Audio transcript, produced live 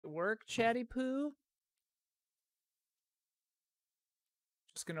work, Chatty Poo?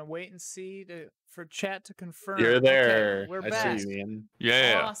 Just gonna wait and see for chat to confirm. You're there. Okay, we're I back. see you, Ian.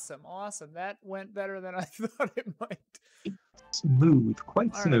 Yeah. Awesome, awesome. That went better than I thought it might. Smooth,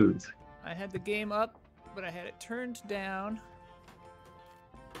 quite All smooth. Right. I had the game up, but I had it turned down.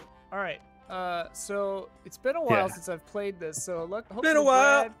 All right. So it's been a while since I've played this. So look, hopefully Been a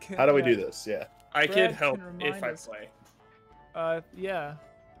while. Brad can, How do we do this? Yeah. I Brad could help can remind if I us. play, Yeah.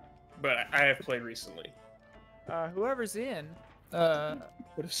 but I have played recently. Whoever's in.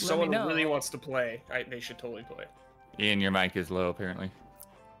 But if someone know. really wants to play, they should totally play. Ian, your mic is low apparently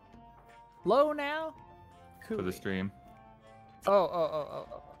Low now. for the Cooey. stream. Oh.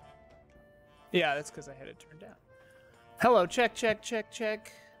 Yeah, that's because I had it turned down. Hello, check.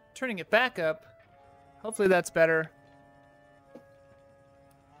 Turning it back up. Hopefully that's better.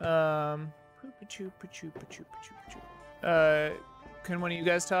 Can one of you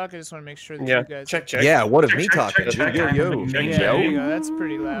guys talk? I just want to make sure that you guys. Check. Yeah, what of Check, me check, talking? check, check, Yo, check. yo. Check, Yeah, check. there you go. That's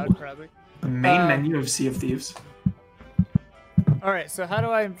pretty loud, probably. The main menu of Sea of Thieves. All right, so how do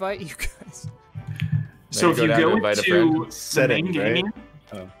I invite you guys? So if you down to go invite a into friend. the main Settings, right? gaming,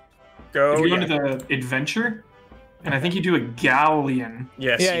 Go. if you go Yeah. to the adventure, and I think you do a galleon.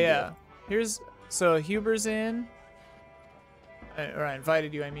 Yes. you do. Yeah. So Huber's in. Or I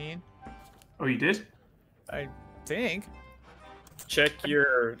invited you, I mean. Oh, you did? I think. Check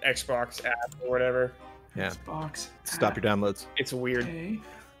your Xbox app or whatever. Yeah. Box. Stop your downloads. It's weird. Okay.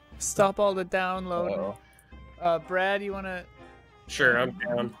 Stop all the download. Uh-oh. Brad, you wanna? Sure, I'm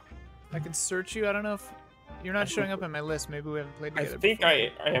down. I can search you. I don't know if you're not showing up on my list. Maybe we haven't played I together. think before.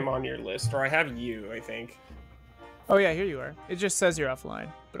 I am on your list, or I have you. I think. Oh yeah, here you are. It just says you're offline,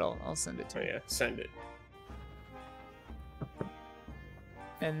 but I'll send it to Oh you. yeah, send it.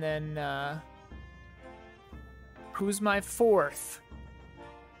 And then who's my fourth?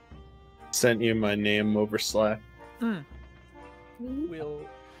 Sent you my name over Slack. We'll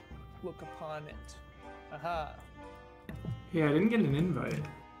look upon it. Aha. Yeah, I didn't get an invite.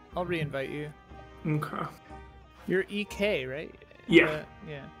 I'll re-invite you. Okay. You're EK, right? Yeah.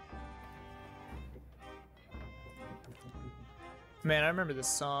 Yeah. Man, I remember this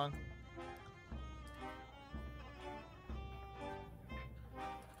song.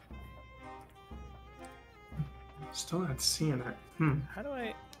 Still not seeing it. How do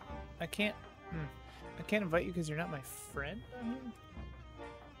I can't invite you because you're not my friend on here?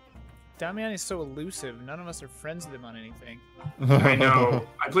 Damiani's so elusive. None of us are friends with him on anything. I know.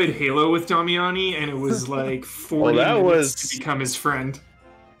 I played Halo with Damiani, and it was like 40 that minutes was- to become his friend.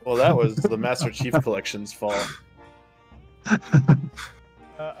 Well, that was the Master Chief Collection's fault.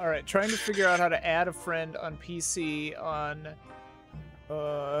 All right, trying to figure out how to add a friend on PC on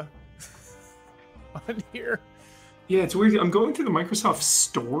on here. Yeah, it's weird. I'm going to the Microsoft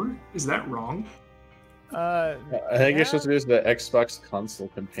Store. Is that wrong? I think you're supposed to use the Xbox console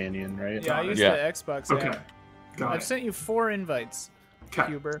companion, right? Yeah, I use Yeah. the Xbox. Okay. app. Got I've it. sent you 4 invites, Okay.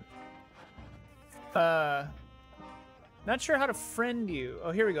 Huber. Not sure how to friend you.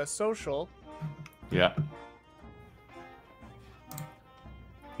 Oh, here we go. Social. Yeah.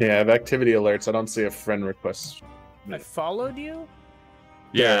 Yeah, I have activity alerts. I don't see a friend request. I followed you.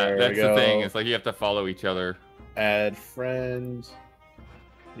 Yeah, There we that's the thing. go. It's like you have to follow each other. Add friend.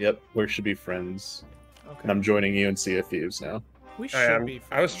 Yep, we should be friends. Okay. And I'm joining you in Sea of Thieves now. We should be.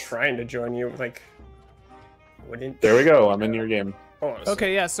 I was friends. trying to join you, like. Wouldn't. There we go. I'm in your game. Hold on a second.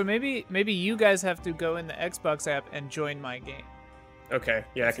 Okay, yeah. So maybe you guys have to go in the Xbox app and join my game Okay.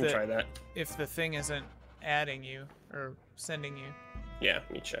 Yeah, I If can the- try that. if the thing isn't adding you or sending you. Yeah,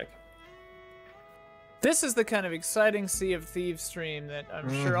 let me check. This is the kind of exciting Sea of Thieves stream that I'm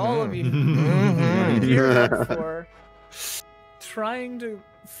sure all of you geared up for. Trying to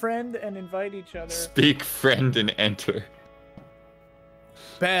friend and invite each other. Speak, friend, and enter.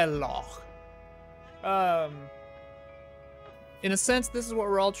 Bello. In a sense, this is what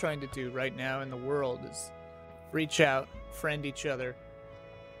we're all trying to do right now in the world: is reach out, friend each other,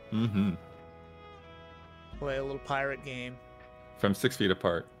 Mm-hmm. play a little pirate game From 6 feet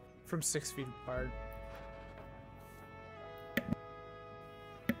apart. from 6 feet apart.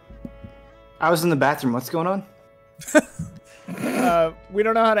 I was in the bathroom. What's going on? We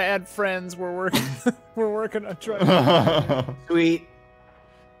don't know how to add friends. We're working. We're working on trying. Sweet.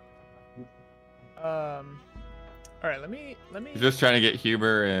 All right. Let me. Just trying to get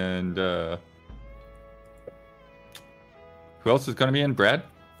Huber and who else is going to be in? Brad?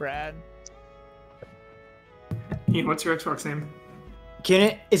 Brad. Ian, what's your Xbox name?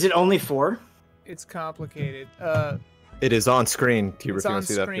 Is it only 4? It's complicated. It is on screen, Hubert, It's if you on want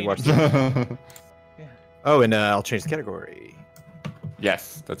to see that. screen. You watch it. Oh, and I'll change the category.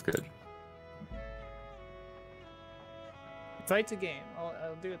 Yes, that's good. Invite to game.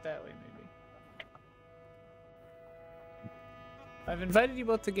 I'll do it that way, maybe. I've invited you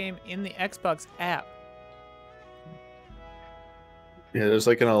both to game in the Xbox app. Yeah, there's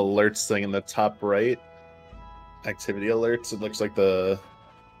like an alerts thing in the top right. Activity alerts. It looks like the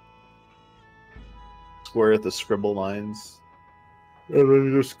square with the scribble lines. And then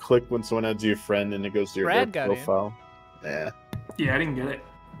you just click when someone adds you a friend and it goes to your Brad got profile. Yeah. Yeah, I didn't get it.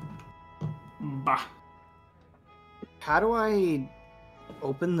 Bah. How do I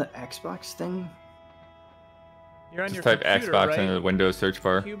open the Xbox thing? You're on Just your type computer, Xbox right? in the Windows search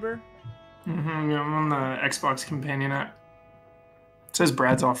bar. Huber? Yeah, I'm on the Xbox companion app. It says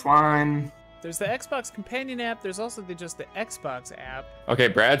Brad's offline. There's the Xbox companion app. There's also just the Xbox app. Okay,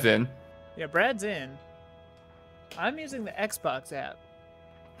 Brad's in. Yeah, Brad's in. I'm using the Xbox app.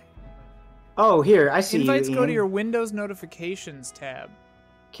 Oh, here, I see Invites you, go to Ian. your Windows notifications tab.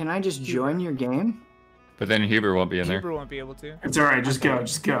 Can I just join your game? But then Huber won't be in there. Huber won't be able to. It's alright, just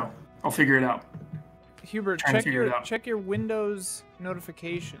go. I'll figure it out. Huber, Trying to figure it out. check your Windows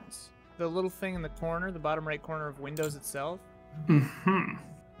notifications. The little thing in the corner, the bottom right corner of Windows itself. Mm-hmm.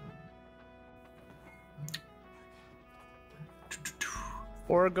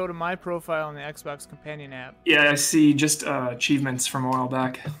 Or go to my profile in the Xbox companion app. Yeah, I see just achievements from a while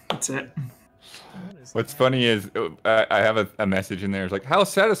back. That's it. What's funny is I have a message in there. It's like, how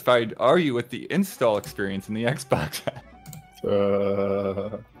satisfied are you with the install experience in the Xbox app?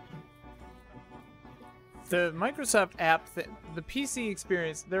 The Microsoft app, the PC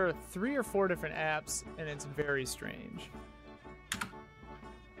experience, there are 3 or 4 different apps, and it's very strange.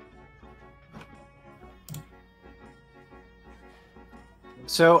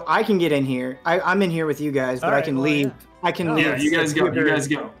 So I can get in here. I'm in here with you guys, but All I right, can well, leave. yeah. I can No, leave. Yeah, you guys go. You guys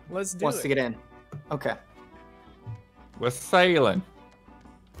go. Let's do Wants it. to get in. Okay. We're sailing.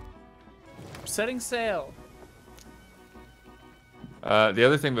 Setting sail. The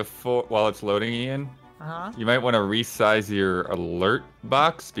other thing while it's loading, Ian, Uh-huh. you might want to resize your alert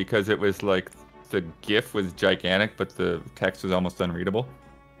box because it was like the GIF was gigantic, but the text was almost unreadable.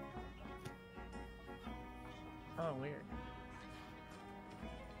 Oh, weird.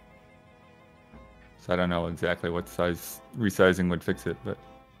 So I don't know exactly what size resizing would fix it, but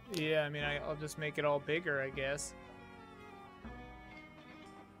Yeah, I mean, I'll just make it all bigger, I guess.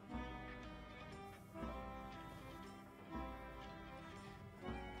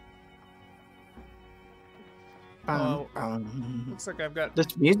 Looks like I've got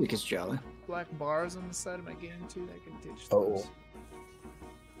This music is jolly. black bars on the side of my game, too. I can ditch Oh. those.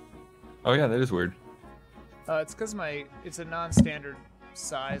 oh yeah, that is weird. It's because it's a non-standard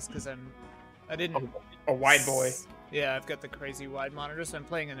size, because I didn't... A wide boy. Yeah, I've got the crazy wide monitor, so I'm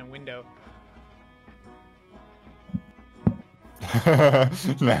playing in a window. Now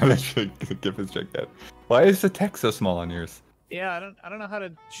that GIF is checked out. Why is the text so small on yours? Yeah, I don't know how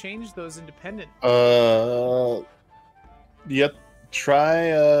to change those independent. Yep. Try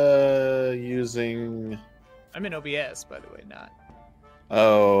using. I'm in OBS, by the way, not.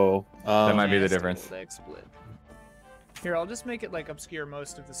 Oh. That might be the Nasty difference. old XSplit. Here, I'll just make it like obscure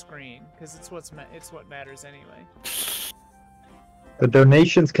most of the screen, because it's what matters anyway. The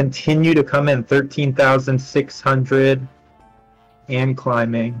donations continue to come in, 13,600 and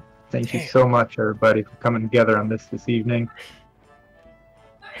climbing. Thank you so much, everybody, for coming together on this evening.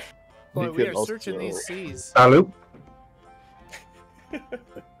 Boy, You we could are searching also- these seas. Salud. You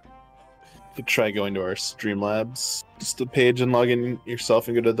could try going to our Streamlabs just a page and log in yourself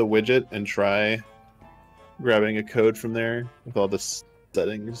and go to the widget and try grabbing a code from there with all the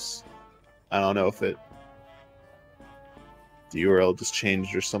settings. I don't know if the URL just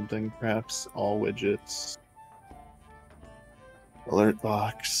changed or something, perhaps. All widgets. Alert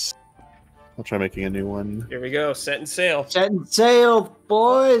box. I'll try making a new one. Here we go, setting sail. Setting sail,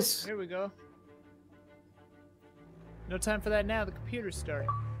 boys. Here we go. No time for that now. The computer's starting.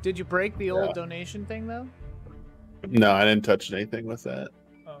 Did you break the old donation thing, though? No, I didn't touch anything with that.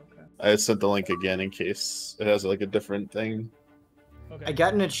 Oh, okay. I sent the link again in case it has like a different thing. Okay. I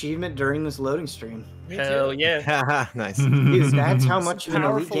got an achievement during this loading stream. Me Hell too. yeah. Haha, nice. Dude, that's how much of an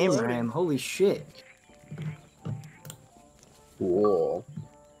elite Powerful gamer loading. I am. Holy shit. Cool.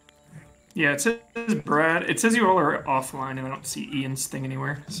 Yeah, it says Brad. It says you all are offline, and I don't see Ian's thing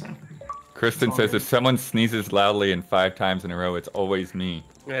anywhere. So Kristen says if someone sneezes loudly and 5 times in a row, it's always me.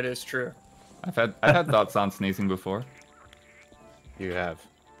 That is true. I've had thoughts on sneezing before. You have.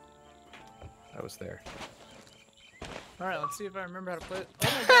 I was there. All right, let's see if I remember how to play it.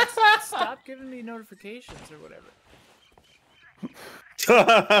 Oh my god, stop giving me notifications or whatever.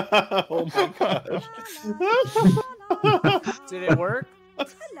 Oh my gosh. Did it work? I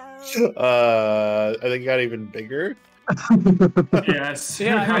think it got even bigger. Yes.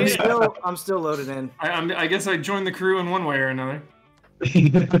 Yeah, I made it. I'm still loaded in. I guess I joined the crew in one way or another.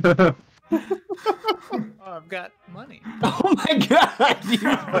 Oh, I've got money. Oh my god!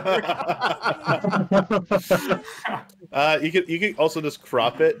 You could also just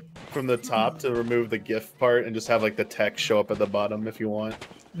crop it from the top to remove the GIF part and just have like the text show up at the bottom if you want.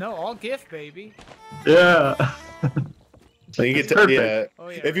 No, all GIF, baby. Yeah. So you get Perfect. Oh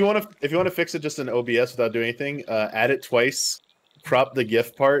yeah. if you want to fix it just in OBS without doing anything, add it twice, crop the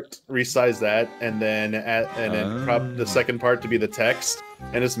GIF part, resize that, and then crop the second part to be the text,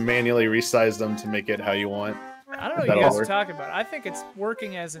 and just manually resize them to make it how you want. I don't know what That'll you guys are work. talking about. I think it's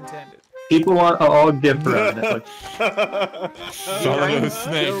working as intended. People want all gift around it. Like, Follow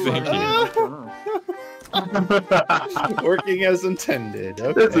Snake, thank you. Working as intended.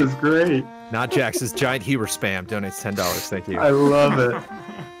 Okay. this is great. Not Jax's giant Heber spam donates $10. Thank you. I love it.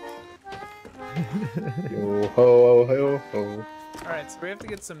 Yo ho ho ho. All right, so we have to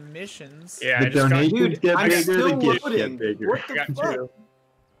get some missions. Yeah, The I just got, donations Dude, get I'm bigger, still the gifts loading. get bigger. What I the got fuck? 2.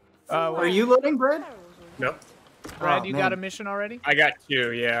 Are you loading, Brad? Nope. Brad, Oh, you man. got a mission already? I got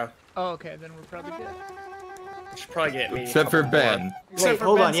 2, yeah. Oh, okay, then we're probably good. Should probably get me. Except for Ben. Except Wait, for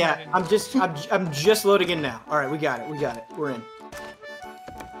hold on. Ben's Yeah, not in. I'm just loading in now. All right, we got it. We're in.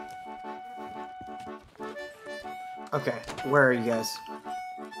 Okay, where are you guys?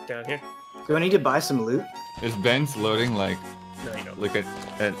 Down here. Do I need to buy some loot? Is Ben's loading like No, you don't.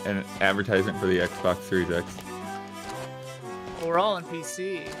 an advertisement for the Xbox Series X? Well, we're all on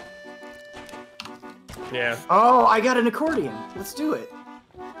PC. Yeah. Oh, I got an accordion. Let's do it.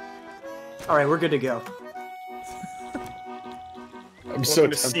 All right, we're good to go. I'm so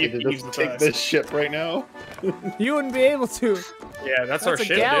Welcome to Sea tempted of to Thieves just with take us. this ship right now. You wouldn't be able to. Yeah, that's our That's a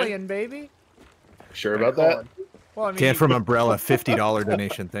ship, galleon, baby. Sure about that? Well, I mean, Can't from Umbrella, $50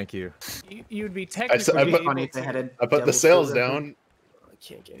 donation. Thank you. you'd be I technically put- able Funny if they to. had a I put the devil's sails foot reference. down. I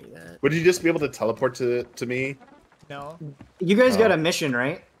can't get any of that. Would you just be able to teleport to me? No. You guys got Oh. a mission,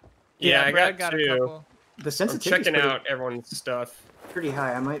 right? Yeah, I Brad got a 2. couple. The I'm sensitivity's checking pretty, out everyone's stuff. pretty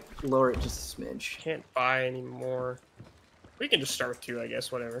high. I might lower it just a smidge. Can't buy any more. We can just start with 2, I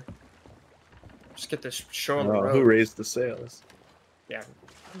guess. Whatever. Just get this show on the Oh, road. who raised the sails? Yeah.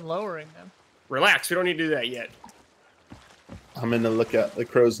 I'm lowering them. Relax. We don't need to do that yet. I'm gonna look at the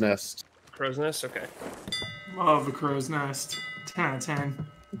crow's nest. Crow's nest. Okay. Love the crow's nest. 10 out of 10.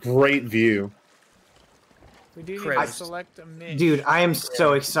 Great view. We do need to Christ. select a mission. Dude, I am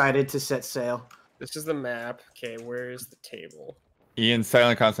so excited to set sail. This is the map. Okay, where is the table? Ian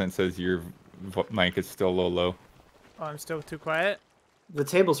Silent Constant says your mic is still low. Oh, I'm still too quiet. The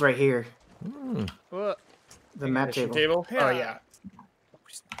table's right here. Whoa. The map Mission table. Oh yeah.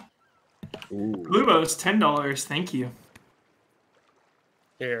 Ooh. Lubos, $10. Thank you.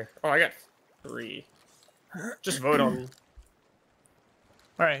 Here. Oh, I got 3. Just vote on me.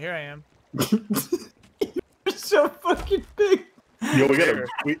 All right, here I am. You're so fucking big. Yo,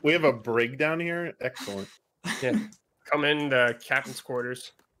 we have a brig down here. Excellent. Yeah. Come in the captain's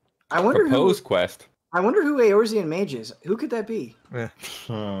quarters. I wonder Propose quest. who Eorzean Mage is. Who could that be?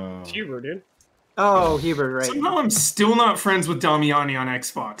 It's Huber, dude. Oh, Hubert, right. Somehow I'm still not friends with Damiani on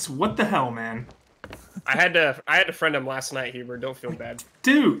Xbox. What the hell, man? I had to friend him last night, Huber. Don't feel bad.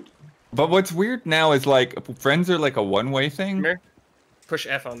 Dude. But what's weird now is like friends are like a one-way thing. Come here. Push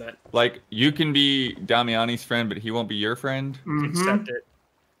F on that. Like you can be Damiani's friend, but he won't be your friend. Mhm. Accept it.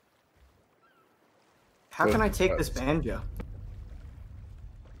 How can I take this banjo?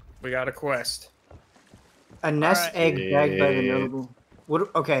 We got a quest. A nest Alright. egg bagged by the Yeah. notable.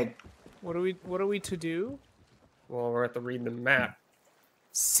 What? Okay. What are we to do? Well, we're at the read the map.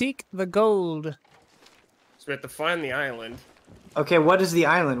 Seek the gold. So we have to find the island. Okay. What is the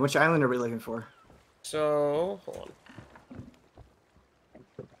island? Which island are we looking for? So hold on.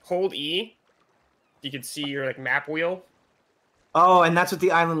 Hold E. You can see your like map wheel. Oh, and that's what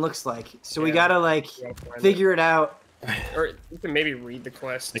the island looks like. So we Yeah. gotta like You gotta find figure it out. it. Or you can maybe read the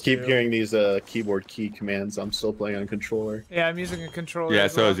quest. I keep too. hearing these keyboard key commands. I'm still playing on controller. Yeah, I'm using a controller. Yeah,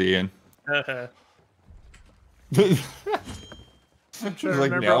 as so well. is Ian. Uh-huh. I'm trying to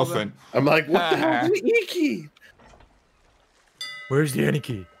like remember all the- Nelson. I'm like, what the hell is the E key? Where's the any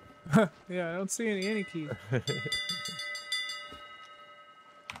key? Yeah, I don't see any keys.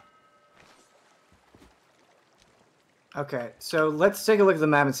 Okay, so let's take a look at the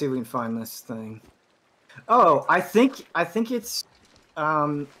map and see if we can find this thing. Oh, I think it's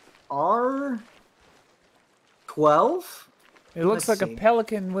R12. It looks Let's like see. a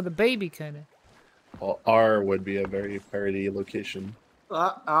pelican with a baby, kind of. Well, R would be a very parody location.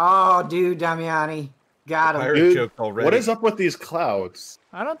 Oh, dude, Damiani. Got him. Pirate Dude, joke already. what is up with these clouds?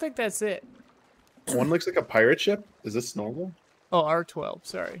 I don't think that's it. One looks like a pirate ship. Is this normal? Oh, R12.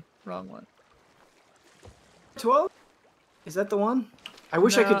 Sorry, wrong one. 12? Is that the one? I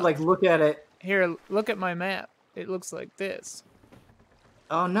wish I could No. like look at it. Here, look at my map. It looks like this.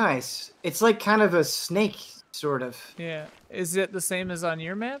 Oh, nice. It's like kind of a snake, sort of. Yeah. Is it the same as on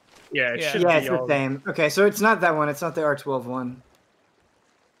your map? Yeah, it Yeah. should Yeah, be it's the all- same. Okay, so it's not that one. It's not the R12 one.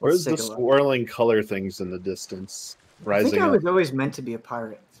 Where's the Let's take a look. swirling color things in the distance? I Rising think I up. was always meant to be a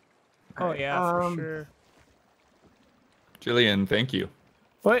pirate. Oh Alright, yeah, for sure. Jillian, thank you.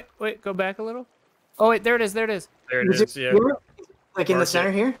 Wait, go back a little. Oh wait, there it is. There it Is is. it Yeah. here? Like in the Mark center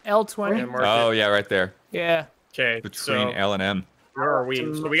it. here? L20. Yeah, mark Oh it. yeah, right there Yeah. Okay. between So L and M. where are we?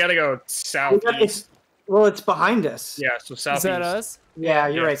 So we gotta go southeast. Well, it's behind us. Yeah. So Is southeast. that us? Yeah,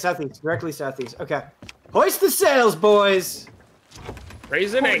 you're Yeah. right. Southeast. Directly southeast. Okay. Hoist the sails, boys!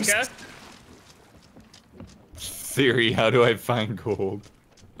 Raise an anchor. Siri, how do I find gold?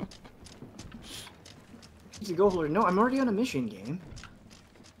 Easy gold holder. No, I'm already on a mission game.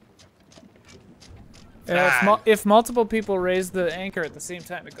 If multiple people raise the anchor at the same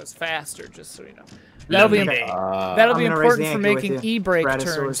time, it goes faster. Just so you know. That'll be Lovely day. that'll be I'm gonna raise important the for anchor with making you, e-brake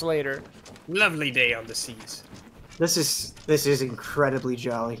Brachiosaurus. turns later. Lovely day on the seas. This is incredibly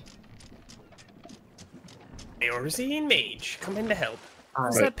jolly. Eorzine Mage, come in to help. All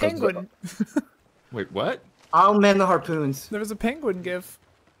What's right. that penguin? Wait, what? I'll man the harpoons. There was a penguin gif.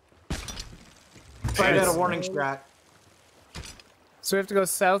 Find out a warning shot. So we have to go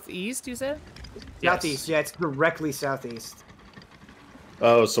southeast. You said? Southeast. Yeah, it's directly southeast.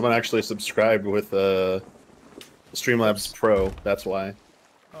 Oh, someone actually subscribed with Streamlabs Pro. That's why.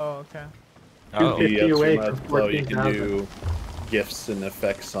 Oh, okay. Oh, The 250 away Streamlabs from Pro, you can 14,000. do GIFs and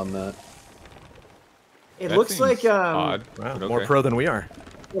effects on that. It that looks seems like odd. Wow, but more okay. pro than we are.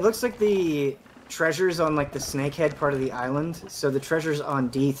 it looks like the treasure's on like the snakehead part of the island. So the treasure's on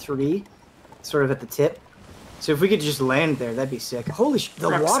D3, sort of at the tip. So if we could just land there, that'd be sick. Holy the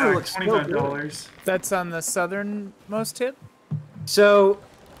Rucksack, water looks so good. $25. That's on the southernmost tip. So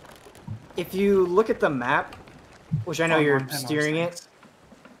if you look at the map, which I know Oh, you're Montana, steering it, thanks.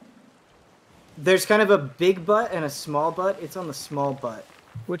 there's kind of a big butt and a small butt. It's on the small butt.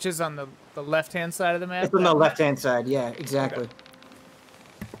 Which is on the left-hand side of the map? It's on the left-hand side. Yeah, exactly.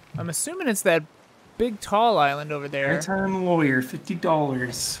 I'm assuming it's that big tall island over there. Airtime lawyer,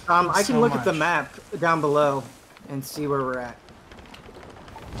 $50. I can So look at the much. map down below and see where we're at.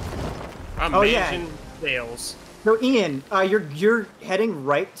 I'm Oh, yeah. managing sails. So Ian, you're heading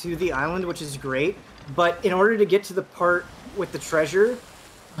right to the island, which is great. But in order to get to the part with the treasure,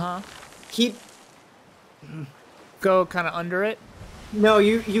 Huh? keep Go kind of under it. no,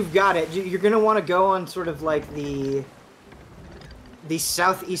 you've got it. You're gonna want to go on sort of like the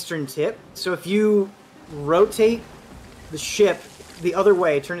southeastern tip. So if you rotate the ship the other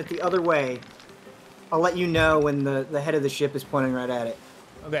way, turn it the other way, I'll let you know when the head of the ship is pointing right at it.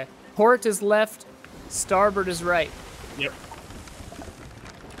 Okay. Port is left. Starboard is right. Yep.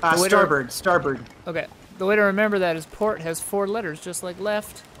 The way to- Starboard. Okay. The way to remember that is port has 4 letters, just like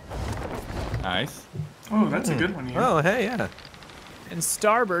left, Nice. Oh, that's a good one here. Oh, hey, yeah. and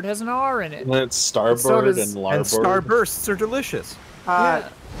starboard has an R in it. And then it's starboard So does- and larboard. And starbursts are delicious.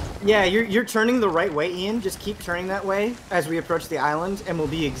 Yeah, you're turning the right way, Ian. Just keep turning that way as we approach the island, and we'll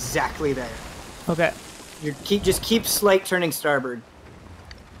be exactly there. Okay. Just keep slight turning starboard.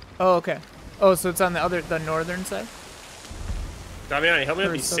 Oh, okay. Oh, so it's on the northern side. Damiani, help me Or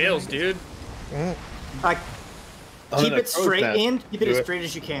with these something sails, like dude. Keep no, it straight, crow's Ian. nest. Keep it Do as it. straight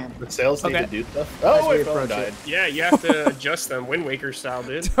as you can. The sails need Okay. to do stuff. As Oh, we my phone approach died. it. Yeah, you have to adjust them Wind Waker style,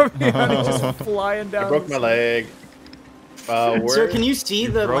 dude. Just flying down. I broke my leg. Where? So can you see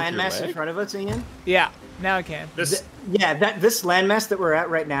the broke your landmass in leg? front of us, Ian? Yeah. Now I can. This This landmass that we're at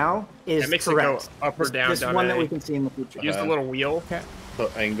right now is that makes correct. it go up or down. This down one A. that we can see in the future. Use the little wheel. Okay. The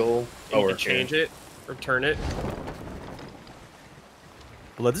angle? And Oh, you we're can change it or turn it.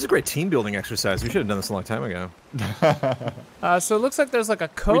 Well, this is a great team building exercise. We should have done this a long time ago. So it looks like there's like a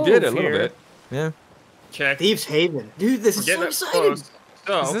We cove did a little here. bit. Yeah. Check. Thieves Haven. Dude, this We're is getting so up exciting.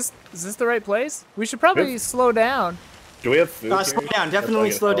 close. So, Is this the right place? We should probably slow down. Do we have food? Slow here? down. Definitely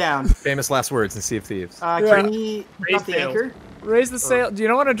That's slow all I get. down. Famous last words in Sea of Thieves. Yeah. Can we Raise drop the sails. anchor? Raise the sail. Do you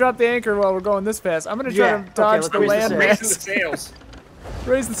don't want to drop the anchor while we're going this fast? I'm gonna try Yeah, to okay, dodge let's the raise the land sails. raising the mass. sails.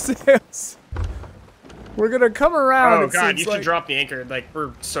 Raise the sails. We're gonna come around. Oh it god, seems you should like. drop the anchor. Like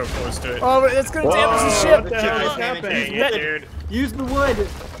we're so close to it. Oh, it's gonna damage the Whoa, ship. what the hell is Damage, happening? Dang it, dude. Use the wood.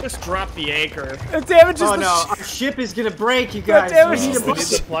 Just drop the anchor. It damages Oh the no, ship. our ship is gonna break, you God guys. damn it, We need she's a We need boat.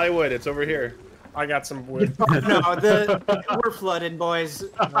 the plywood. It's over here. I got some wood. No, we're flooded, boys.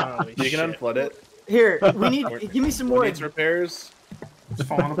 Holy You can shit. unflood it. Here, we need. Give me some What wood. needs repairs? It's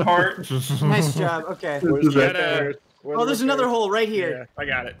falling apart. Nice job. Okay. Where's the Gotta- repairs? Where's Oh, the there's another repairs? hole right here. Yeah, I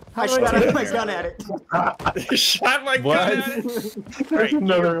got it. I do I shot do my that? gun at it. Shot my What? gun at it. Alright, get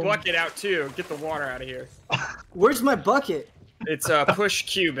your bucket out too. Get the water out of here. Where's my bucket? It's push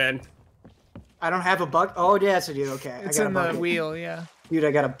Q, Ben. I don't have a bucket. Oh, yes, I do. Okay. It's I got in a the bucket. wheel, yeah. Dude,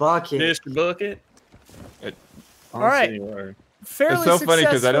 I got a bucket. Mr. Bucket. All right. Anywhere. Fairly It's so funny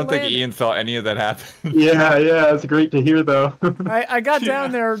because I don't think successful Ian saw any of that happen. Yeah, it's great to hear though. landing. I got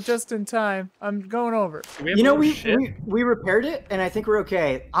down there just in time. I'm going over. Do we have You know, more ship? we repaired it, and I think we're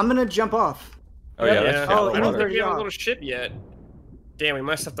okay. I'm gonna jump off. Oh yeah, Yeah. that's Oh, shallow I don't water. think we have a off. little ship yet. Damn, we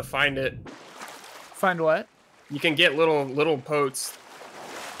must have to find it. Find what? You can get little boats.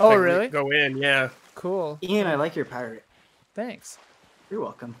 Oh, that really? Go in, yeah. Cool. Ian, I like your pirate. Thanks. You're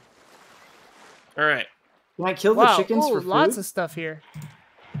welcome. All right. Can I kill the Wow. chickens Ooh, for food? lots of stuff here.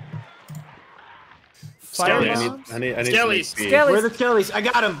 Fire Skellies. bombs? I need Skellies. some XP. Skellies. Where are the skellies? I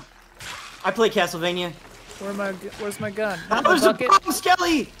got him. I play Castlevania. Where's my gun? That My was a bucket? bomb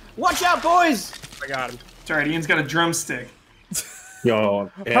skelly! Watch out, boys! I got him. It's alright, Ian's got a drumstick.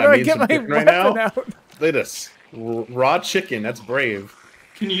 Yo, yeah, How do I need get some my chicken weapon right now? out? Look at this. Raw chicken, that's brave.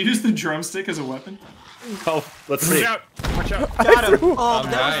 Can you use the drumstick as a weapon? Oh, let's see. Watch out. Watch out. Got him. threw- Oh, I'm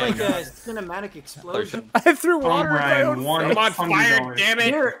that was like dying. a cinematic explosion. I threw water in my Ryan, own one- I'm on fire, $100. damn it.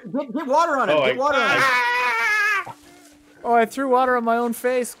 Here, get water on it. Oh, Get water on it. Ah! Oh, I threw water on my own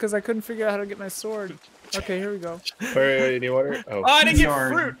face because I couldn't figure out how to get my sword. Okay, here we go. Where, any water? Oh. Oh, I didn't get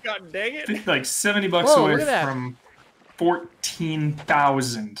Sorry. fruit. God dang it. Like $70 Whoa, away look at that. from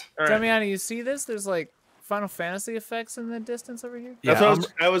 14,000. All right. Damiani, you see this? There's like Final Fantasy effects in the distance over here. That's Yeah,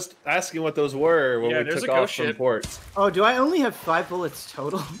 what I was asking what those were when Yeah, we there's took a off ghost from ship. port. Oh, do I only have 5 bullets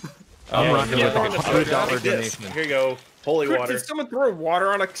total? I'm Yeah, rocking you with get a one of the $100 Take this. donation. Here you go. Holy Fruit, water. Did someone throw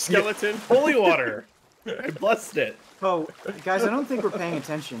water on a skeleton? Holy water. I blessed it. Oh, guys, I don't think we're paying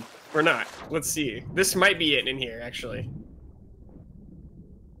attention. We're not. Let's see. This might be it in here, actually.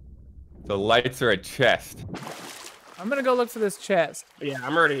 The lights are a chest. I'm gonna go look for this chest. Yeah,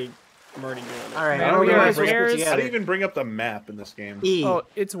 I'm already doing it. All right, Man, oh, we yeah, are let's put bears. How do you together. even bring up the map in this game? E. Oh,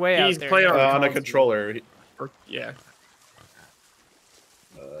 it's way He's out there. playing now. on- On a console. controller. Yeah.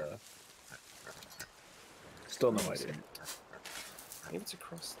 Still no idea. Maybe it's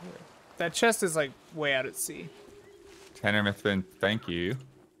across there. That chest is like way out at sea. Tanner Mifflin, thank you.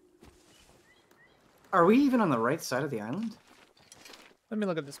 Are we even on the right side of the island? Let me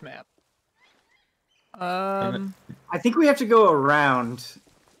look at this map. I think we have to go around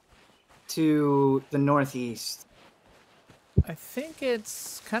to the northeast. I think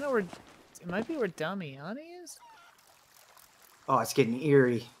it's kind of where it might be where Damiani is. Oh, it's getting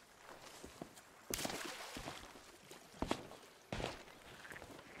eerie.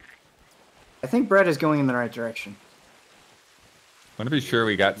 I think Brett is going in the right direction. Want to be sure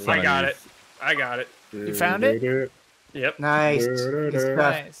we got some I of got these. it. I got it. You found it? Yep. Nice. Good stuff.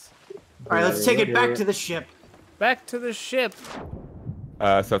 Nice. All right, let's take it back to the ship. Back to the ship.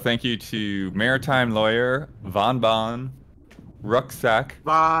 So thank you to Maritime Lawyer, Von Bon, Rucksack,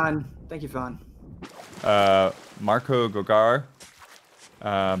 Vaughn. Thank you, Vaughn. Marco Gogar,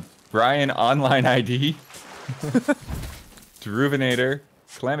 Brian Online ID, Deruvinator,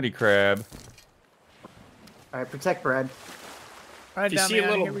 Calamity Crab. All right, protect Brad. All right, If you see a Damiani,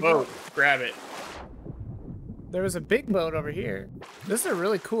 little here we go. boat, grab it. There was a big boat over here. This is a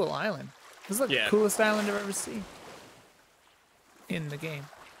really cool island. This is like Yeah. the coolest island I've ever seen in the game.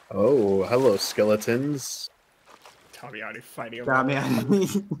 Oh, hello, skeletons. Taviani fighting Got me.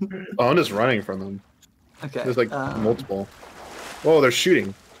 Oh, I'm just running from them. Okay. There's like multiple. Oh, they're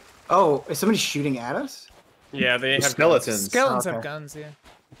shooting. Oh, is somebody shooting at us? Yeah, they have Skeletons. Skeletons Okay. have guns, yeah.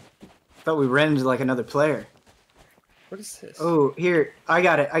 Thought we ran into like another player. What is this? Oh, here, I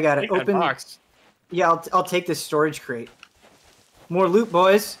got it. I got it. Take that Open. box. Yeah, I'll take this storage crate. More loot,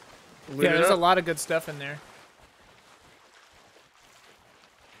 boys. Loot Yeah, it there's a up. lot of good stuff in there.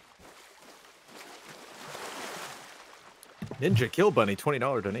 Ninja Kill Bunny,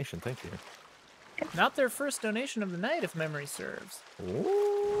 $20 donation. Thank you. Not their first donation of the night, if memory serves.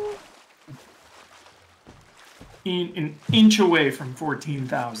 An inch away from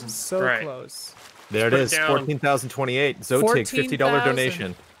 14,000. So Right. close. There it Put is. down- 14,028. Zotig, $50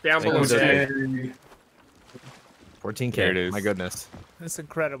 donation. Down Thank below you, that. Zotig. 14K. There it is. My goodness. That's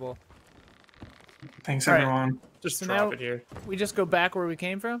incredible. Thanks, All right. everyone. Just So drop now- it here. We just go back where we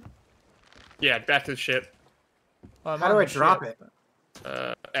came from? Yeah, back to the ship. Oh, I'm How on do I the drop ship.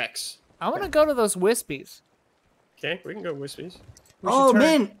 it? X. I want to go to those wispies. Okay, we can go Wispies. We should Oh turn-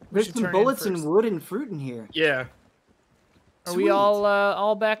 man, we there's should some turn in bullets and first. wood and fruit in here. Yeah. Are we Sweet.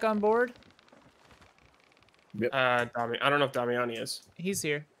 all back on board? I don't know if Damiani is. He's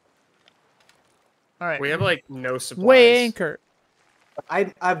here. All right. We have like no supplies. Way anchor.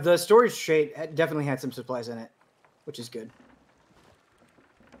 The storage trait definitely had some supplies in it, which is good.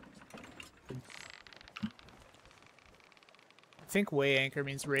 I think way anchor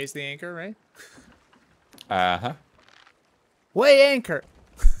means raise the anchor, right? Uh-huh. Way anchor.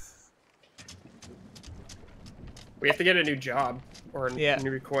 We have to get a new job or a Yeah.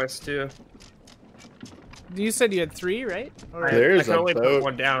 new request too. You said you had 3, right? Or, I There's can a only put boat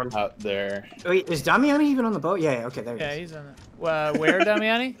one down. out there. Wait, is Damiani even on the boat? Yeah, okay, there he yeah, is. he's on it. Where,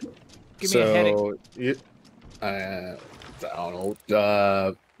 Damiani? Give me a heading. I don't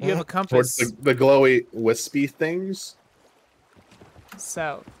know. You have a Towards compass the glowy, wispy things.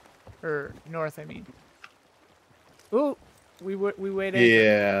 south. Or north, I mean. Ooh, we wait anchor.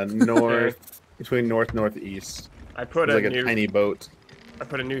 Yeah, north. Between northeast. I put It's a like new a tiny boat. I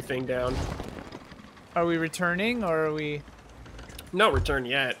put a new thing down. Are we returning, or are we... No return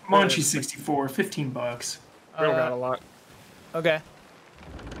yet. Monchi 64, $15. We don't got a lot. Okay.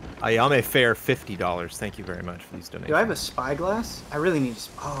 Ayame Fair, $50. Thank you very much for these donations. Do I have a spyglass? I really need a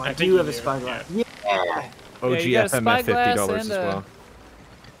Oh, I think do you have a do, spyglass. yeah. Yeah. Yeah, you got a OGFM at spyglass $50 and as a- well.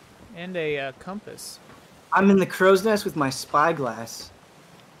 And a compass. I'm in the crow's nest with my spyglass.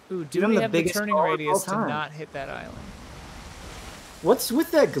 Ooh, Dude, do I'm we the have the biggest turning baller of all radius to time. not hit that island? What's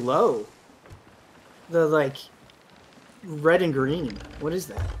with that glow? The, like, red and green. What is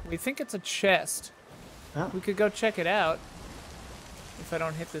that? We think it's a chest. Oh. We could go check it out. If I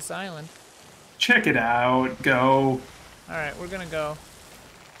don't hit this island. Check it out. Go. Alright, we're gonna go.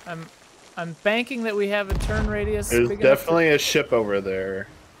 I'm banking that we have a turn radius There's big enough definitely a ship over there.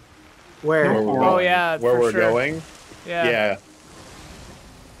 Where? Where we're Oh, going. yeah, Where for we're sure. going? Yeah. Yeah.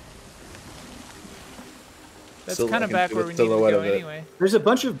 That's So kind I of can back see where the we need to silhouette go of it. anyway. There's a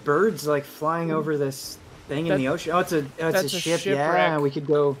bunch of birds, like, flying over this thing in That- the ocean. Oh, it's a that's a ship. Yeah, shipwreck. we could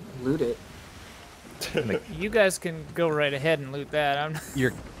go loot it. You guys can go right ahead and loot that.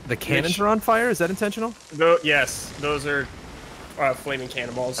 The cannons are on fire? Is that intentional? Yes, those are flaming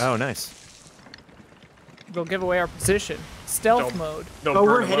cannonballs. Oh, nice. They'll give away our position. Stealth Don't- mode. Don't Oh,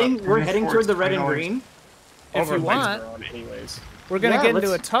 burn we're them heading. up. We're Yeah, heading for toward the it's red and $20. green. If All of you our lights want, are on anyways. we're gonna Yeah, get into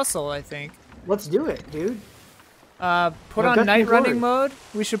a let's- tussle, I think. Let's do it, dude. Put Well, on gut night me running forward. mode.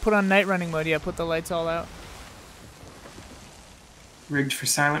 We should put on night running mode. Yeah, put the lights all out. Rigged for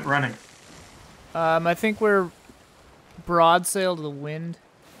silent running. I think we're broad sail to the wind,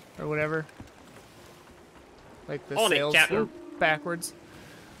 or whatever. Like the On it, sails Captain. are backwards.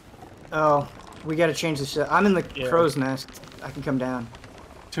 Oh, we gotta change the ship. I'm in the Yeah. crow's nest. I can come down.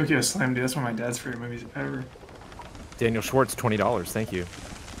 Tokyo Slim, dude. That's one of my dad's favorite movies ever. Daniel Schwartz, $20. Thank you.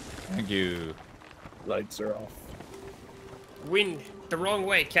 Thank you. Lights are off. Wind the wrong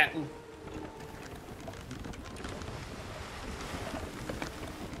way, Captain.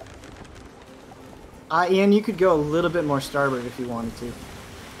 Ian, you could go a little bit more starboard if you wanted to.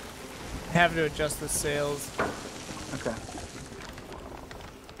 Have to adjust the sails. Okay.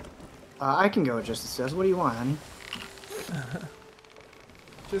 I can go adjust the sails. What do you want, honey?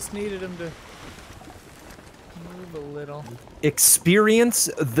 Just needed him to move a little. Experience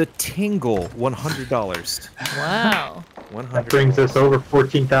the tingle, $100. Wow. That brings us over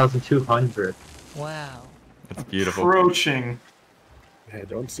 14,200. Wow. That's beautiful. Approaching. I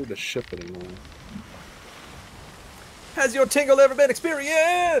don't see the ship anymore. Has your tingle ever been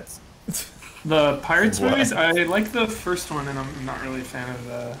experienced? The Pirates What? movies, I like the first one, and I'm not really a fan of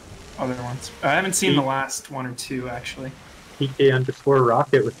the other ones. I haven't seen the last one or two, actually.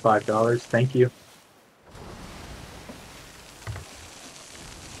 PK_Rocket with $5. Thank you.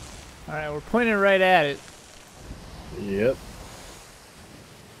 Alright, we're pointing right at it. Yep.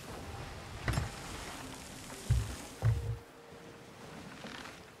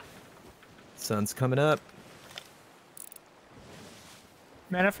 Sun's coming up.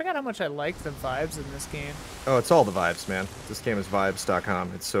 Man, I forgot how much I like the vibes in this game. Oh, it's all the vibes, man. This game is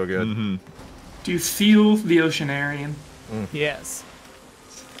vibes.com. It's so good. Mm-hmm. Do you feel the Oceanarian? Yes.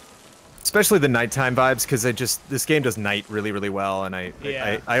 Especially the nighttime vibes, because this game does night really, really well, and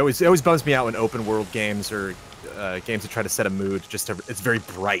Yeah. I always, it always bums me out when open world games or games that try to set a mood. It's very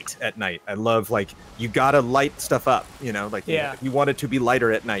bright at night. I love, like, you gotta light stuff up, you know, like Yeah. if you want it to be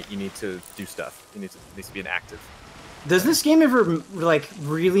lighter at night, you need to do stuff. It needs to be an active. Does this game ever, like,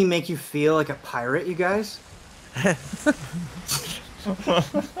 really make you feel like a pirate, you guys?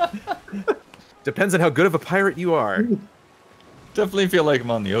 Depends on how good of a pirate you are. Definitely feel like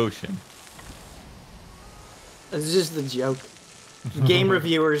I'm on the ocean. It's just the joke. Game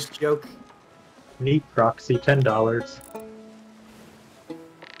reviewers joke. Neat proxy, $10.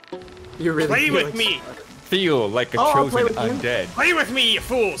 You really Play feel with like me. feel like a I'll play chosen with you. undead. Play with me, you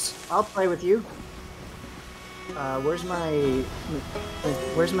fools! I'll play with you. Where's my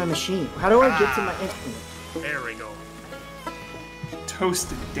machine? How do I get to my instrument? There we go.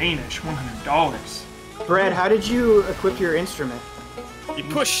 Toasted Danish, $100. Brad, how did you equip your instrument? You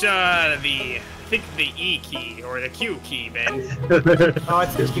push I think the E key or the Q key, Ben. Oh,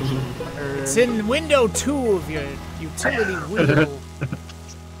 it's the Q key. It's in window 2 of your utility wheel.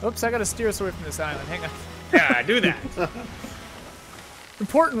 Oops, I gotta steer us away from this island. Hang on. Yeah, do that.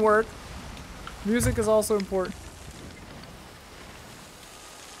 Important work. Music is also important.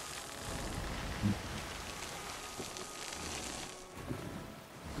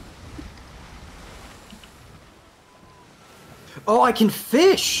 Oh, I can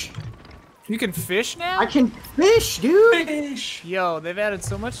fish! You can fish now? I can fish, dude! Fish. Yo, they've added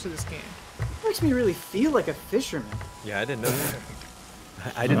so much to this game. It makes me really feel like a fisherman. Yeah, I didn't know that.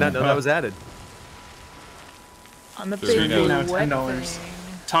 I did not know that was added. On the Sure, big now wet $10. thing.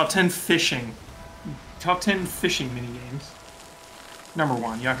 Top 10 fishing. Top 10 fishing minigames. Number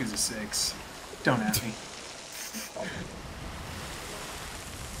 1, Yakuza 6. Don't ask me.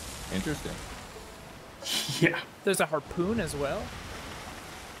 Interesting. Yeah. There's a harpoon as well.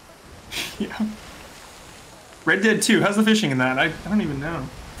 Yeah. Red Dead 2, how's the fishing in that? I don't even know.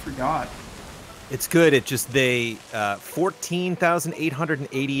 Forgot. It's good. It just they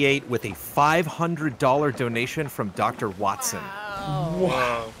 14,888 with a $500 donation from Dr. Watson.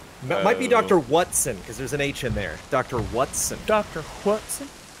 Wow. Might be Dr. Watson because there's an H in there. Dr. Watson. Dr. Watson?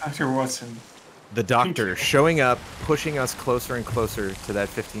 Dr. Watson. The doctor showing up, pushing us closer and closer to that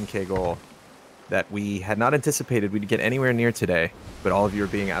 15K goal that we had not anticipated we'd get anywhere near today. But all of you are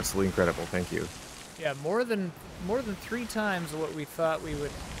being absolutely incredible. Thank you. Yeah, more than 3 times what we thought we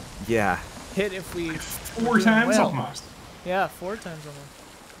would Yeah. hit if we 4 times almost. Yeah, 4 times almost.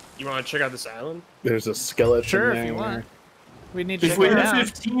 You want to check out this island? There's a skeleton Sure, there. if you want. We need to If check we it hit out.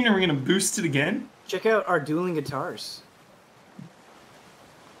 15, are we going to boost it again? Check out our dueling guitars.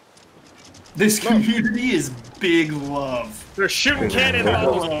 This community is big love. They're shooting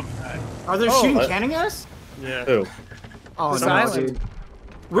cannonballs. Are they Oh, shooting canning at us? Yeah. Oh, Oh, This no, island. dude.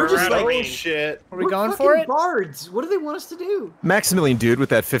 We're just We're out of like, range. shit. Are we we're going fucking for it? bards. What do they want us to do? Maximilian Dude with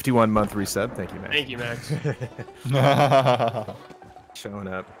that 51-month resub. Thank you, Max. Thank you, Max. Showing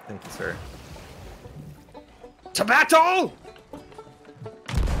up. Thank you, sir. Tobacco!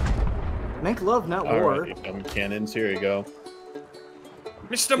 Make love, not war. Alright, cannons. Here you go.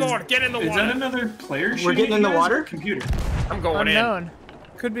 Mr. Moore, get in the Is water. that another player shooting We're getting in the you guys or water? Computer. I'm going in. Unknown.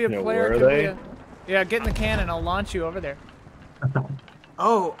 Could be a Yeah, player. where are Could be they? a... Yeah, get in the cannon. I'll launch you over there.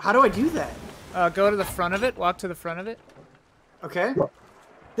 Oh, how do I do that? Go to the front of it. Walk to the front of it. Okay.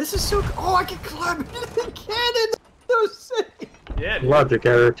 This is so. Oh, I can climb into the cannon. So sick. Yeah, dude. Logic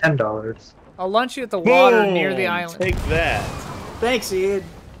error, $10. I'll launch you at the water Boom! near the island. Take that. Thanks, Ian.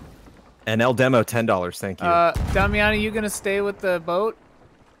 And El Demo, $10. Thank you. Damiani, you gonna stay with the boat?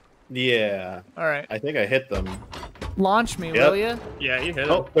 Yeah. All right. I think I hit them. Launch me, Yep. will ya? Yeah, you hit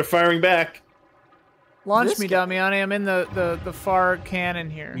him. Oh, they're firing back. Launch This me, guy- Damiani. I'm in the far cannon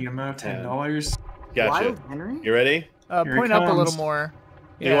here. Nemo, $10. Gotcha. Wild Henry? You ready? Here Point he up a little comes. more.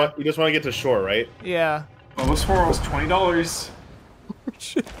 You Yeah. just want to get to shore, right? Yeah. Well, this swirl's $20.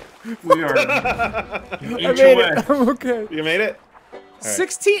 We are I inch made away. it. I'm okay. You made it? Alright.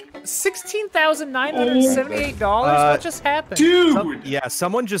 $16,978. What just happened? Dude! Yeah,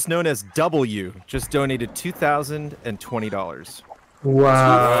 someone just known as W just donated $2,020.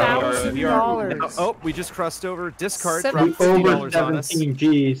 Wow. $2,000. Oh, we just crossed over. Discard Seven- dropped Over $50 on us.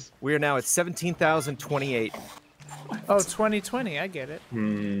 17 Gs. We are now at 17,028. Oh, 2020. I get it.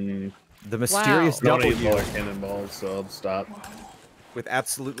 The mysterious Don't need W more cannonballs, so I'll stop. with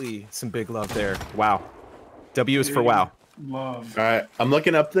absolutely some big love there. Wow. W is for wow. Love. Alright, I'm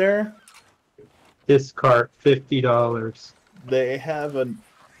looking up there. Discard, $50. They have a.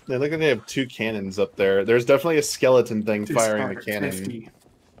 They look like they have 2 cannons up there. There's definitely a skeleton thing firing the Discard, cannon. 50.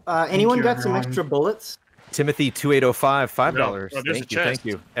 Anyone you, got some everyone. extra bullets? Timothy 2805, $5. No. Oh, there's Thank a you, thank chest.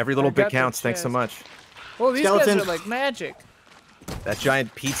 you. Every little I bit got the counts. Thanks so chest. much. Well, these guys Skeleton. are like magic. That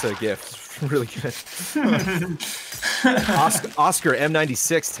giant pizza gift, really good. Oscar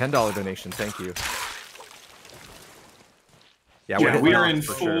M96, $10 donation. Thank you. Yeah, hitting we are it in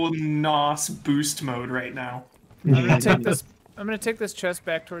for full NOS boost mode right now. I'm gonna take this. I'm gonna take this chest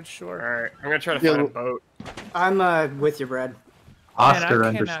back towards shore. Alright, I'm gonna try to Yeah, find a well- boat. I'm with you, Brad. Oscar I cannot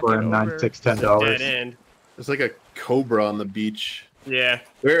underscore get over- M96, Dead $10. end. There's like a cobra on the beach. Yeah.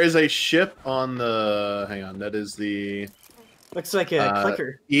 There is a ship on the. Hang on, that is the Looks like a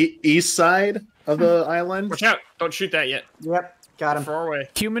clicker. east side of the island. Watch out! Don't shoot that yet. Yep, got him. Far away.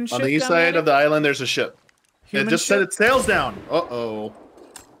 Human ship. On the east down side there? of the island, there's a ship. It just said its sails down. Uh-oh.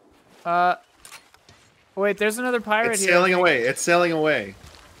 Wait, there's another pirate It's here. sailing away. It's sailing away.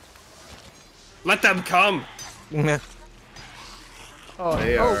 Let them come. Oh,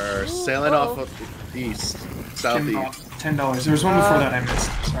 They are sailing off of the east, southeast. $10. There was one before that I missed.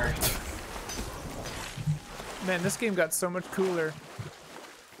 Sorry. Man, this game got so much cooler.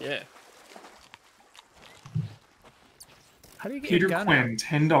 Yeah. How do you get Peter your gun Quinn, out,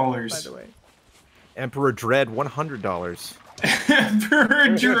 $10. by the way? Emperor Dread, $100.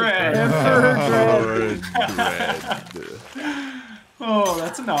 Emperor Dread. Emperor Dread. Oh,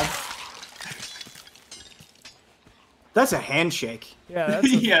 that's enough. That's a handshake. Yeah, that's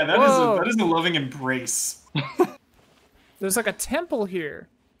a, Yeah, that is a loving embrace. There's like a temple here.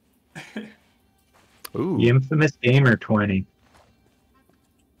 Ooh. The infamous Gamer 20.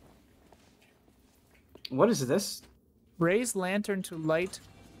 What is this? Raise lantern to light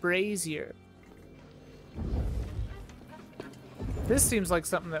brazier. This seems like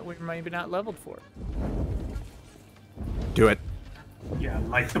something that we're maybe not leveled for. Do it. Yeah,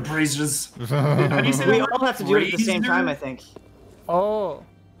 like the braziers. How do you say We that? all have to do it at the same Brazier? time, I think. Oh.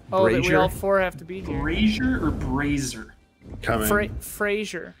 Oh, that we Brazier? all four have to be here. Brazier or brazier? Coming.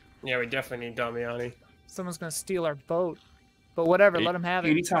 Frazier. Yeah, we definitely need Damiani. Someone's gonna steal our boat. But whatever, let him have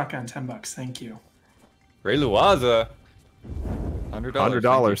 80 it. talk on $10. Thank you. Ray Luaza. $100.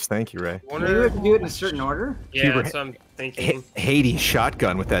 $100. Thank you, Ray. Maybe we have to do it in a certain order? Yeah, Hubert- that's what I'm thinking. Hades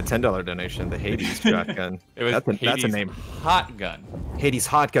shotgun with that $10 donation. The Hades shotgun. It was that's a Hades' name. Hot gun. Hades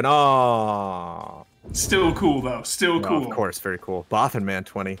hot gun. Oh. Still cool though. Still No, cool. of course, very cool. Bothan Man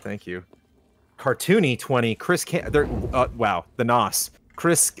 20. Thank you. Cartoony 20. Chris wow, the NOS.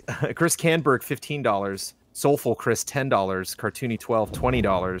 Chris Canberg $15. Soulful Chris $10. Cartoony 12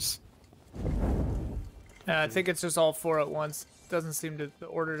 $20. I think it's just all four at once. Doesn't seem to, the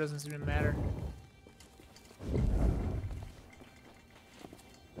order doesn't seem to matter.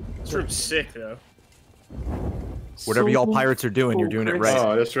 This room's sick though. Whatever y'all pirates are doing, you're doing it right.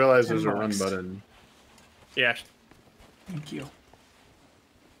 Oh, I just realized there's a run $10. button. Yeah. Thank you.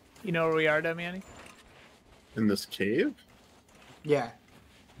 You know where we are, Damiani? In this cave? Yeah.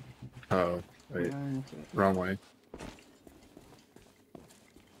 Oh, wait. Wrong way.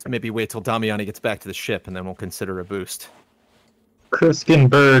 Maybe wait till Damiani gets back to the ship and then we'll consider a boost.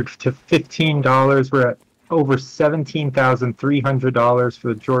 Kriskenberg to $15. We're at over $17,300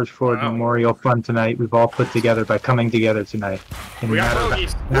 for the George Floyd Wow. Memorial Fund tonight. We've all put together by coming together tonight. In We a got matter of-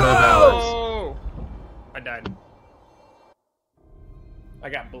 bogeys. matter of hours. Whoa! I died. I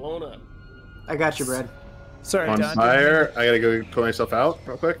got blown up. I got you, Brad. Sorry, On Don. fire. I gotta go pull myself out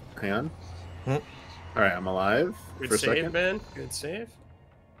real quick. Hang on. Hmm. Alright, I'm alive Good for a save, second. man. Good save.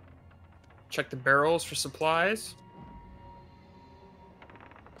 Check the barrels for supplies.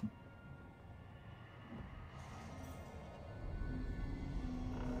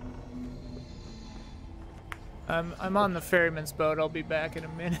 I'm on the ferryman's boat. I'll be back in a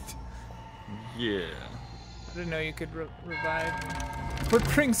minute. Yeah. I didn't know you could revive me. What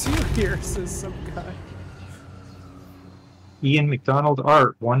brings you here, says some guy. Ian McDonald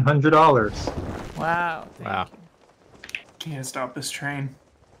Art, $100. Wow. Thank Wow. you. Can't stop this train.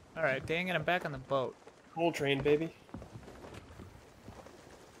 All right, dang it, I'm back on the boat. Coal train, baby.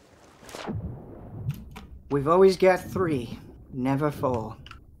 We've always got 3. Never 4.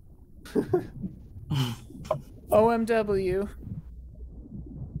 OMW.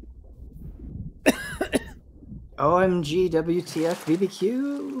 OMG, WTF,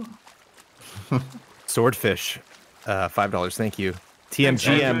 BBQ. Swordfish, $5. Thank you.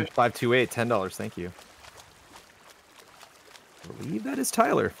 TMGM 528, $10. Thank you. I believe that is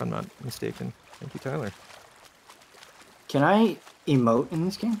Tyler, if I'm not mistaken. Thank you, Tyler. Can I emote in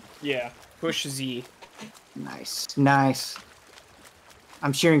this game? Yeah. Push Z. Nice. Nice.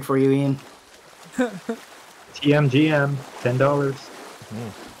 I'm cheering for you, Ian. TMGM, $10.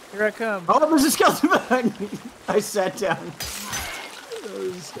 Here I come. Oh, there's a skeleton behind me. I sat down.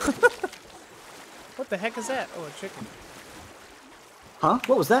 What the heck is that? Oh, a chicken. Huh?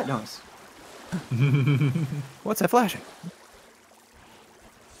 What was that noise? What's that flashing?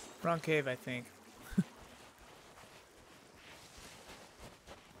 Wrong cave, I think.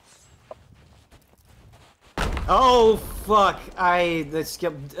 Oh, fuck.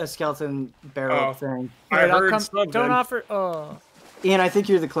 The skeleton barrel Oh. thing. I Alright, I'll heard come. something. Don't offer. Oh. Ian, I think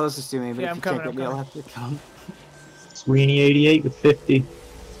you're the closest to me, but Yeah, if I'm you coming, can't I'm get me, I'll coming. have to come. Sweeney 88 with 50.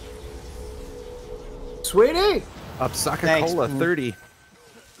 Sweetie! Upsaka Thanks, Cola man. 30.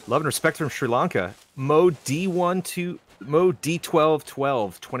 Love and respect from Sri Lanka. Mo D12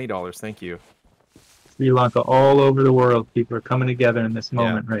 $20. Thank you. Sri Lanka all over the world. People are coming together in this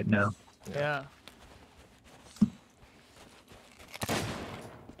moment right now. Yeah.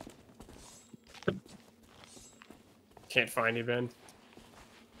 Can't find you, Ben.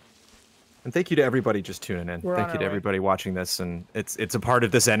 And thank you to everybody just tuning in. We're Thank on you to our way. everybody watching this, and it's a part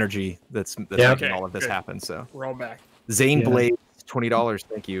of this energy that's Yeah. making Okay, all of this good. happen. So We're all back. Zane Yeah. Blade, $20.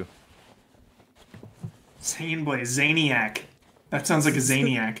 Thank you. Zane Blaze, Zaniac. That sounds like a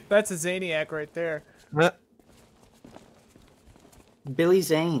Zaniac. That's a Zaniac right there. Billy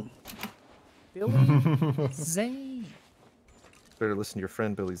Zane. Billy Zane. Better listen to your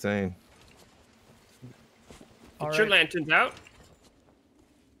friend Billy Zane. All Get your right. lanterns out.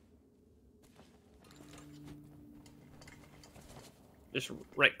 Just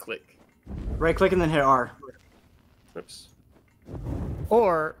right click. Right click and then hit R. Oops.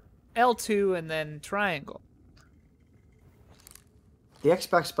 Or L2 and then triangle. The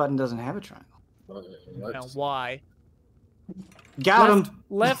Xbox button doesn't have a triangle. Now Y. Got Left, him.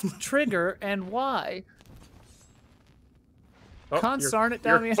 left trigger and Y. Oh, Consarn it,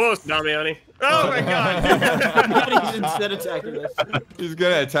 you're Damian. close, Damiani. Oh my god! He's instead attacking us. He's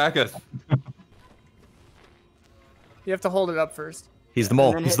gonna attack us. You have to hold it up first. He's the mole.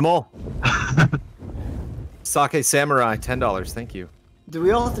 And then He's hit- the mole. Sake Samurai, $10. Thank you. Do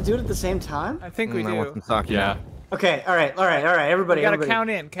we all have to do it at the same time? I think we I want do. some sake. Yeah. Okay, all right. Everybody, We gotta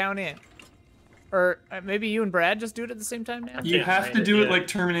everybody. count in. Or maybe you and Brad just do it at the same time now? You can't have light to it do it yet. like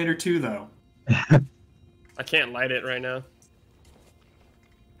Terminator 2, though. I can't light it right now.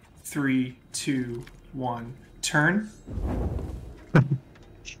 3, 2, 1. Turn.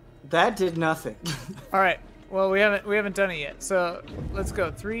 That did nothing. All right. Well, we haven't done it yet. So let's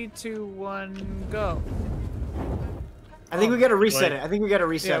go. 3, 2, 1, go. I think we gotta reset Like- it. I think we gotta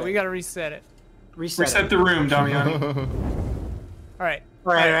reset Yeah, it. we gotta reset it. Reset the room, Damiani. All right.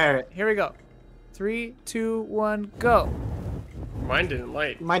 All right. Here we go. 3, 2, 1, go. Mine didn't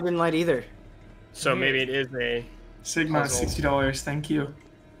light. Mine didn't light either. So maybe it is a. Sigma, Puzzle. $60. Thank you.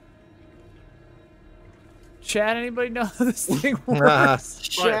 Chad, anybody know how this thing Ah, works?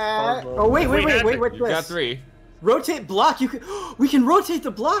 Chat. puzzle. Oh wait. We had it. Wait. You got 3. Rotate block. You can. We can rotate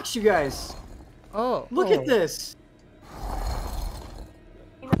the blocks, you guys. Oh, Look at this.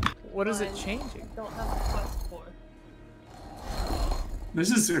 what is it changing? Don't have a quest for.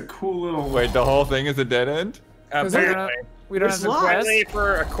 This is a cool little. Wait, the whole thing is a dead end? Because we Apparently. don't There's have the lots. quest. Only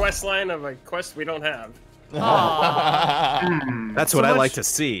for a quest line of a quest we don't have. Aw, Hmm. that's So what I much- like to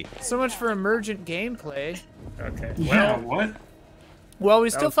see. so much for emergent gameplay. Okay. Yeah, Well, what? Well, we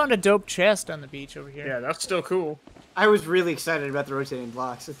still was- found a dope chest on the beach over here. yeah, that's still cool. I was really excited about the rotating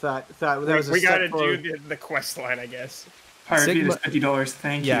blocks. I thought that was a We gotta step do forward. the quest line, I guess. Pirate Sigma- Fetus, $50.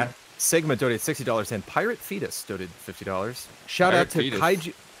 Thank Yeah. you. Sigma donated $60 and Pirate Fetus donated $50. Shout out to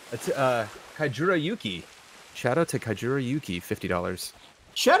Pirate Kaijura Yuki. Shout out to Kaijura Yuki, $50.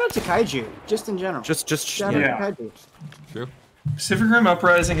 Shout out to Kaiju, just in general. Just Shout Yeah. out to Kaiju. True. Pacific Rim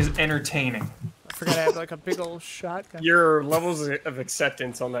Uprising is entertaining. I forgot I had like a big old shotgun. Your levels of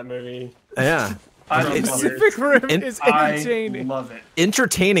acceptance on that movie. Yeah. I It's- love it. Pacific Rim And is I entertaining. love it.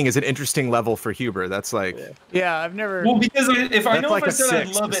 Entertaining is an interesting level for Huber. That's like Yeah, I've never. Well, because if I That's know like if I a said I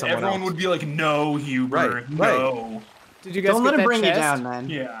six love to it, someone everyone else. would be like, "No, Huber, Right, no." Did you guys Don't get let him that bring you chest? down, man.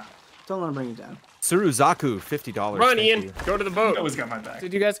 Yeah, Don't let him bring you down. Suruzaku, $50. Run, Thank Ian. you. Go to the boat. always got my back.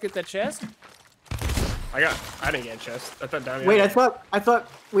 Did you guys get that chest? I didn't get a chest. I thought Damian. Wait, I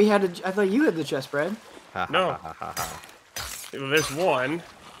thought we had I thought you had the chest, Brad. No. Well, there's one.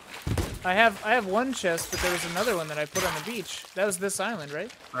 I have one chest, but there was another one that I put on the beach. That was this island,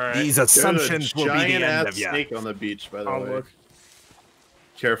 right? All right. These There's a assumptions will be the giant end ass of ya. snake on the beach, by the I'll way. look.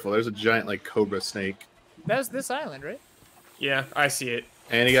 Careful, there's a giant like cobra snake, That was this island, right? Yeah, I see it.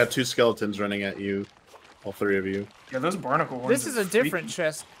 and you got 2 skeletons running at you, all 3 of you. Yeah, those barnacle ones. This is are a different freaky.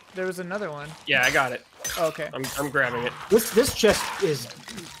 chest. There was another one. Yeah, I got it. Okay. I'm grabbing it. This chest is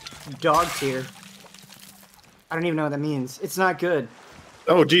dog tier. I don't even know what that means. It's not good.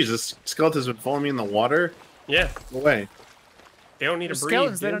 Oh Jesus, skeleton's been following me in the water. Yeah, Go away. they don't need They're to breathe.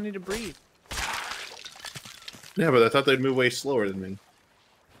 skeletons, they dude. don't need to breathe. Yeah, but I thought they'd move way slower than me.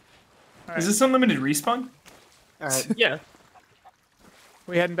 Is this unlimited respawn? All right. Yeah,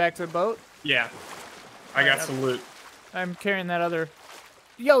 We heading back to the boat? yeah. I got some loot. I'm carrying that other.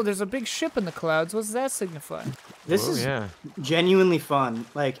 Yo, there's a big ship in the clouds. What's that signify? This Oh, is yeah. genuinely fun.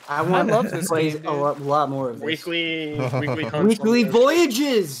 Like I want love to this play game, a lot more of this. Weekly hunts. Weekly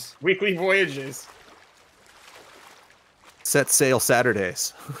voyages. Weekly voyages. Set sail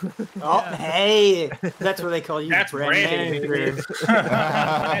Saturdays. Oh, hey, that's what they call you, That's brand branding. manager.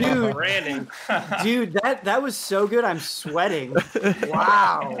 Dude. Branding. Dude, that was so good. I'm sweating.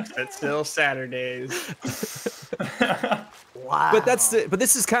 Wow. That's still Saturdays. Wow. But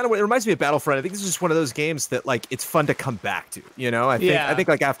this is kind of what it reminds me of Battlefront. I think this is just one of those games that like it's fun to come back to. You know, I think Yeah.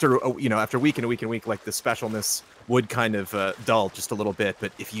 like after week and a week and week, like the specialness would kind of dull just a little bit.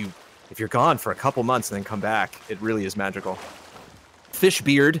 But if you're gone for a couple months and then come back, it really is magical. Fish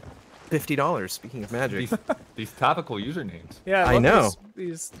beard, $50. Speaking of magic, These topical usernames. Yeah, I love know.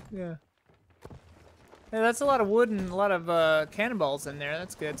 These, yeah. Yeah, that's a lot of wood and a lot of cannonballs in there.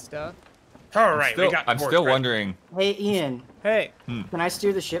 That's good stuff. All right, we got. I'm pork, still right? wondering. Hey, Ian, Hey, can I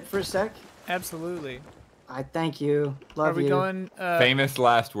steer the ship for a sec? absolutely. I thank you. Love Are we you. going? Famous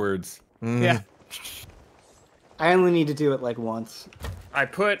last words. Yeah. I only need to do it like once. I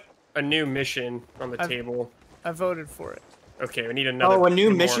put a new mission on the table. I voted for it. Okay, we need another. Oh, a new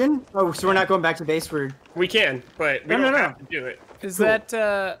more. mission? Oh, so we're not going back to base. We can, but we don't have to do it. Is Cool.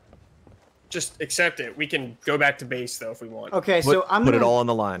 that? Just accept it. We can go back to base though if we want. Okay, so I'm put gonna it all on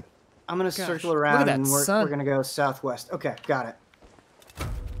the line. I'm gonna Gosh, circle look at around that and we're sun. gonna go southwest. Okay, got it.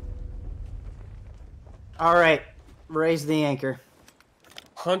 All right, raise the anchor.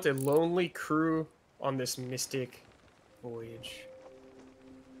 Hunt a lonely crew on this mystic voyage.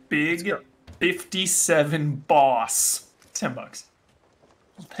 Big 57 boss. $10.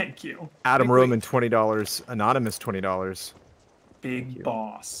 Thank you. Adam Roman, $20. Anonymous, $20. Big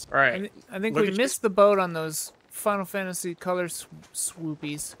boss. All right. I think Look we at missed the boat on those Final Fantasy color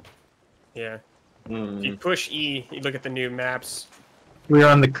swoopies. Yeah. If you push E, you look at the new maps. We're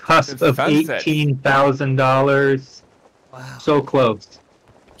on the cusp It's of sunset. $18,000. Wow. So close.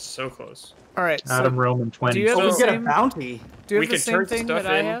 So close. All right. Adam So, Roman 20. do you have Oh, the we get a same? bounty. Do you We have the could same turn thing stuff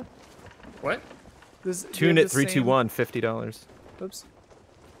that I in. have? What? Do you Tune have it the same- 321, $50. Oops.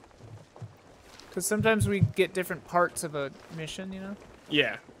 Because sometimes we get different parts of a mission, you know?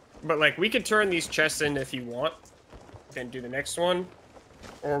 Yeah. But like we could turn these chests in if you want, then do the next one,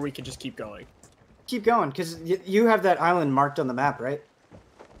 or we could just keep going. Keep going, because you have that island marked on the map, right?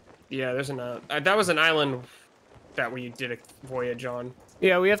 Yeah, there's an that was an island that we did a voyage on.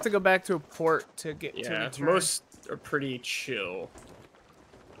 Yeah, we have to go back to a port to get to Yeah, return. most are pretty chill.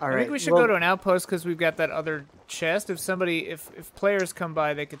 All I right. think we should well, go to an outpost because we've got that other chest. If players come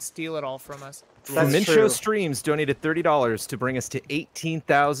by, they could steal it all from us. That's Mincho true. Streams donated $30 to bring us to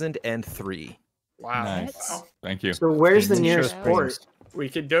 18,003. Wow. Nice. Thank you. So where's the Mincho nearest Springs. port? We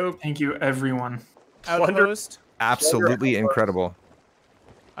could do. Thank you, everyone. Outpost? Absolutely incredible.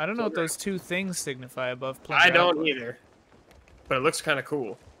 I don't know what those two things signify above I Plunder don't Outpost. either, but it looks kind of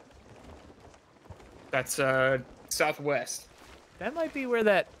cool. That's southwest. That might be where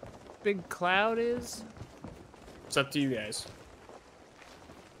that big cloud is. It's up to you guys.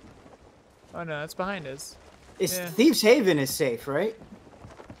 Oh no, that's behind us. It's Yeah. Thieves Haven is safe, right?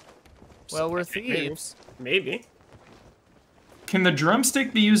 Well, we're Maybe. thieves. Maybe. Can the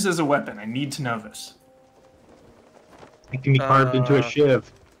drumstick be used as a weapon? I need to know this. It can be carved into a shiv.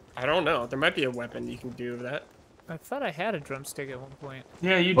 I don't know. There might be a weapon you can do with that. I thought I had a drumstick at one point.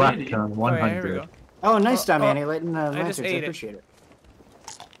 Yeah, you Black did. tongue, Oh, yeah, here we 100. go. Oh, nice time, oh, Annie. Letting I lanterns. just I ate it. appreciate it.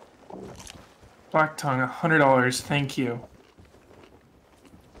 Black tongue, $100. Thank you.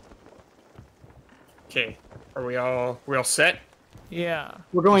 Okay. Are we all set? Yeah.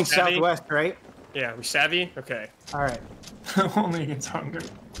 We're going Savvy? southwest, right? Yeah. We savvy? Okay. All right. Only against hunger.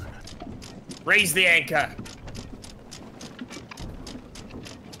 Raise the anchor.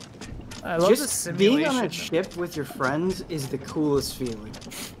 I love the Just simulation. being on a ship with your friends is the coolest feeling.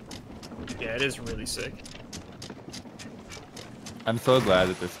 Yeah, it is really sick. I'm so glad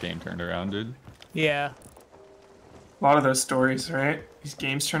that this game turned around, dude. Yeah. A lot of those stories, right? These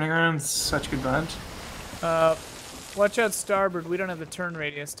games turning around, it's such a good bunch. Watch out starboard. We don't have the turn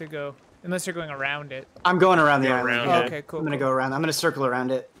radius to go. Unless you're going around it. I'm going around the Go island. around yeah. it. Okay, cool. I'm gonna cool. go around. I'm gonna circle around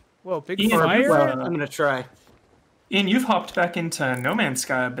it. Whoa, big Ian, fire? well, I'm gonna try. Ian, you've hopped back into No Man's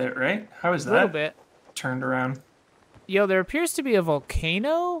Sky a bit, right? How is a little that bit. turned around? Yo, there appears to be a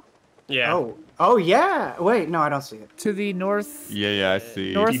volcano Yeah. Oh yeah. Wait, no, I don't see it. to the north, Yeah, I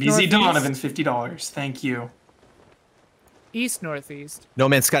see. North- DBZ northeast? Donovan, $50. Thank you. east northeast. No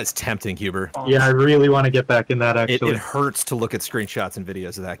Man's Sky is tempting, Huber. Yeah, I really want to get back in that, It, actually. it hurts to look at screenshots and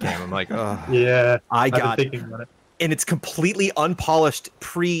videos of that game. I'm like, oh. Yeah, I've got been thinking about it. And it's completely unpolished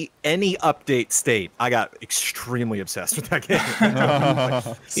pre any update state. I got extremely obsessed with that game.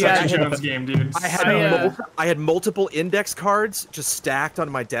 Such Yeah, a Jones game, dude. I had multiple index cards just stacked on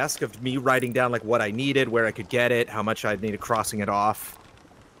my desk of me writing down like what I needed, where I could get it, how much I'd need crossing it off.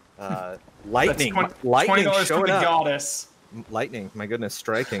 Lightning, lightning $20 for showing the up. goddess. Lightning, my goodness,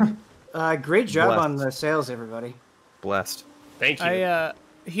 striking. Great job Blessed. on the sales, everybody. Blessed. Thank you.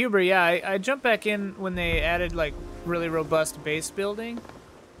 Huber, yeah, I jumped back in when they added like really robust base building,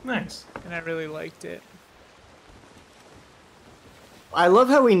 Nice. and I really liked it. I love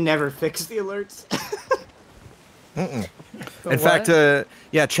how we never fix the alerts. The In what? fact,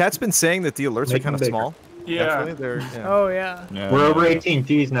 yeah, chat's been saying that the alerts are Make kind them of bigger. small. Yeah. Definitely. They're, yeah. Oh yeah. No, We're no, over no. 18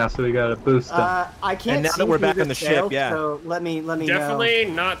 Gs now, so we gotta boost them. I can't And now see that we're through back on the sail, ship, yeah. So let me know. Definitely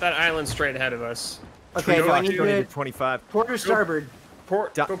not that island straight ahead of us. Okay, do I need Go to 25. port or starboard?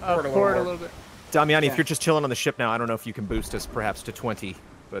 Port, Da- go port a little Port a more. little bit. Damiani, Yeah. if you're just chilling on the ship now, I don't know if you can boost us perhaps to 20,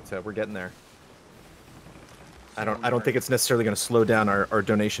 but we're getting there. I don't think it's necessarily going to slow down our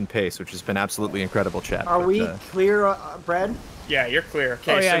donation pace, which has been absolutely incredible, chat. Are but, we clear, Brad? Yeah, you're clear.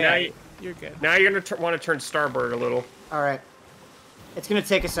 Okay, Oh yeah, so yeah. You're good. now you're gonna want to turn starboard a little. All right. It's gonna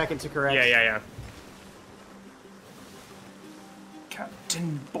take a second to correct. Yeah.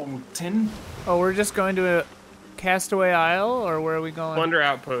 Captain Bolton. Oh, we're just going to a Castaway Isle, or where are we going? Plunder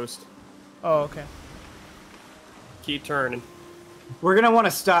outpost. Oh, okay. Keep turning. We're gonna want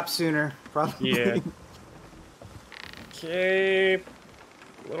to stop sooner, probably. Yeah. Okay.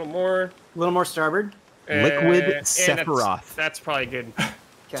 A little more. A little more starboard. Liquid And Sephiroth. That's probably good. Okay.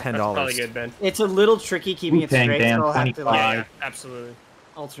 That's probably $10. good, Ben. It's a little tricky keeping it Wu-Tang straight, Dan, so I'll have to 25. like, Yeah, absolutely.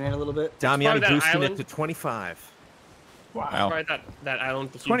 alternate a little bit. probably Damiani that boosting island. it to 25. Wow. Probably that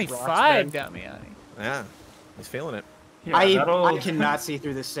island with the huge rocks, 25 Ben. Damiani. Yeah, he's feeling it. Yeah, I cannot see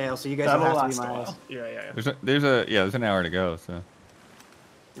through this sail, so you guys will that'll have to be last a my while. eyes. Yeah. There's an hour to go, so.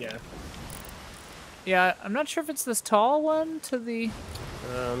 Yeah. Yeah, I'm not sure if it's this tall one to the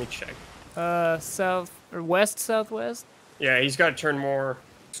Let me check. south or west southwest. Yeah, he's got to turn more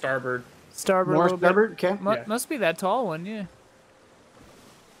starboard. Starboard a More little starboard. Okay. bit. Yeah. Must be that tall one, yeah.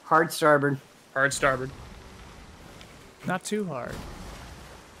 Hard starboard. Hard starboard. Not too hard.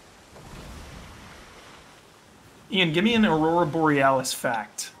 Ian, give me an Aurora Borealis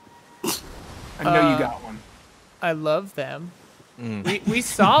fact. I know you got one. I love them. We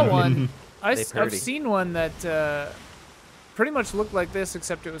saw one. They I've parody. seen one that pretty much looked like this,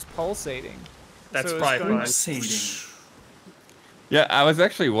 except it was pulsating. That's So it's probably going- fine. Pulsating. Yeah, I was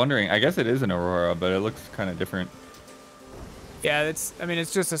actually wondering. I guess it is an Aurora, but it looks kind of different. Yeah, it's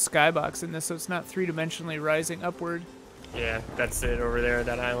just a skybox in this, so it's not three-dimensionally rising upward. Yeah, that's it over there,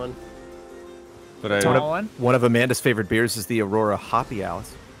 that island. But I. Tall one. One of Amanda's favorite beers is the Aurora Hoppy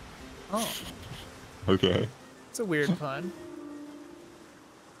Alice. Oh, Okay. it's a weird pun.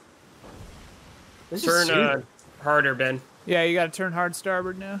 This is Turn super. harder, Ben. Yeah, you got to turn hard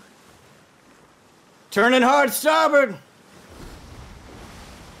starboard now. Turning hard starboard.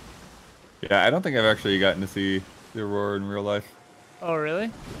 Yeah, I don't think I've actually gotten to see the Aurora in real life. Oh,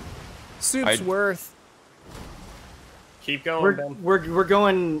 really? Soup's worth. Keep going, Ben. We're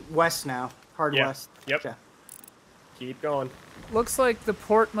going west now. Hard Yeah. west. Yep. Okay. Keep going. Looks like the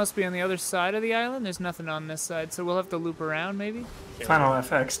port must be on the other side of the island. There's nothing on this side, so we'll have to loop around, maybe. Final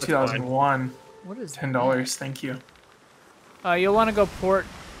FX 2001. What is $10. Thank you. You'll want to go port,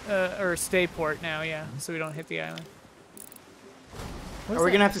 or stay port now, yeah, so we don't hit the island. What is Are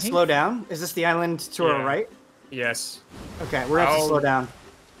we that gonna have to pink? slow down? Is this the island to our Yeah. right? Yes. Okay, we're gonna have to I'll- slow down.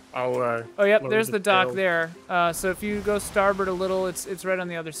 I'll. Oh, yep, lower there's the dock sail. there. So if you go starboard a little, it's right on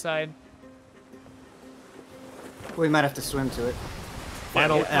the other side. We might have to swim to it.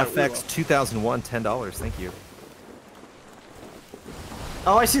 Final yeah, we will. FX 2001, $10. Thank you.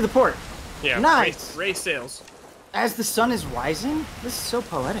 Oh, I see the port. Yeah. Nice. Race sails. As the sun is rising? This is so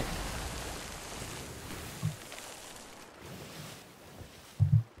poetic.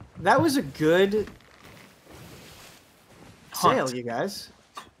 That was a good sail, Hunt. you guys.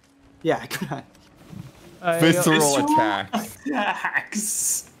 Yeah, good hunt. Visceral Visceral attacks.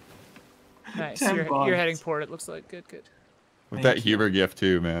 Attacks. Nice. 10 You're bucks. heading port, it looks like. Good, good. With that Huber gift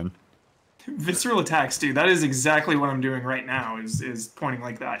too, man. Visceral attacks, dude. That is exactly what I'm doing right now. Is pointing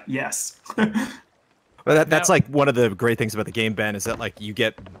like that. Yes. But that's Now- like one of the great things about the game, Ben, is that like you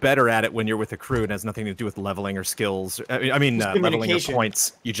get better at it when you're with a crew. It has nothing to do with leveling or skills. I mean, Just leveling or communication.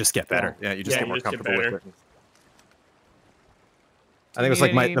 points. You just get better. Yeah, you just Yeah, get you more just get comfortable with better. it. I think it was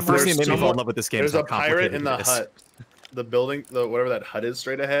like the first thing that made me fall in love with this game. There's is a how pirate complicated in the it is. hut. The building, whatever that hut is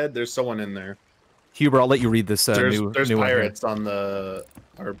straight ahead. There's someone in there. Huber, I'll let you read this There's new there's one here. pirates on our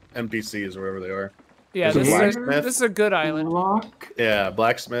NPCs or wherever they are. Yeah, There's this a is, blacksmith. this is a good island. Lock. Yeah,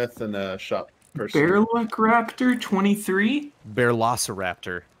 blacksmith and a shop person. Bearluck Raptor 23.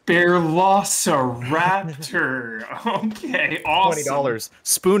 Bearlociraptor. Bearlociraptor. Okay, awesome. $20.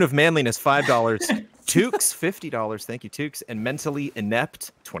 Spoon of Manliness, $5. Tukes, $50. Thank you, Tukes. And Mentally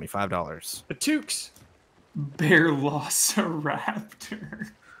Inept, $25. The Tukes.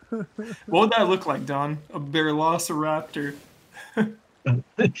 Bearlociraptor. What would that look like, Don? A Bearlociraptor.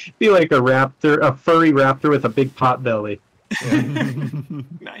 Be like a raptor, a furry raptor with a big pot belly.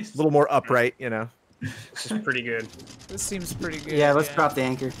 Nice. A little more upright, you know. This is pretty good. This seems pretty good. Yeah, let's drop the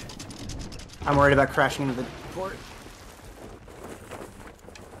anchor. I'm worried about crashing into the port.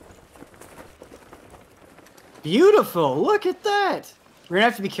 Beautiful. Look at that. We're gonna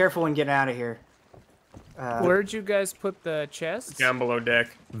have to be careful when getting out of here. Where'd you guys put the chests? Down below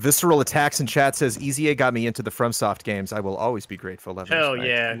deck. Visceral Attacks in chat says, EZA got me into the FromSoft games. I will always be grateful. Love and Hell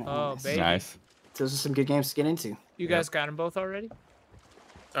respect." yeah. Oh, baby. Nice. Those are some good games to get into. You guys got them both already?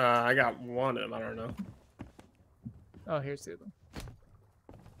 I got one of them. I don't know. Oh, here's the other one.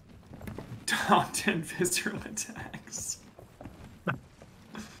 Top 10 visceral attacks.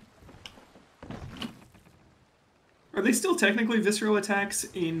 Are they still technically visceral attacks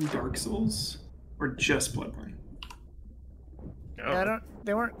in Dark Souls? Or just Bloodborne? Oh. Yeah,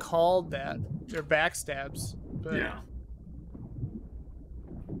 they weren't called that. They're backstabs. But Yeah.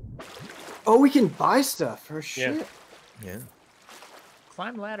 Oh, we can buy stuff for shit. Yeah. Yeah.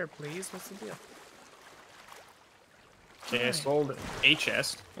 Climb ladder, please. What's the deal? Okay, I sold a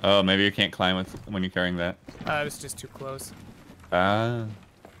chest. Oh, maybe you can't climb when you're carrying that. I was just too close. Ah.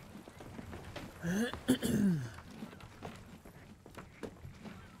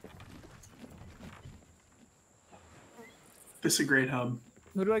 This is a great hub.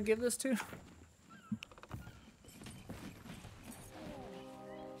 Who do I give this to?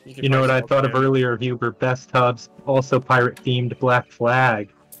 You know what I thought of earlier, Huber? Best hubs, also pirate-themed Black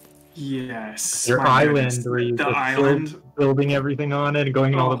Flag. Yes. Your my island goodness. where you The just island. building everything on it and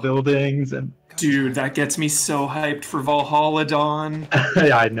going in all the Oh. buildings and Dude, that gets me so hyped for Valhalla Dawn.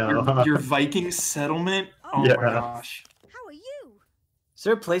 I know. Your Viking settlement. Oh Yeah. my gosh. How are you? Is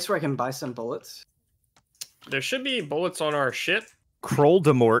there a place where I can buy some bullets? There should be bullets on our ship.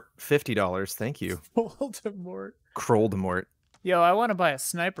 Kroldemort, $50. Thank you. Voldemort. Kroldemort. Yo, I want to buy a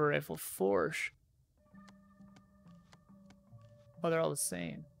sniper rifle Forge. Oh, they're all the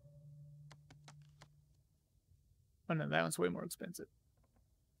same. Oh no, that one's way more expensive.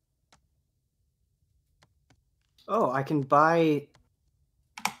 Oh, I can buy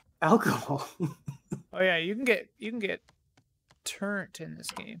alcohol. Oh yeah, you can get turnt in this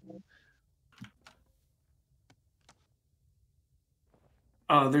game.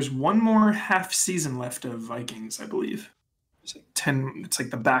 There's one more half season left of Vikings, I believe. It's like 10. It's like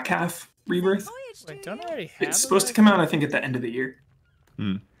the back half rebirth. Wait, don't I already have It's a supposed to rifle? come out, I think, at the end of the year.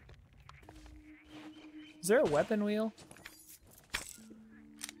 Hmm. Is there a weapon wheel?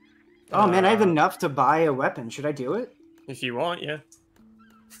 Oh man, I have enough to buy a weapon. Should I do it? If you want, yeah.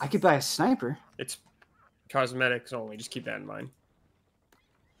 I could buy a sniper. It's cosmetics only. Just keep that in mind.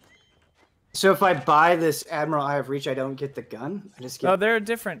 So if I buy this Admiral Eye of Reach, I don't get the gun? I just get... Oh, there are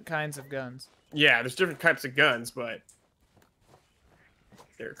different kinds of guns. Yeah, there's different types of guns, but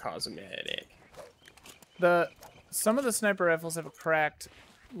they're cosmetic. Some of the sniper rifles have a cracked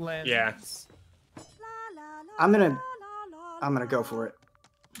lens. Yeah. I'm gonna go for it.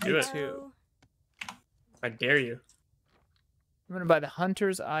 Do it. Too. I dare you. I'm gonna buy the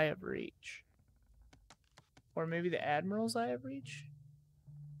Hunter's Eye of Reach. Or maybe the Admiral's Eye of Reach?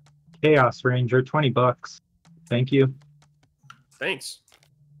 Chaos Ranger, $20. Thank you. Thanks.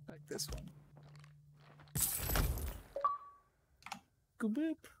 Like this one.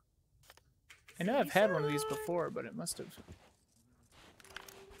 Boop. I know I've had one of these before, but it must have...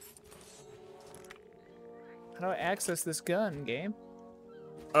 How do I access this gun, game?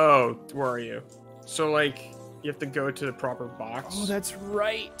 Oh, where are you? So, like, you have to go to the proper box. Oh, that's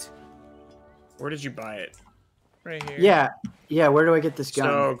right. Where did you buy it? Right here. Yeah, where do I get this gun?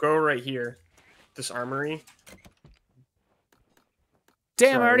 So, go right here. This armory.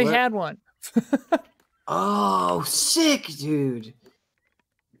 Damn, Sorry, I already what? had one. Oh, sick, dude.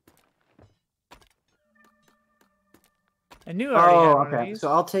 I knew I already had Oh, one of okay. these.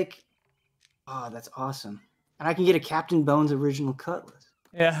 So I'll take... Oh, that's awesome. And I can get a Captain Bones original cutlass.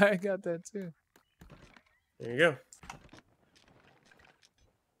 Yeah, I got that too. There you go.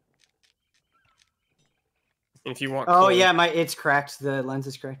 And if you want Oh, clothes, yeah, it's cracked. The lens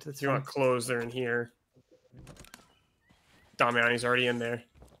is cracked. That's if you fine. want clothes, they're in here. Damiani's already in there.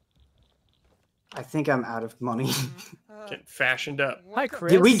 I think I'm out of money. Getting fashioned up. Hi,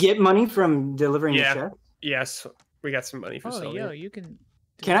 Chris. Did we get money from delivering Yeah. the chest? Yes, we got some money for Oh, selling. yo, it. you can...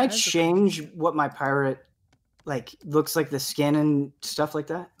 Can I That's a- change what my pirate, like, looks like the skin and stuff like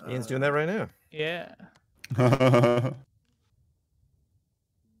that? Ian's doing that right now. Yeah.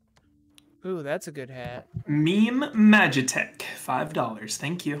 Ooh, that's a good hat. Meme Magitech, $5.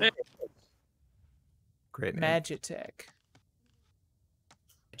 Thank you. Great name. Magitech.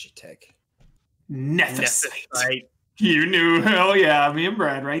 Magitech. Nethicite. Right. You knew. Hell yeah. Me and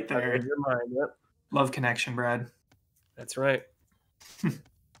Brad right Read there. your mind. Yep. Love connection, Brad. That's right.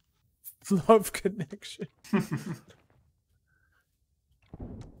 Love connection.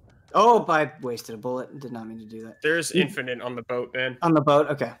 Oh, I wasted a bullet. Did not mean to do that. There's infinite on the boat, man. On the boat?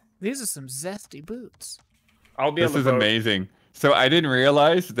 Okay. These are some zesty boots. I'll be on This the is boat. amazing. So I didn't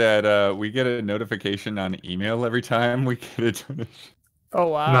realize that we get a notification on email every time we get a donation. Oh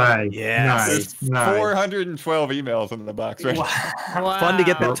wow. Nice. Yes. There's Nice. 412 emails in the box right now. Wow. Fun to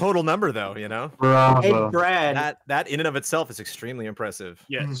get Wow. that total number, though. You know, Hey, Bravo. Brad, that in and of itself is extremely impressive.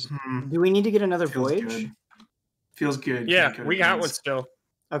 Yes. Mhm. do we need to get another Feels voyage? good. Feels good. Yeah, Can't go we to got these. one still.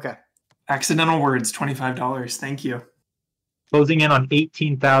 Okay. Accidental words, $25. Thank you. Closing in on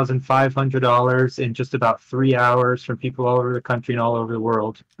 $18,500 in just about 3 hours from people all over the country and all over the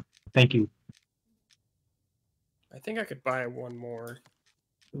world. Thank you. I think I could buy one more.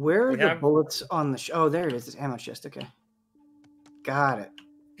 Where are We the have- bullets on the? Oh, there it is. It's ammo chest. Okay. Got it.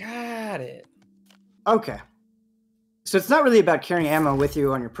 Got it. Okay. So it's not really about carrying ammo with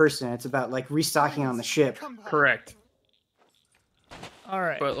you on your person. It's about like restocking on the ship. Correct. All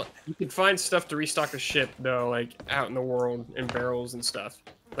right. But you can find stuff to restock the ship though, like out in the world in barrels and stuff,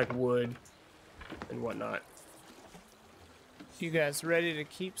 like wood and whatnot. You guys ready to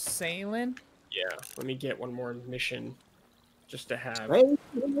keep sailing? Yeah. Let me get one more mission, just to have. Right?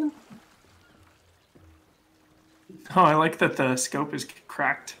 Oh, I like that the scope is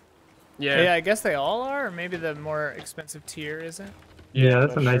cracked. Yeah. Yeah, I guess they all are, or maybe the more expensive tier isn't. Yeah,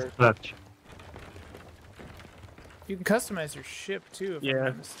 that's a not nice sure. touch. You can customize your ship too. If I'm Yeah.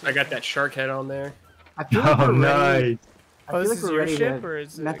 not mistaken. I got that shark head on there. I feel like Oh, we're ready. nice. I Oh, feel this like is we're your ready ship, to or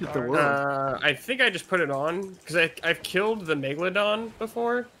is it mess with the ours? world. I think I just put it on because I've killed the Megalodon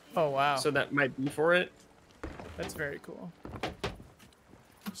before, Oh wow, so that might be for it. that's very cool.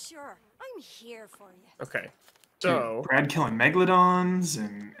 Sure, I'm here for you. Okay. Dude, So Brad killing megalodons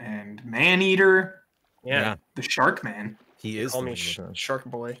and man-eater, yeah, the shark man. He is. call the me Megalodon. Shark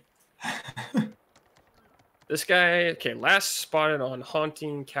Boy. This guy, okay, last spotted on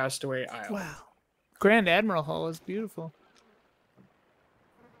Haunting Castaway Isle. Wow, Grand Admiral Hull is beautiful.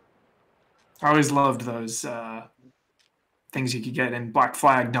 I always loved those things you could get in Black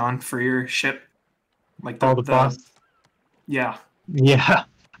Flag, Don, for your ship. Like All the boss. Yeah. Yeah,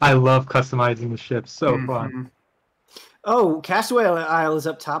 I love customizing the ship. So Mhm. fun. Oh, Castaway Isle is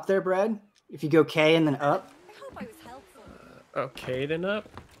up top there, Brad. If you go K and then up. I hope I was helpful. Okay, then up.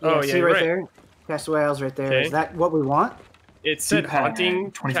 Yeah, Oh, see yeah, you're right right. there. Castaway Isle's right there. Okay. Is that what we want? It said Two-pack,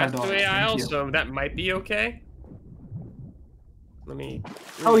 Haunting $25, Castaway thank Isle, you. so that might be okay. Let me.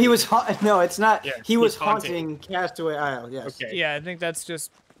 Oh, he was no, it's not. Yeah, he was he's haunting. haunting Castaway Isle. Yes. Okay. Yeah, I think that's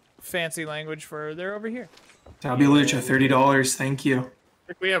just fancy language for they're over here. Tabilucha, $30. Thank you. I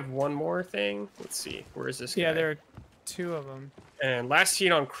think we have one more thing. Let's see. Where is this guy? Yeah, there are two of them. And last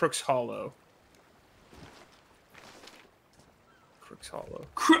seen on Crooks Hollow. Crooks Hollow.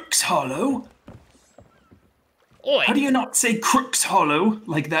 Crooks Hollow? Oi! How do you not say Crooks Hollow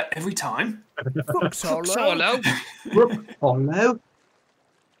like that every time? Crooks Crooks Hollow? Oh no.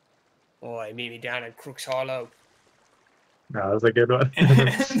 Oi, meet me down at Crooks Hollow. No, that was a good one. And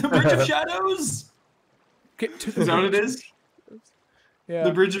the Bridge of Shadows? Get to Is that what it is? Yeah.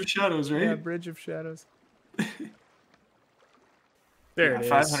 The Bridge of Shadows, right? Yeah, Bridge of Shadows. There Yeah, it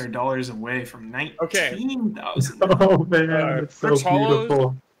is. $500 away from 19,000. Oh man, it's so Crooks Hollow?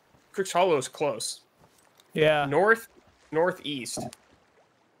 beautiful. Crooks Hollow is close. Yeah. Northeast.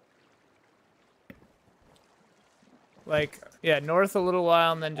 Like, yeah, north a little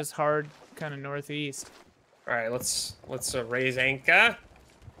while and then just hard kind of northeast. All right, let's raise anchor.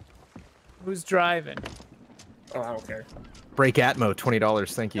 Who's driving? Oh, I don't care. Break Atmo,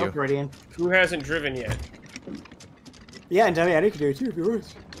 $20. Thank Oh, you. brilliant. Who hasn't driven yet? Yeah, and Demi, I could do it too if you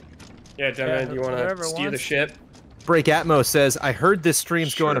want. Yeah, Devin, Yeah, do you want whoever to steer the wants. ship? Break Atmo says, I heard this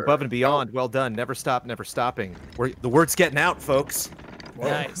stream's going Sure. above and beyond. Well done. Never stop, never stopping. The word's getting out, folks.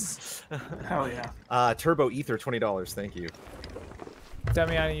 Nice. Hell yeah. Turbo Ether, $20. Thank you.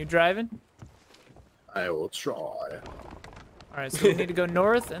 Damiani, you driving? I will try. All right, so we need to go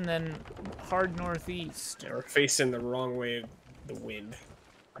north and then hard northeast. Yeah, we're facing the wrong way of the wind.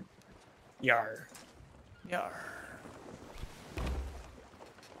 Yar. Yar.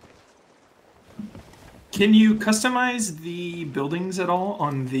 Can you customize the buildings at all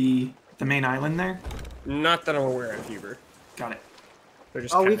on the main island there? Not that I'm aware of, Huber. Got it. They're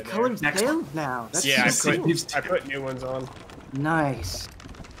just Oh, kinda we've there. colored Next sails now. That's Yeah, so cool. Thieves I too. put new ones on. Nice.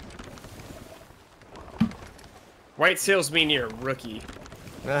 White sails mean you're a rookie.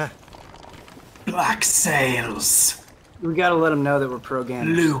 Ah, Black sails. We gotta let them know that we're pro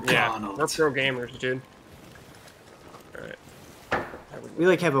gamers. Luke Yeah, Arnold. we're pro gamers, dude. All right. We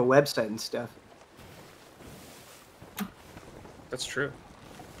like have a website and stuff. That's true.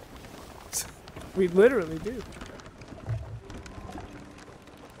 We literally do.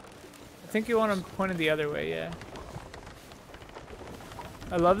 I think you want them pointed the other way, yeah.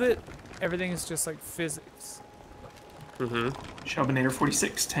 I love it. everything is just like physics. Shelbinator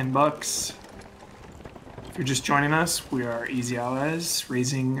 46, $10. If you're just joining us, we are Easy Allies,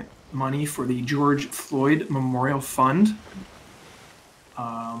 raising money for the George Floyd Memorial Fund.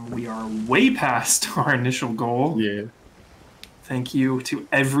 We are way past our initial goal. Yeah. Thank you to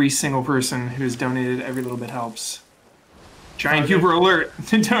every single person who has donated. Every little bit helps. Giant Huber alert!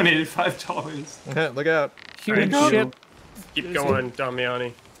 Donated $5. Look out. Human Thank you. ship. Keep going,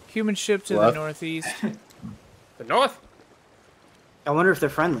 Damiani. Human ship to Left. the northeast. The north. I wonder if they're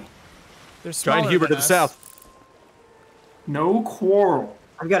friendly. They're smaller Giant Huber to than the us. south. No quarrel.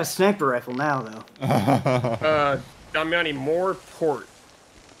 I've got a sniper rifle now, though. Damiani, more port.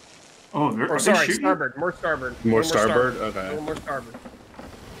 Oh, they're Or are they sorry, shooting? starboard. More starboard. More A little starboard? A Okay. little more starboard.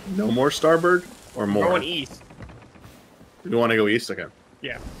 No more starboard or more? Going east. You want to go east? Okay.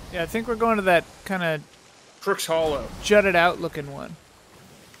 Yeah. Yeah, I think we're going to that kind of Crooks Hollow. jutted out looking one.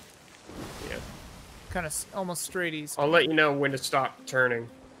 Yeah. Kind of almost straight east. I'll let you know when to stop turning.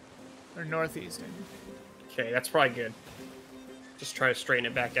 Or northeast. maybe. Okay, that's probably good. Just try to straighten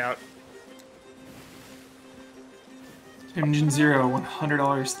it back out. Engine Zero,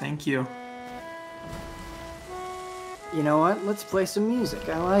 $100. Thank you. You know what? Let's play some music.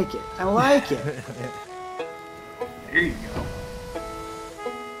 I like it. I like it. There you go.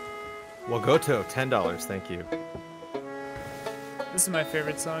 Wagoto, $10. Thank you. This is my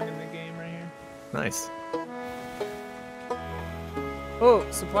favorite song in the game right here. Nice. Oh,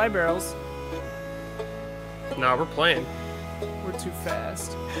 supply barrels. No, we're playing. We're too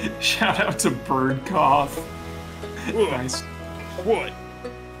fast. Shout out to Bird Cough. Nice. What?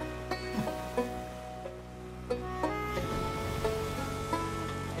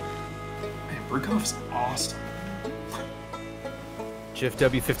 Man, Bird Cough's awesome. Jiff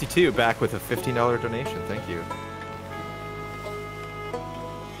W52 back with a $15 donation. Thank you.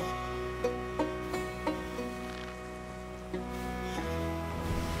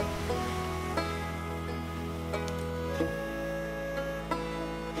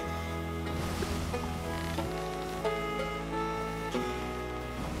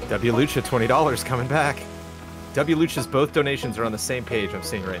 W Lucha, $20 coming back. W Lucha's both donations are on the same page I'm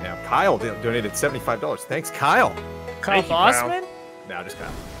seeing right now. Kyle donated $75. Thanks, Kyle. Kyle Thank you, Kyle. Bossman? No, just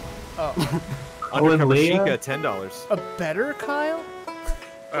Kyle. Oh, Undercover Leah? Sheikah, $10. a better Kyle?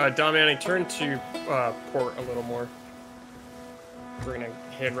 Damiani, turn to port a little more. We're gonna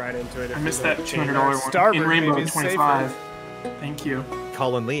head right into it. I missed that $200 one. Starboard In Rainbow, maybe is 25. Thank you.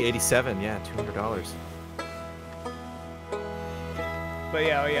 Colin Lee, 87. Yeah, $200. But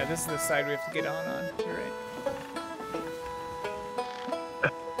yeah, oh yeah, this is the side we have to get on. You're right.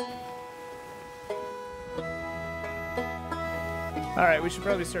 Alright, we should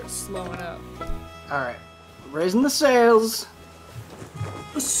probably start slowing up. Alright. Raising the sails.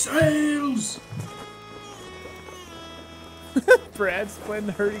 The sails! Brad's playing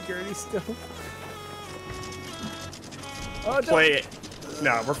the hurdy-gurdy still. Oh, don't. Play it.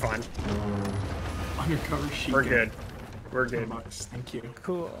 No, we're fine. Undercover sheet. We're good. We're good. $10. Thank you.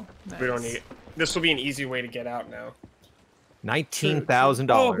 Cool. Nice. We don't need it. This will be an easy way to get out now. $19,000.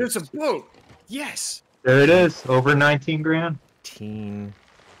 Oh, there's a boat. Yes. There it is. Over 19 grand. 19,000.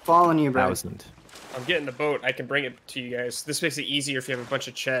 Following you, Brad. I'm getting the boat. I can bring it to you guys. This makes it easier if you have a bunch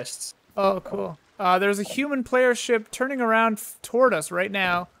of chests. Oh, cool. There's a human player ship turning around toward us right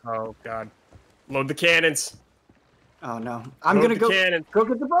now. Oh, God. Load the cannons. Oh no. I'm Load gonna the go cannon. go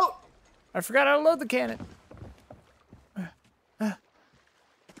get the boat. I forgot how to load the cannon.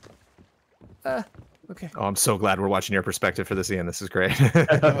 Okay. Oh, I'm so glad we're watching your perspective for this, Ian. This is great.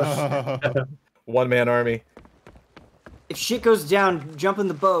 One-man army. If shit goes down, jump in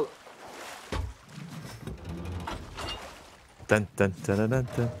the boat. Dun, dun, dun, dun,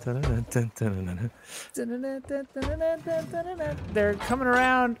 dun, dun, dun, dun, dun, dun. They're coming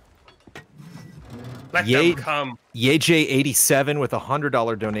around. Let Yay. them come. YJ87 with a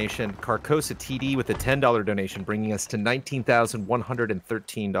 $100 donation. Carcosa TD with a $10 donation, bringing us to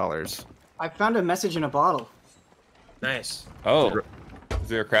 $19,113. I found a message in a bottle. Nice. Oh, is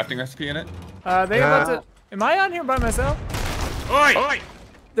there a crafting recipe in it? They about to. Am I on here by myself? Oi! Oi!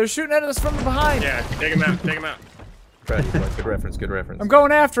 They're shooting at us from behind. Yeah, take him out. Take him out. Good reference. Good reference. I'm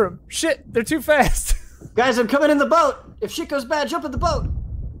going after them. Shit, they're too fast. Guys, I'm coming in the boat. If shit goes bad, jump in the boat.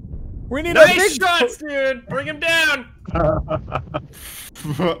 We need a Nice big shots, dude. Bring him down.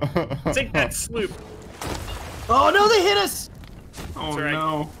 Take that sloop. Oh no, they hit us. Oh right.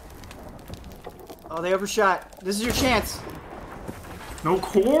 no. Oh, they overshot. This is your chance. No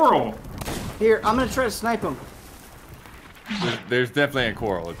quarrel. Here, I'm gonna try to snipe them. There's definitely a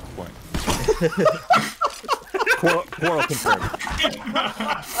quarrel at this point. Quarrel confirmed.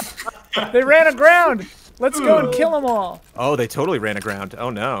 They ran aground. Let's go and kill them all. Oh, they totally ran aground. Oh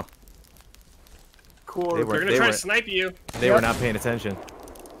no. Cool. They were- They're gonna try to snipe you. They were not paying attention.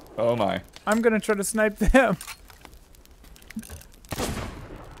 Oh my. I'm gonna try to snipe them.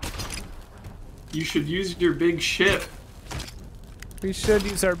 You should use your big ship. We should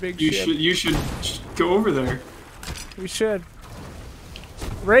use our big You ship. should. You should go over there. We should.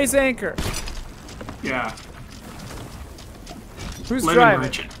 Raise anchor. Yeah. Who's Lemon driving?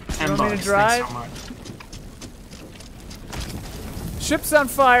 merchant. You 10 want me to bucks. drive? Thanks so much. Ship's on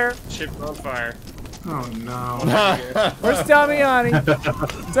fire. Ship's on fire. Oh no. Where's Damiani?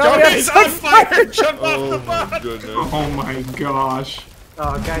 Tommy's on fire! Jump off the Oh my boat! goodness. Oh my gosh.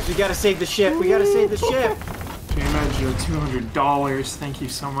 Oh, guys, we gotta save the ship. We gotta save the ship. J-Med Joe, $200. Thank you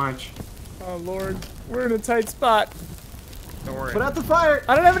so much. Oh lord, we're in a tight spot. Don't worry. Put out the fire.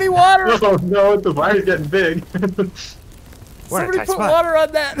 I don't have any water. Oh no, the fire's getting big. We're in a Somebody tight put spot. water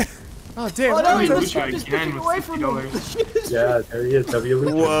on that. Oh damn. Oh no, Wait, the Lucha ship is again pushing with away from me. $50. The ship is Yeah, there he is.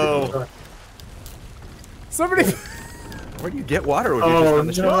 Whoa. Somebody. Where do you get water when you're just Oh on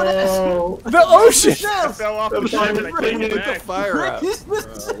the ship? no. The ocean. I fell off the ship and I couldn't get back. Fire out. Release the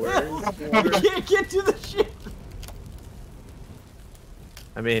sails. I can't get to the ship.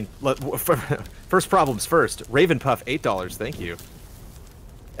 I mean, first problems first. Raven Puff, $8, thank you.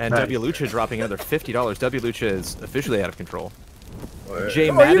 And Nice. W Lucha dropping another $50. W Lucha is officially out of control. J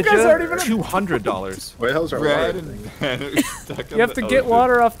Oh, you guys aren't Manager, even- $200. Where the hell's our Brad water? and Ben are stuck on You have the to get ocean.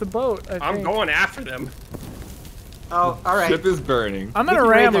 water off the boat. I I'm think. going after them. Oh, all right. Ship is burning. I'm We gonna can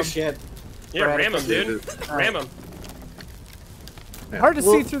raid ram their them. ship. Yeah, Brad, ram them, dude. Ram them. Hard to see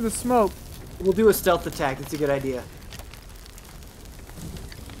Well- through the smoke. We'll do a stealth attack. That's a good idea.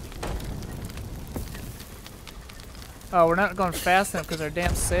 Oh, we're not going fast enough because our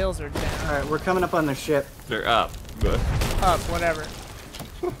damn sails are down. All right, we're coming up on their ship. They're up, but Up, whatever.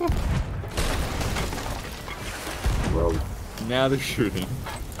 now they're shooting.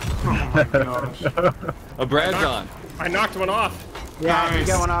 Oh my gosh. Oh, Brad's on. I knocked one off. Yeah, Nice.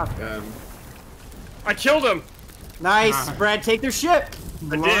 you're going off. I killed him. Nice, Brad. Take their ship.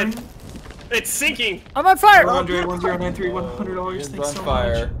 I did. It's sinking. I'm on fire. Andre 1093 $100. It's Thanks on so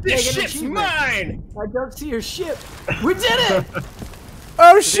fire. much. This Take an ship's achievement. mine. I don't see your ship. We did it.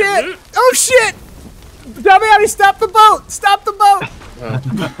 Oh shit! loot? Oh shit! Damiani, stop the boat! Stop the boat!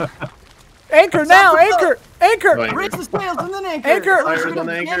 Anchor now! the boat. Anchor! Anchor! Right. Raise the sails and then anchor. Anchor. Otherwise Fires we're on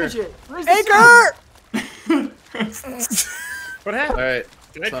gonna the anchor. damage it. Raise the sails. Anchor! What happened? Alright,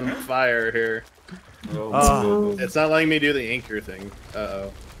 Did I it's on crash? fire here. Oh, It's not letting me do the anchor thing.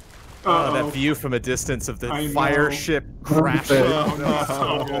 Uh-oh. oh, that view from a distance of the I fire know. ship crashing.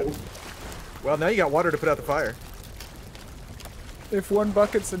 Oh, Well, now you got water to put out the fire. If one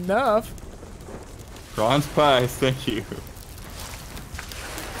bucket's enough. Bronze pies, thank you.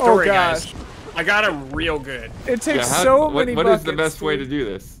 Oh Don't worry, gosh. guys. I got him real good. It takes Yeah, so what many is buckets. the best way to dude. do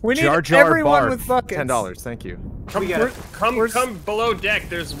this? We need Jar Jar everyone Barf, with buckets. $10, thank you. Come, We gotta- come below deck.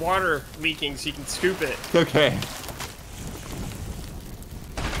 There's water leaking, so you can scoop it. Okay.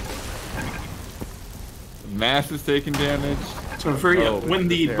 Mass is taking damage. So when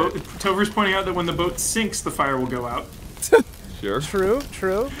the there. boat, Tover's pointing out that when the boat sinks, the fire will go out. Sure. True,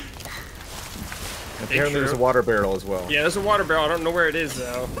 true. Apparently, there's a true. water barrel as well. Yeah, there's a water barrel. I don't know where it is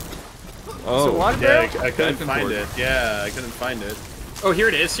though. Oh, water Yeah, barrel? I couldn't That's find important. it. Yeah, I couldn't find it. Oh, here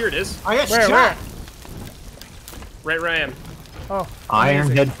it is. Here it is. I got Where, shot. Right where I am. Oh,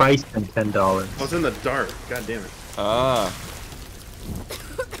 Ironhead Bison, $10. Oh, it's in the dark. God damn it. Ah.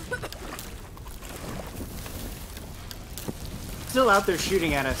 Still out there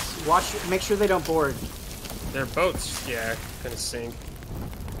shooting at us. Watch. Make sure they don't board. Their boats, yeah, gonna sink.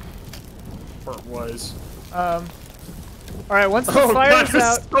 Or it was. all right. Once the Oh god, fire's there's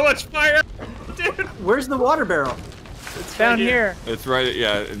out, so much fire, dude. Where's the water barrel? It's down right here. It's right,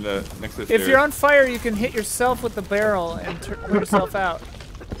 yeah, in the next to the If stairs. you're on fire, you can hit yourself with the barrel and put yourself out.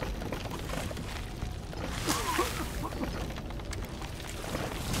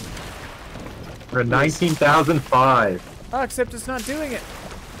 For 19,005. Oh, except it's not doing it.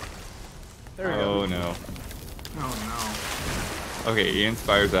 There we go. Oh no. Oh Okay, Ian's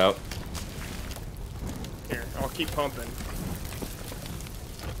fire's out. Here, I'll keep pumping.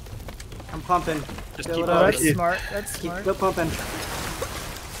 I'm pumping. Just Fill keep it Oh, up. pumping. that's smart. That's Keep smart. still pumping.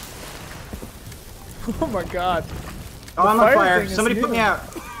 Oh my god. Oh, I'm on fire fire. thing is Somebody put new. me out.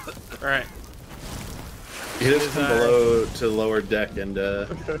 All right. Hit us from below to the lower deck and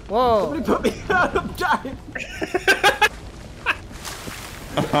Whoa. Somebody put me out. I'm dying.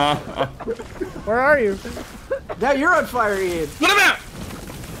 Where are you? Now you're on fire, Ian. Put him out.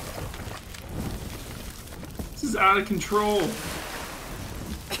 This is out of control.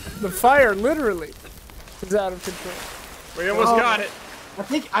 The fire literally is out of control. We almost got it.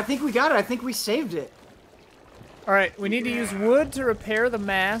 I think we got it. I think we saved it. All right, we need to use wood to repair the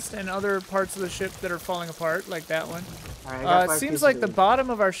mast and other parts of the ship that are falling apart, like that one. All right, I got It 5 seems pieces like of the wood. bottom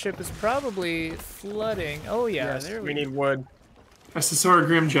of our ship is probably flooding. Oh yeah, Yes, there we we need wood. SSR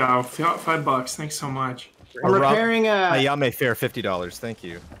Grimjow, $5. Thanks so much. I'm repairing Ayame Fair, $50. Thank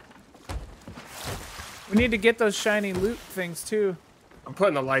you. We need to get those shiny loot things too. I'm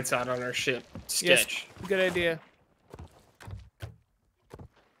putting the lights out on our ship. Sketch. Yes, good idea.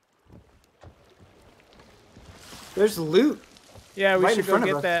 There's loot. Yeah, we Right in should go front of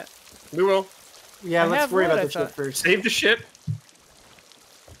get us. that. We will. Yeah, I let's have worry wood, about I the ship thought. first. Save the ship.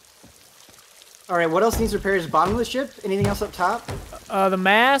 All right, what else needs repairs? Bottom of the ship? Anything else up top? The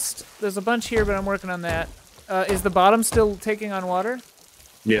mast, there's a bunch here, but I'm working on that. Is the bottom still taking on water?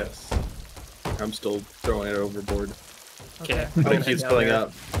 Yes. I'm still throwing it overboard. Okay. But it keeps filling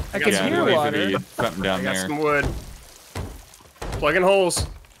up. I can Yeah, hear wait for water. the something I down got there. some wood. Plugging holes.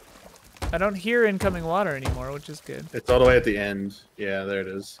 I don't hear incoming water anymore, which is good. It's all the way at the end. Yeah, there it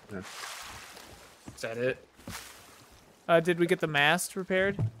is. Yeah. Is that it? Did we get the mast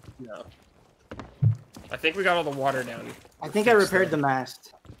repaired? No. I think we got all the water down. I think I repaired the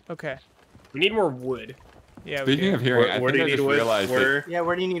mast. Okay. We need more wood. Yeah, we Speaking do. of hearing, I Where do think you I need just wood? realized that Where? Yeah,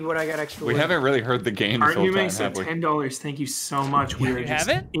 where do you need wood? I got extra we wood. haven't really heard the game this Art whole Huming time, said have we? $10. Thank you so much. We are You just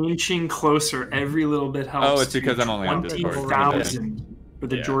have it? inching closer. Every little bit helps. Oh, it's because I'm only on Discord. 20,000 for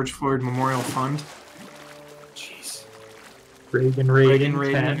the Yeah. George Floyd Memorial Fund. Jeez. Reagan, Reagan,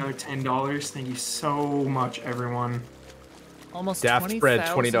 10. another $10. Thank you so much, everyone. Almost Daft spread,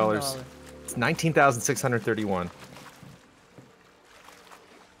 $20. $20,000. It's 19,631.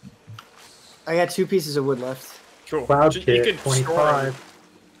 I got 2 pieces of wood left. Cool. Cloud You kit, could store 25.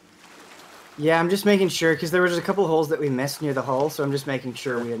 Yeah, I'm just making sure because there was a couple holes that we missed near the hull, so I'm just making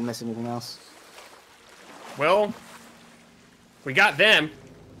sure we didn't miss anything else. Well, we got them.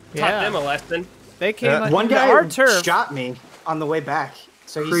 Taught Yeah. them a lesson. They came One into guy our turf. shot me on the way back,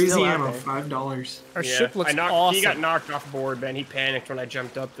 so he's Crazy still out ammo, there. $5. Our Yeah, ship looks He got awesome. knocked off board, man. He panicked when I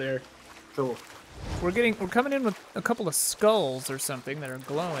jumped up there. Cool. We're coming in with a couple of skulls or something that are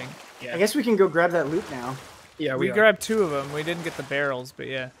glowing. Yeah. I guess we can go grab that loot now. Yeah, We are. grabbed 2 of them. We didn't get the barrels, but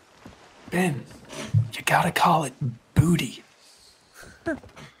yeah. Ben, you gotta call it booty.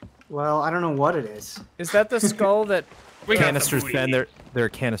 Well, I don't know what it is. Is that the skull that? We got the Canisters, booty. Ben. They're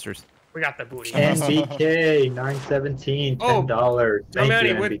canisters. We got the booty. NBK, 917, Oh, $10. no, Thank Manny,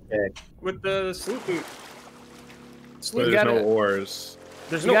 you, with- NBK. With the sloop boot. But there's gotta- no ores.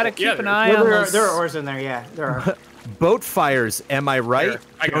 There's You no. gotta keep yeah, an there's- eye Well, on there, those. there are ores in there, yeah. There are. Boat Fires, am I right? Here,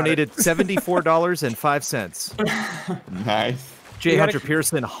 I got Donated $74.05. Nice. J. You gotta Hunter keep-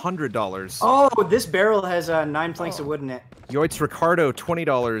 Pearson, $100. Oh, this barrel has 9 planks of wood in it. Yoitz Ricardo,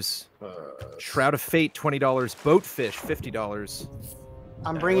 $20. Shroud of Fate, $20. Boatfish, $50.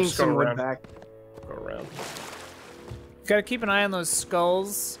 I'm bringing let's go some wood around. back. Go around. Gotta keep an eye on those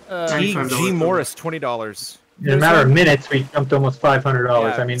skulls. G. $25 Morris, $20. In a matter of minutes, we jumped almost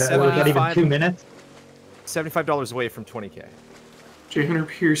 $500. Yeah, I mean, that was not even 75. 2 minutes. $75 away from 20K. J. Hunter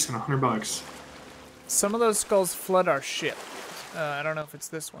Pearson, $100. Some of those skulls flood our ship. I don't know if it's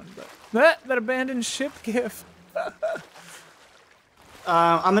this one, but that abandoned ship gif.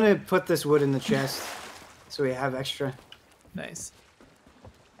 I'm gonna put this wood in the chest, so we have extra. Nice.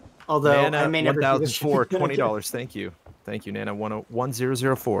 Although I Nana, may never. do this ship 1004, again. $20. Thank you. Thank you, Nana.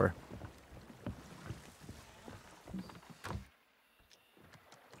 1004.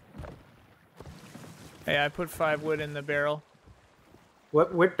 Hey, I put 5 wood in the barrel.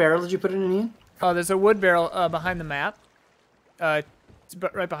 What barrel did you put it in, Ian? Oh, there's a wood barrel behind the map. It's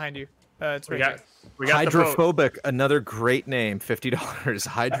right behind you. It's We right got. We got the boat. Hydrophobic, another great name, $50. Got it,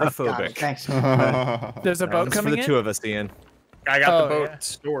 Hydrophobic. thanks. there. There's a boat That's for coming the in. 2 of us, Ian. I got the Oh, boat yeah.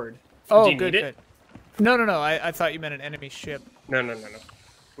 stored. Oh, Do you good, need good. it? No. I thought you meant an enemy ship. No.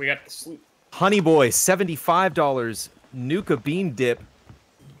 We got the sloop. Honey Boy, $75. Nuka Bean Dip,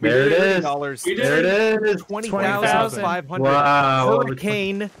 There it is. $30. There it is. 20,500. Wow.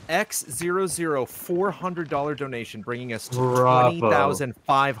 Hurricane X00, $400 donation, bringing us to Bravo.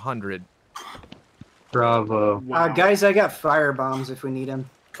 20,500. Bravo. Guys, I got fire bombs if we need them.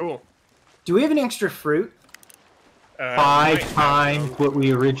 Cool. Do we have any extra fruit? 5 might have times some. what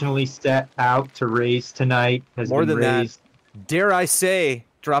we originally set out to raise tonight has More been than raised. that, dare I say,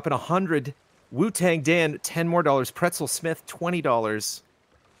 dropping 100. Wu-Tang Dan, $10 more. Pretzel Smith, $20.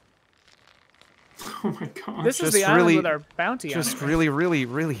 Oh my god. This is Just the island really- with our bounty on Just it. really, really,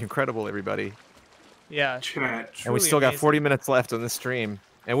 really incredible, everybody. Yeah. Chat. And we Truly still got amazing. 40 minutes left on this stream.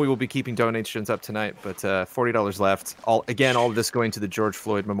 And we will be keeping donations up tonight, but $40 left. All of this going to the George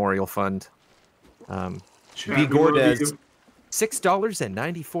Floyd Memorial Fund. B. Gordez,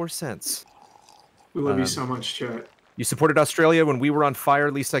 $6.94. We love you so much, chat. You supported Australia when we were on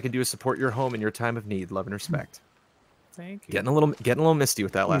fire. Least I can do is support your home in your time of need. Love and respect. Thank you. Getting a little misty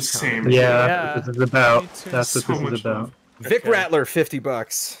with that last Same. comment. Yeah, that's what this is about. That's what So this much is about. love. Vic Okay. Rattler,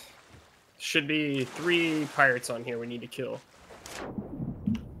 $50. Should be 3 pirates on here we need to kill.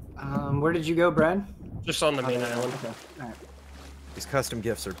 Where did you go, Brad? Just on the main island. Okay. All right. These custom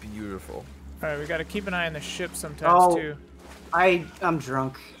gifts are beautiful. All right, we got to keep an eye on the ship sometimes Oh. too. I'm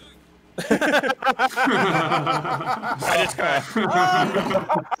drunk. I just got.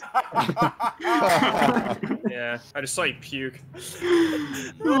 Yeah, I just saw you puke.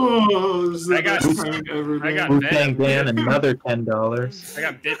 Oh, this is the I got- best time ever. I got man. Wu-Tang Dan, another $10. I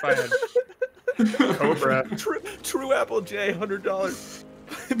got bit by a cobra. True Apple J, $100.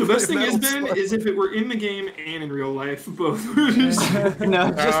 The best thing is, Ben, is if it were in the game and in real life, both would just... No,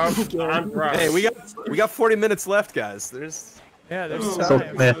 just I'm drunk. Hey, we got 40 minutes left, guys. There's Yeah, there's Oh, So,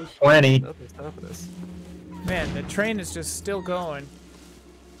 time. man, plenty. nothing stopping us. Man, the train is just still going.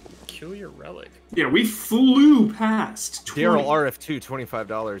 Kill your relic. Yeah, we flew past 20. Daryl RF2,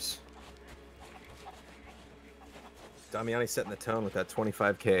 $25. Damiani setting the tone with that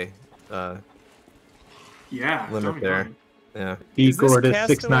 25K Yeah, limit Tommy there. Gunn. Yeah. B. Is this Gordis,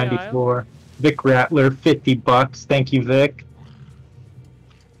 Castaway $6.94. Vic Rattler, $50. Thank you, Vic.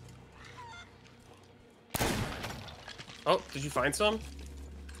 Oh, did you find some?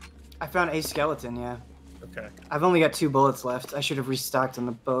 I found a skeleton, yeah. Okay. I've only got 2 bullets left. I should have restocked on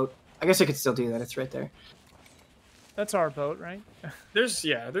the boat. I guess I could still do that. It's right there. That's our boat, right? There's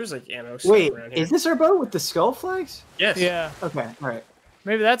like ammo stuff Wait, around here. is this our boat with the skull flags? Yes. Yeah. Okay, all right.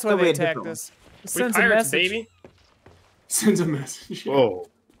 Maybe that's why So we they had attacked different us. It We sends a pirates, message. baby. Sends a message. Whoa.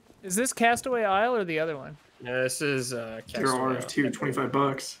 Is this Castaway Isle or the other one? Yeah, this is Daryl Castaway. RF2,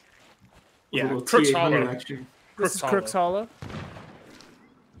 $25. Yeah, A little Crook's TA Hollow. action. This is Crook's Hollow.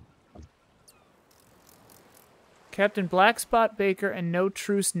 Captain Blackspot Baker and No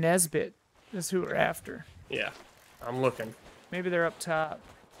Truce Nesbit is who we're after. Yeah, I'm looking. Maybe they're up top.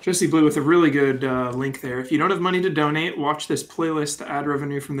 Jesse Blue with a really good link there. If you don't have money to donate, watch this playlist. The ad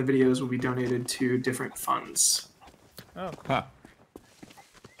revenue from the videos will be donated to different funds. Oh, Huh.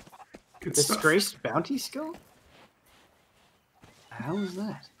 Good stuff. Disgraced bounty skull? How is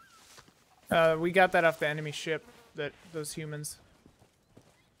that? we got that off the enemy ship. Those humans.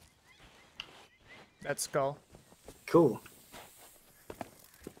 That skull. Cool.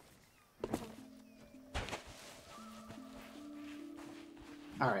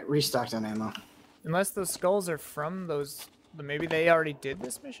 Alright, restocked on ammo. Unless those skulls are from those. Maybe they already did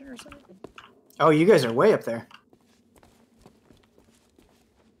this mission or something. Oh, you guys are way up there.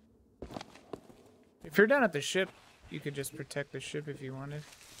 If you're down at the ship, you could just protect the ship if you wanted.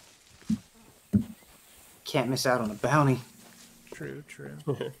 Can't miss out on a bounty. True, true.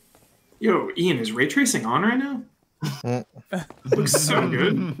 Yo, Ian, is ray tracing on right now? Looks so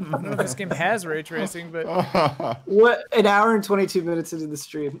good. I don't know if this game has ray tracing, but What? An hour and 22 minutes into the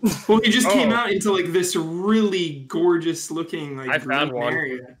stream. Well, he just came out into like this really gorgeous looking like I found green one.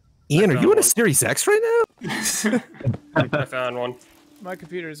 area. Ian, are you in a one. Series X right now? I found one. my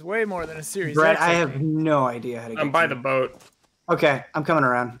computer is way more than a Series Brad, X, I I have think. no idea how to get I'm by to the it. boat. Okay, I'm coming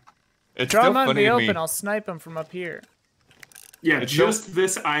around. It's Draw still him out in funny the to open. me. I'll snipe him from up here. Yeah, It's just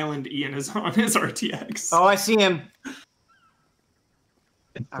this island Ian is on is RTX. Oh, I see him.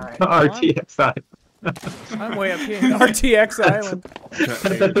 Alright. RTX side. I'm way up here in RTX Island.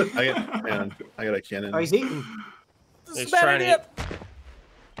 I got a cannon. Oh, he's eating. He's Spat trying it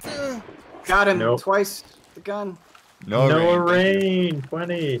to. up. Got him Nope. twice. The gun. No, Noah rain. Rain,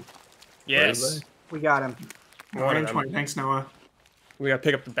 20. Yes. We got him. One of them. 120. Thanks, Noah. We gotta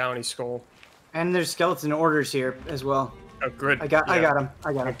pick up the bounty skull. And there's skeleton orders here as well. Oh, good. I got him. I I'm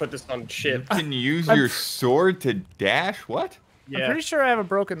got gonna him. put this on ship. Can you use your sword to dash? What? I'm Yeah. pretty sure I have a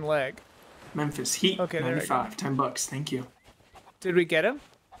broken leg. Memphis Heat, Okay, there we 95. $10. Thank you. Did we get him?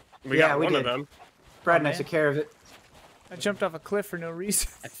 We Yeah, got we one of did. them. Brad and I man. took care of it. I jumped off a cliff for no reason.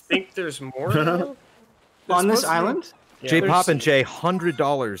 I think there's more. though. On this supposed to be- island? Yeah, J there's- Pop and J,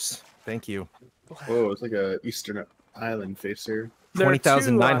 $100. Thank you. Whoa, it's like a Eastern Island face here. There are two on this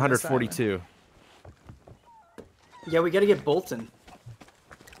 20,942. Yeah, we gotta get Bolton.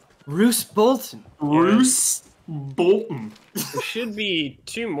 Roose Bolton. Bruce Bolton. There should be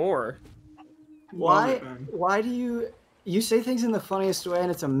 2 more. Why? Love it, man. Why do you say things in the funniest way,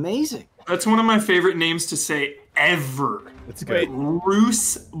 and it's amazing. That's one of my favorite names to say ever. It's Wait,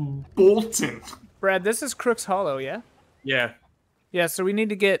 Bruce Bolton. Brad, this is Crook's Hollow, yeah? Yeah. Yeah, so we need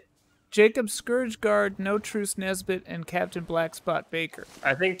to get Jacob Scourgeguard, No Truce Nesbit, and Captain Blackspot Baker.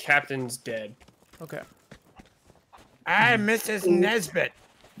 I think Captain's dead. Okay. I'm Mrs. Nesbit.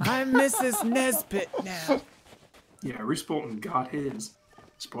 I'm Mrs. Nesbit now. Yeah, Roose Bolton got his.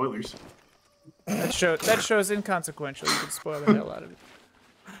 Spoilers. That show's inconsequential. You can spoil the hell out of it.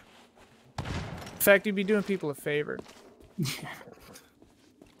 In fact, you'd be doing people a favor.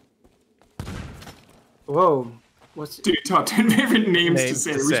 Whoa. What's Dude, top 10 favorite names to Names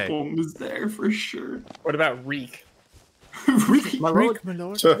say. to Roose say. Bolton is there for sure. What about Reek? Really? my lord? Rick, my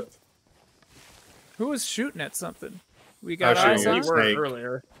lord. So, Who was shooting at something? We got shooting eyes at on? We were Snake.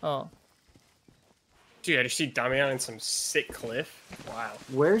 earlier. Oh. Dude, I just see Damian on some sick cliff. Wow.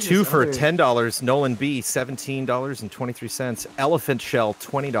 Where's Two this for other- $10. Nolan B, $17.23. Elephant Shell,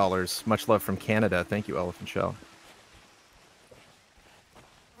 $20. Much love from Canada. Thank you, Elephant Shell.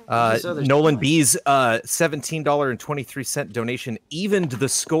 This other Nolan stuff. B's $17.23 donation evened the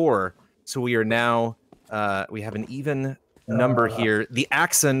score. So we are now we have an even number here. The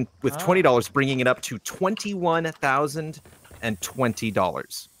Axon with $20 bringing it up to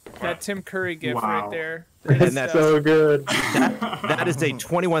 $21,020. That Tim Curry gift Wow. right there. And that's So good. that is a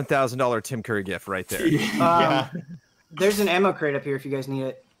 $21,000 Tim Curry gift right there. There's an ammo crate up here if you guys need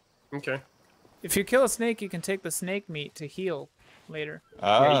it. Okay. If you kill a snake, you can take the snake meat to heal later.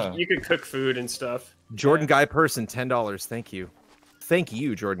 Yeah, you could cook food and stuff. Jordan Guy Person, $10. Thank you. Thank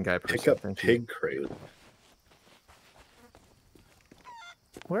you, Jordan Guy Person. pick up Thank you. pig crate.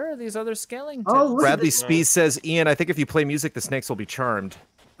 Where are these other skeletons? Oh, look at Bradley this. Spees says, Ian, I think if you play music, the snakes will be charmed.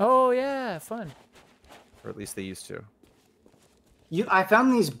 Oh, yeah, fun. Or at least they used to. I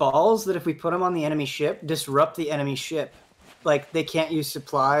found these balls that if we put them on the enemy ship, disrupt the enemy ship. Like, they can't use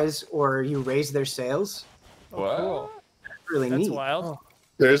supplies or you raise their sails. What? Cool. Really That's neat. wild.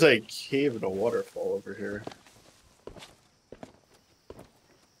 There's a cave and a waterfall over here.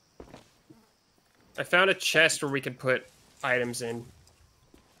 I found a chest where we could put items in.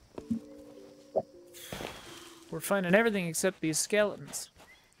 We're finding everything except these skeletons.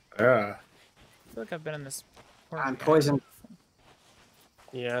 Yeah. I feel like I've been in this. I'm poisoned.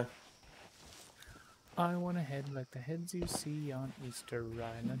 Yeah. I want to head like the heads you see on Easter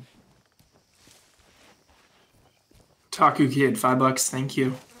Island. Taku Kid, $5. Thank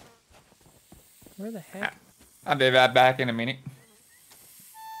you. Where the heck? I'll be right back in a minute.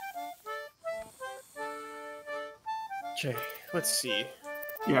 Okay, let's see.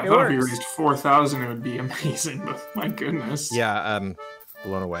 Yeah, I It thought if we works. raised 4,000, it would be amazing, but my goodness. Yeah,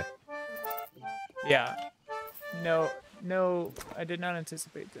 blown away. Yeah. No, I did not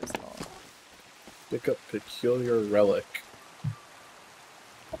anticipate this at all. Pick up peculiar relic.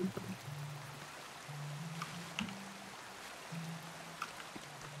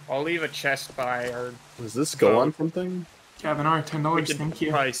 I'll leave a chest by our. Does this go on something? Gavin R, We $10. could Thank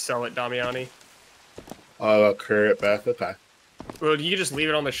you. probably sell it, Damiani. I'll carry it back. Okay. Well, you could just leave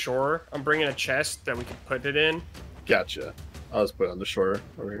it on the shore. I'm bringing a chest that we can put it in. Gotcha. I'll just put it on the shore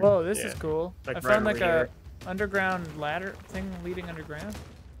over here. Whoa, this Yeah. is cool. Like I right found over like here. a underground ladder thing leading underground.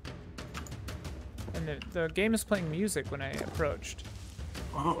 And the game is playing music when I approached.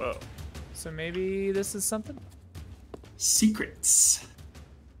 Oh, Whoa. So maybe this is something? secrets.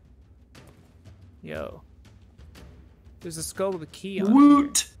 Yo. There's a skull with a key on it.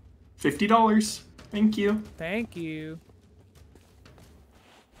 Woot! $50. Thank you. Thank you.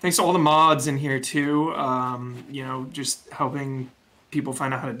 Thanks to all the mods in here too. You know, just helping people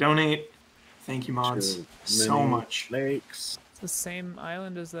find out how to donate. Thank you, mods, Too so many much. Snakes. It's the same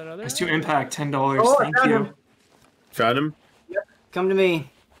island as that other Thanks to island? Impact, $10. Oh, I Thank found you. him. Found him? Come to me.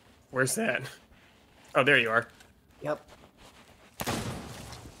 Where's that? Oh, there you are. Yep.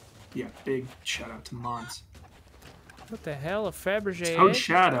 Yeah, big shout out to mods. What the hell? A Fabergé Toad egg?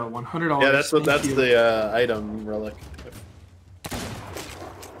 Shadow, $100. Yeah, that's what. Thank That's you. the item relic.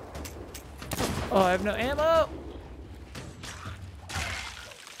 Oh, I have no ammo!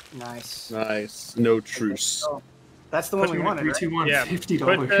 Nice. Nice. No truce. That's the one we Put wanted, right? 321, Yeah,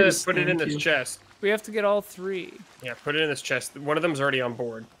 $50. put it in Thank this you. chest. We have to get all three. Yeah, put it in this chest. One of them's already on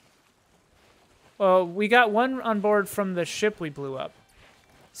board. Well, we got one on board from the ship we blew up.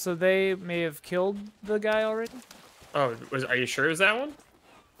 So they may have killed the guy already? Oh, are you sure it was that one?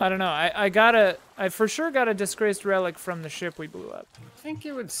 I don't know. I for sure got a disgraced relic from the ship we blew up. I think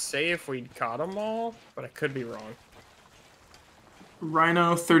it would say if we caught them all, but I could be wrong.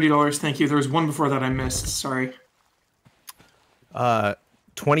 Rhino, $30. Thank you. There was one before that I missed. Sorry.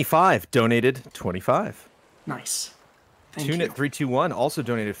 25 donated 25. Nice. Thank Tune you. it 321 also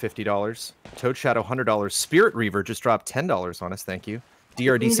donated $50. Toad Shadow $100. Spirit Reaver just dropped $10 on us. Thank you.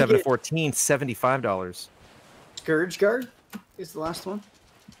 DRD 714 $75. Scourge Guard? is the last one.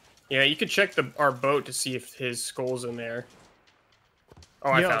 Yeah, you could check our boat to see if his skull's in there.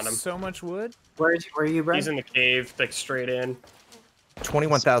 Oh, I found him. So much wood. Where are you, Brad? He's in the cave, like straight in.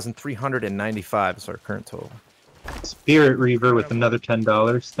 21,395 is our current total. Spirit Reaver with another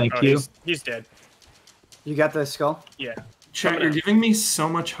 $10. Thank you. He's dead. You got the skull? Yeah. Chat, you're giving me so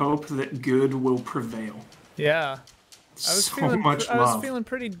much hope that good will prevail. Yeah. I was love. feeling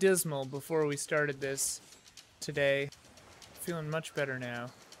pretty dismal before we started this today. Feeling much better now.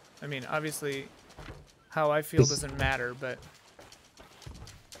 I mean, obviously, how I feel doesn't matter, but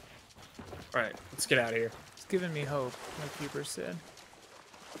all right, let's get out of here. It's giving me hope, like Keeper said.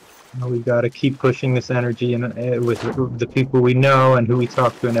 We got to keep pushing this energy and with the people we know and who we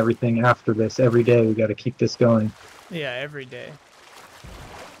talk to and everything after this. Every day we got to keep this going. Yeah, every day.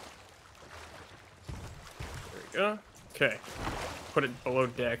 There we go. Okay. Put it below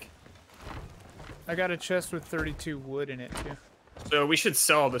deck. I got a chest with 32 wood in it, too. So we should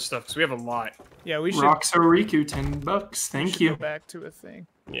sell all this stuff, because we have a lot. Yeah, we should... Roxoriku, $10. Thank you. Go back to a thing.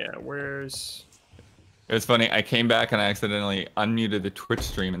 Yeah, where's... It was funny. I came back and I accidentally unmuted the Twitch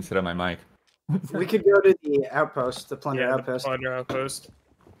stream instead of my mic. We could go to the outpost, the plunder outpost. The plunder outpost.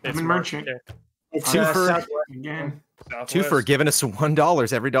 I'm in merchant. Okay. It's Southwest again. Two for giving us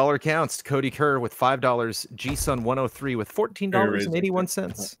 $1. Every dollar counts. Cody Kerr with $5. G Sun 103 with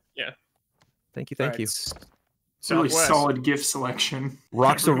 $14.81. Yeah. Thank you. Thank you. Really Southwest. solid gift selection.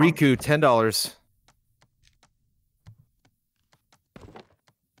 Roxoriku $10.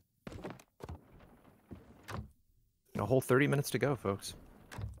 A whole 30 minutes to go, folks.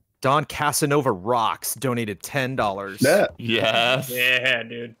 Don Casanova Rocks donated $10. Yeah. Yes. Yeah,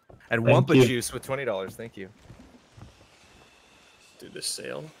 dude. And Thank Wumpa you. Juice with $20. Thank you. Do the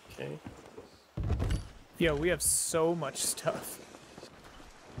sale. Okay. Yo, we have so much stuff.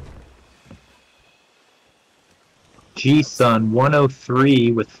 G Sun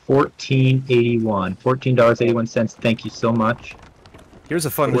 103 with $14.81. Thank you so much. Here's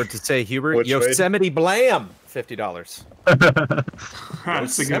a fun word to say, Hubert. Which Yosemite Blam, $50.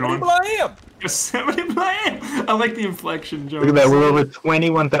 That's a good Yosemite one. Blam. Yosemite Blam! I like the inflection, Jones. Look at that. We're over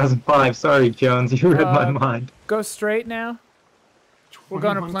 21,005. Sorry, Jones. You read my mind. Go straight now. We're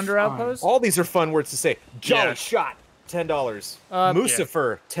going to plunder 21,500. outpost. All these are fun words to say. Jolly Yeah. Shot, $10. Uh,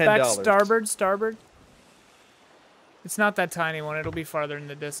 Mucifer, $10. Back starboard. It's not that tiny one. It'll be farther in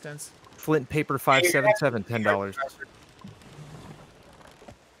the distance. Flint Paper 577, $10.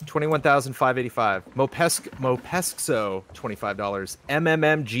 21,585. Mopesco, $25.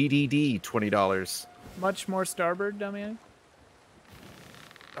 MMMGDD, $20. Much more starboard, dummy.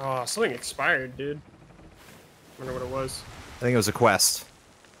 Oh, something expired, dude. Wonder what it was. I think it was a quest.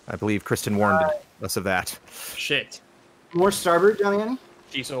 I believe Kristen warned us of that. Shit. More starboard, Damiani?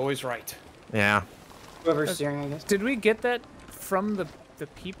 She's always right. Yeah. Whoever's steering, I guess. Did we get that from the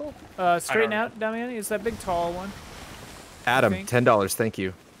people? Straighten out, Damiani? Is that big tall one? Adam, think. $10. Thank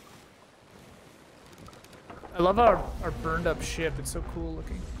you. I love our burned up ship. It's so cool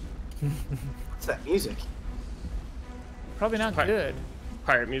looking. What's that music? Probably not Hi. good.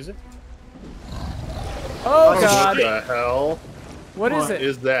 Pirate music. Oh, What God. the hell What is it?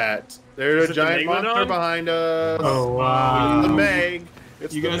 is that? There's Is a it the giant monster Megalodon? behind us. Oh, wow. The Meg.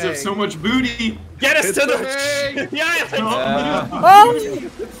 It's You the guys Meg. have so much booty. Get us It's to the the... Meg. Yeah! Oh!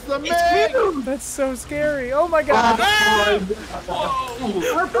 It's the Meg. That's so scary. Oh, my God.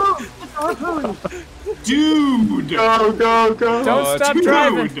 Dude! Go, go, go. Don't stop Dude!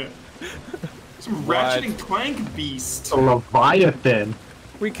 driving. Some Ratchet and Clank beast. A Leviathan.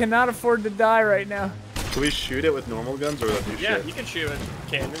 We cannot afford to die right now. Can we shoot it with normal guns or with new Yeah, shit? you can shoot with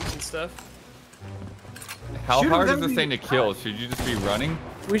cannons and stuff. How Shoot hard them is this down. thing to kill? Should you just be running?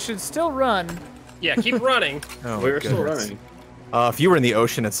 We should still run. Yeah, keep running. Oh, We're still goodness. running. If you were in the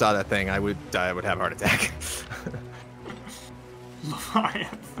ocean and saw that thing, I would have a heart attack.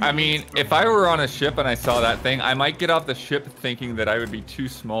 I mean, if I were on a ship and I saw that thing, I might get off the ship thinking that I would be too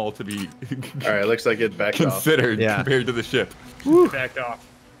small to be All right, looks like it backed off. considered Yeah. compared to the ship. Backed off.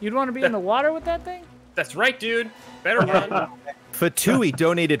 You'd want to be in the water with that thing? That's right, dude. Better run. Fatui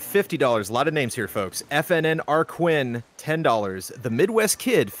donated $50. A lot of names here, folks. FNN Arquin, $10. The Midwest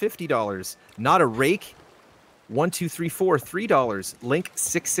Kid, $50. Not a Rake, 1234, $3. Link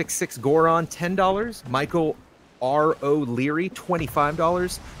 666 Goron, $10. Michael R.O. Leary,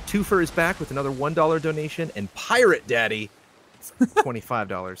 $25. Twofer is back with another $1 donation. And Pirate Daddy,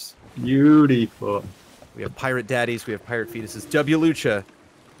 $25. Beautiful. We have Pirate Daddies. We have Pirate Fetuses. W. Lucha.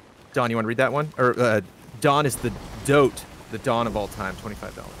 Don, you want to read that one? Or Don is the dote, the Dawn of all time,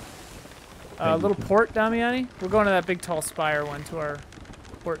 $25. Little port, Damiani? We're going to that big tall spire one to our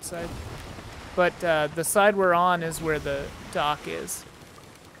port side. but the side we're on is where the dock is.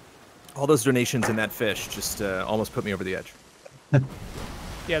 All those donations in that fish just almost put me over the edge.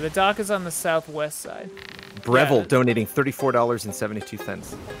 Yeah, the dock is on the southwest side. Breville Yeah. donating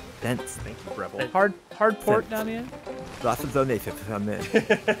 $34.72. Thank you, Breville. Hard port down here. Lots of donations from me.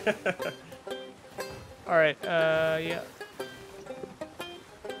 All right. Yeah.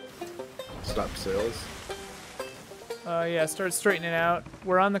 Stop sales. Yeah. Start straightening out.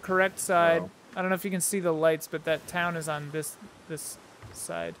 We're on the correct side. Oh. I don't know if you can see the lights, but that town is on this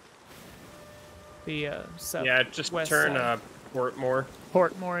side. The south. Yeah, just west turn side. port more.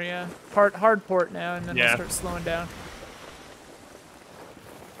 Port more, yeah. Hard port now, and then Yeah. we'll start slowing down.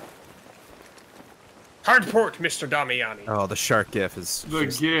 Hard port, Mr. Damiani. Oh, the shark gif is The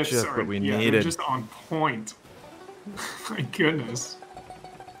gifts just are what we they're needed. just on point. My goodness.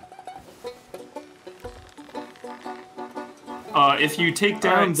 If you take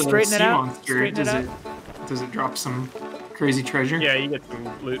down Alright, the straighten it sea out. monster, Straighten it does it drop some crazy treasure? Yeah, you get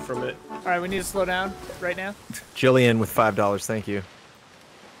some loot from it. All right, we need to slow down right now. Jillian with $5. Thank you.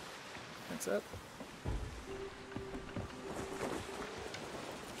 What's up?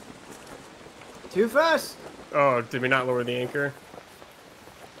 Too fast. Oh, did we not lower the anchor?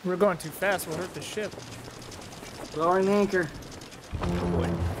 We're going too fast. We'll hurt the ship. Lowering the anchor.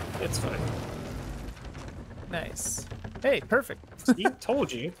 It's fine. Nice. Hey, perfect. See,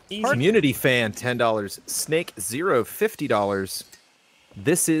 told you. Easy. Community fan $10. Snake Zero $50.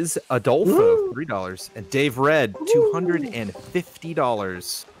 This is Adolfo $3 and Dave Red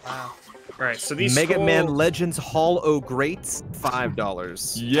 $250. All right, so these Mega skull- Man Legends Hall O Greats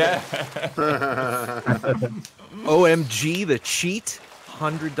 $5. Yeah. OMG the cheat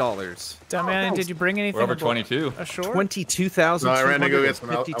 $100. Damiani, did you bring anything We're over aboard- 22. ashore? 22,000. No, I ran to go get some.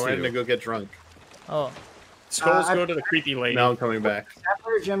 I ran to go get drunk. Oh, Skulls go to the creepy lady. Now I'm coming back.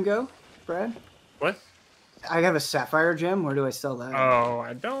 Sapphire gem go, Brad? What? I have a sapphire gem. Where do I sell that? Oh,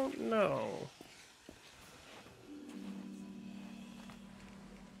 I don't know.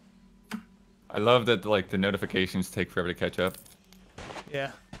 I love that like the notifications take forever to catch up.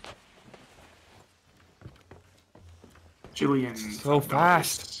 yeah. Jillian. So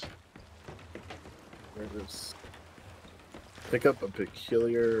fast. Where is? Pick up a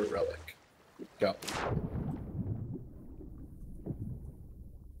peculiar relic. Go.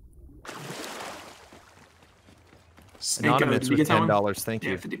 Anonymous did you with get that one? $10. Thank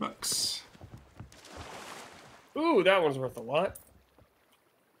Yeah, you. $50. Ooh, that one's worth a lot.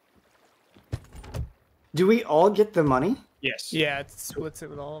 Do we all get the money? Yes. Yeah, it splits it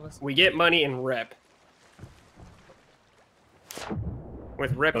with all of us. We get money in rep.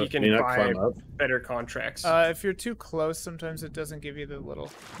 With rep, you can Can you not buy climb up? better contracts. If you're too close, sometimes it doesn't give you the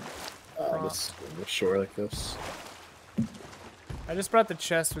little. This shore like this. I just brought the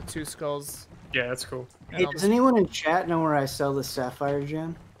chest with 2 skulls. yeah, that's cool. and Hey, I'll does just- anyone in chat know where I sell the sapphire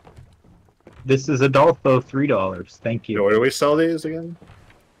gem? This is Adolfo $3. Thank Yeah, you. where do we sell these again?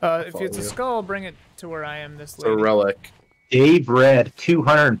 if follow it's a you. skull, bring it to where I am. This It's a lady. relic. Dave Red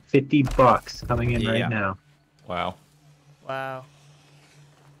 $250 coming in Yeah. right now. Wow. Wow.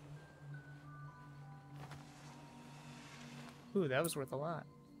 Ooh, that was worth a lot.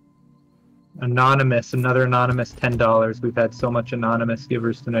 Anonymous, another anonymous $10. We've had so much anonymous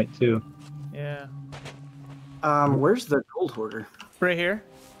givers tonight too. Yeah. Where's the gold hoarder? Right here.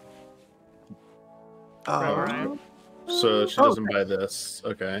 Uh, So she doesn't buy this.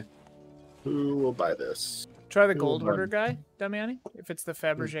 Okay. Who will buy this? Try the Ooh, gold fun. hoarder guy, Damiani. If it's the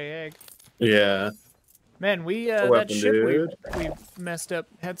Fabergé egg. Yeah. Man, we A that weapon, ship dude. we messed up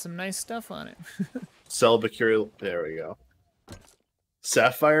had some nice stuff on it. Sell Mercurial. There we go.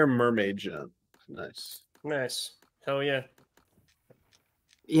 Sapphire Mermaid Gem. Nice. Nice. Hell yeah.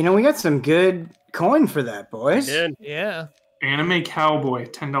 you know, we got some good coin for that, boys. Good. Yeah. Anime Cowboy,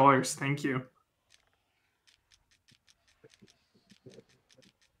 $10. Thank you.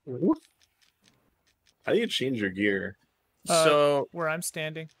 How do you change your gear? So Where I'm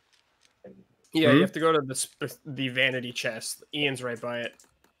standing. yeah, you have to go to the vanity chest. Ian's right by it.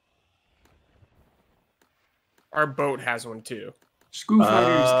 Our boat has one too. Screw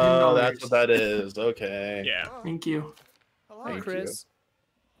Fighters, $10. That's what that is. Okay. Yeah. Thank you. Hello, Thank Chris.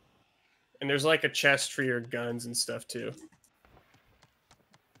 And there's like a chest for your guns and stuff too.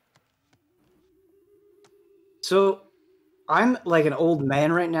 So, I'm like an old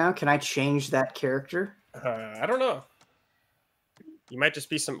man right now. Can I change that character? I don't know. You might just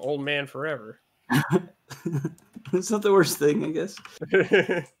be some old man forever. That's not the worst thing, I guess.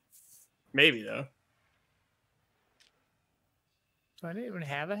 Maybe though. Do I even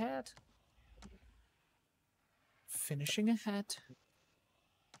have a hat? Finishing a hat.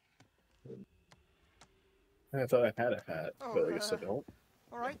 I thought I had a hat, but I guess I don't.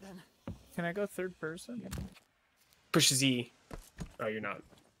 All right then. Can I go third person? Push Z. Oh, you're not.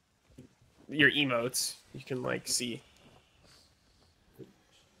 Your emotes, you can like see.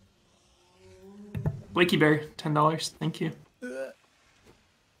 Blakey Bear, $10. Thank you.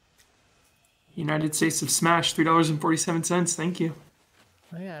 United States of Smash, $3.47. Thank you.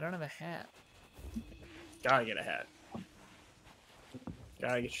 Oh yeah, I don't have a hat. Gotta get a hat.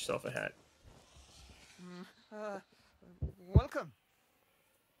 Gotta get yourself a hat. Welcome.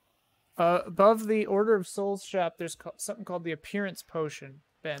 Above the Order of Souls shop, there's something called the Appearance Potion,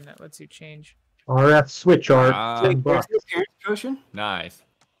 Ben, that lets you change. RF switch art, Ah. $10. Potion? Nice.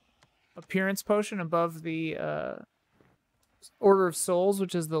 Appearance Potion above the Order of Souls,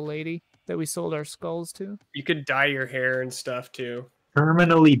 which is the lady that we sold our skulls to. You could dye your hair and stuff too.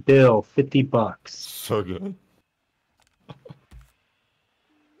 Terminally Bill, $50. So good.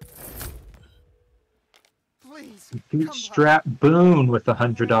 Please. Bootstrap Boone with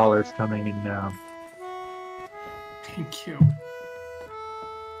 $100 coming in now. Thank you.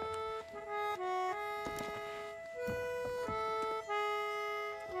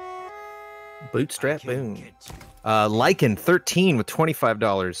 Bootstrap Boom. Lycan 13 with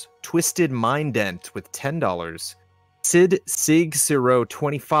 $25. Twisted Mind Dent with $10. Sid Sig Zero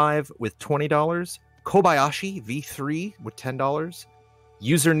 25 with $20. Kobayashi V3 with $10.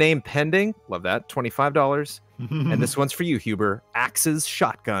 Username pending, love that, $25. And this one's for you, Huber. Axes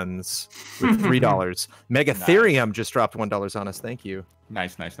Shotguns with $3. Megatherium just dropped $1 on us. Thank you.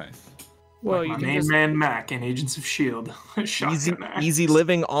 Nice, nice, nice. Well, Like you my can main just man Mac in Agents of S.H.I.E.L.D. Easy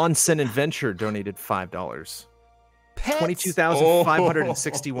Living Onsen Adventure donated $5. pets.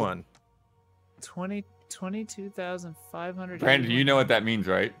 22,561. 22,500. Brandon, you know what that means,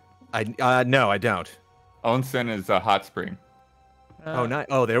 right? No, I don't. Onsen is a hot spring. Oh, nice.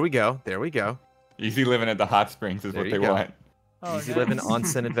 Oh, there we go. There we go. Easy living at the hot springs is There what you they go. want. Oh, Easy nice. Living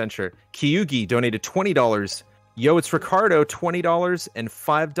Onsen Adventure. Kyugi donated $20. Yo, it's Ricardo, $20. And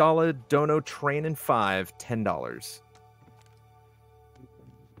 $5 Dono Train and 5, $10.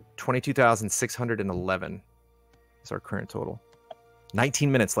 22,611 is our current total.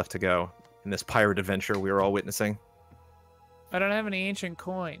 19 minutes left to go in this pirate adventure we are all witnessing. I don't have any ancient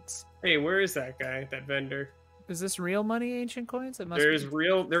coins. Hey, where is that guy? That vendor? Is this real money, ancient coins? It must There be. is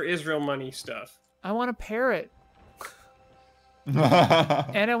real money stuff. I want a parrot. The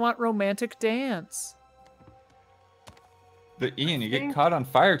And I want romantic dance. Ian, you get caught on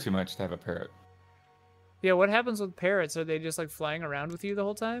fire too much to have a parrot. Yeah, what happens with parrots? Are they just like flying around with you the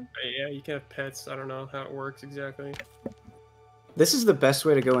whole time? Yeah, you can have pets. I don't know how it works exactly. This is the best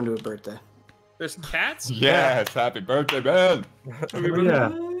way to go into a birthday. There's cats? Yes, happy birthday, Ben. Yeah.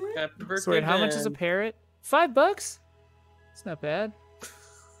 Happy birthday, So wait, how much is a Ben. parrot? $5? It's not bad.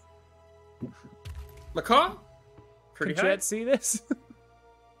 Macaw? Pretty Can high. Jet see this?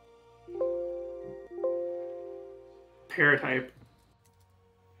 Parrot hype.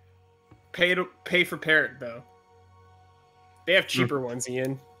 Pay for parrot though. They have cheaper ones,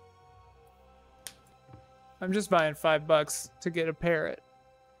 Ian. I'm just buying $5 to get a parrot.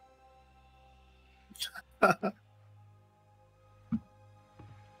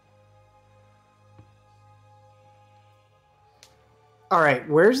 All right,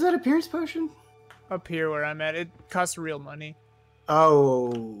 where's that appearance potion? Up here where I'm at, it costs real money.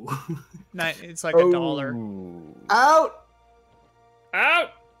 Oh. It's like $1. Out! Out!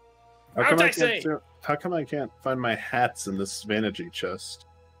 How come, Out, I I say! how come I can't find my hats in this vanity chest?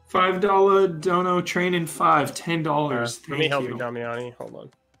 $5 Dono Train and 5, $10. Let me help you. you, Damiani. Hold on.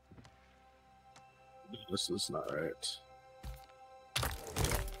 This is not right.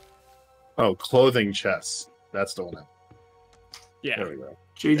 Oh, clothing chests. That's the one. Yeah. There we go.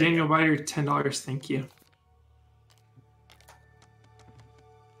 J. Daniel Biter, $10. Thank you.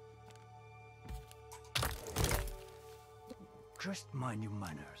 Just mind your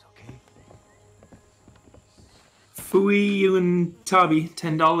manners, okay? Fui, you and Tabi,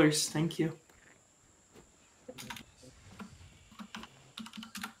 $10. Thank you.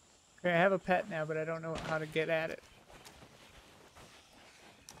 Okay, I have a pet now, but I don't know how to get at it.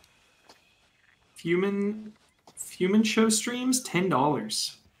 Fumin Show streams,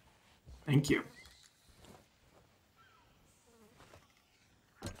 $10. Thank you.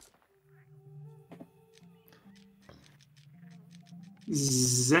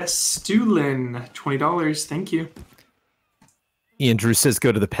 Zestulin, $20. Thank you. Ian Drew says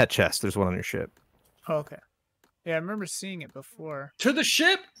go to the pet chest. There's one on your ship. Oh, okay. Yeah, I remember seeing it before. To the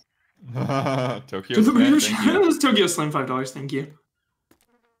ship! Tokyo To the Slam, British thank you. Tokyo Slam, $5. Thank you.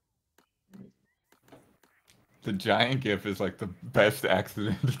 The giant gif is like the best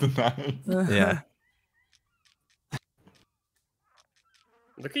accident of the night. Yeah.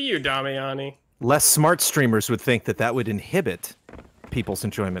 Look at you, Damiani. Less smart streamers would think that that would inhibit people's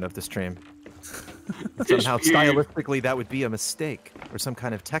enjoyment of the stream. Somehow, stylistically, that would be a mistake or some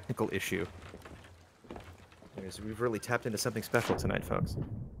kind of technical issue. Anyways, we've really tapped into something special tonight, folks.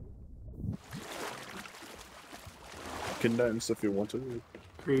 Can dance if you want to.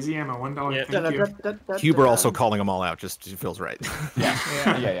 Crazy ammo, $1. Yeah. Thank you. Huber also calling them all out just feels right.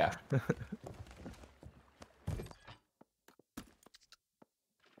 Yeah.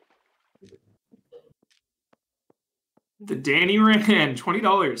 The Danny Rand,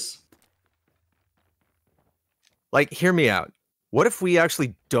 $20. Like, hear me out. What if we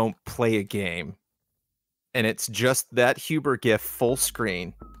actually don't play a game and it's just that Huber GIF full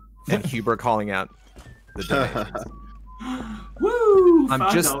screen and Huber calling out the donations? Woo!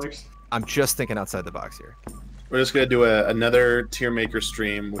 $5. I'm just thinking outside the box here. We're just gonna do another tier maker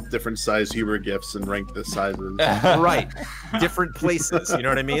stream with different size Huber gifts and rank the sizes. Right, different places. You know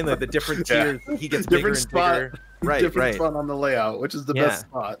what I mean? Like the different tiers. He gets different bigger spot. and bigger. Right, different right. spot on the layout, which is the best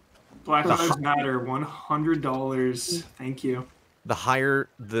spot. Black Lives Matter, $100. Thank you. The higher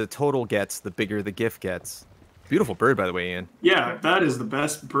the total gets, the bigger the gift gets. Beautiful bird, by the way, Ian. Yeah, that is the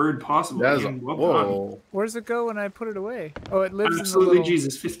best bird possible. That is Ian. Well whoa. Where's it go when I put it away? Oh, it lives Absolutely in the little...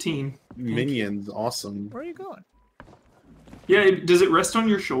 Jesus, 15. Minions, awesome. Where are you going? Yeah, does it rest on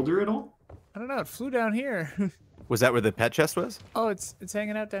your shoulder at all? I don't know. It flew down here. Was that where the pet chest was? Oh, it's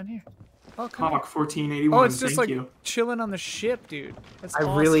hanging out down here. Oh, come Hawk, on. 1481. Oh, it's just Thank like you. chilling on the ship, dude. That's I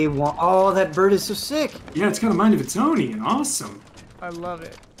awesome. really want. Oh, that bird is so sick. Yeah, it's got a mind of its own, Ian. Awesome. I love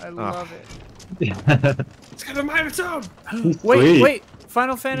it. I love it. It's got a mind of its own. Wait.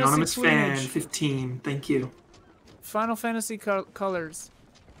 Final Fantasy Anonymous fan, plumage. 15. Thank you. Final Fantasy colors.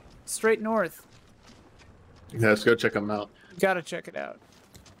 Straight north. Yeah, let's go check them out. Gotta check it out.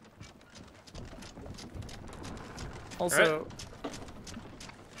 Also,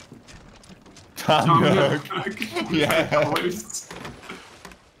 Tom Nook. Yeah. $10.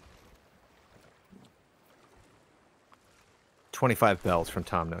 25 bells from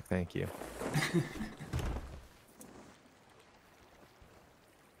Tom Nook. Thank you.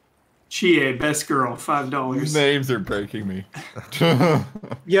 Chie, best girl, $5. Names are breaking me.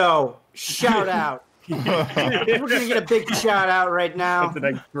 Yo, shout out. We're gonna get a big shout out right now. That's an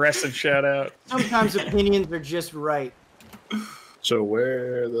aggressive shout out. Sometimes opinions are just right. So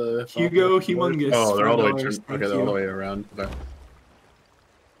where the Hugo Humongous. Oh, they're all the way. $5. Okay, Thank they're all the you. way around. Okay.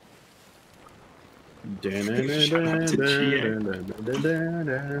 Shout out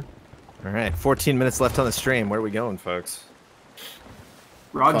to All right, 14 minutes left on the stream. Where are we going, folks?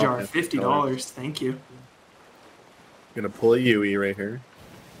 Roger, Oh, $50. Thank you. Gonna pull a Yui right here.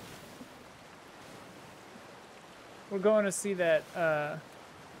 we're going to see that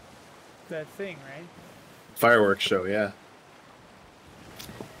that thing, right? Fireworks show, yeah.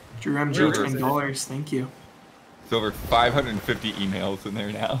 Drew MG, Where is it? $10. Thank you. It's over 550 emails in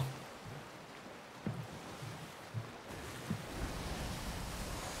there now.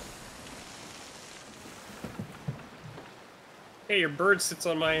 Hey, your bird sits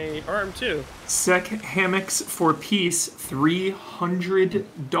on my arm too. Sec hammocks for peace,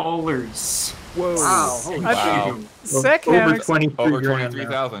 $300. Whoa. Wow. Holy Wow. Sec Over hammocks. 23 Over grand now.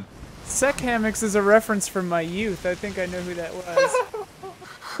 23,000. Sec hammocks is a reference from my youth. I think I know who that was.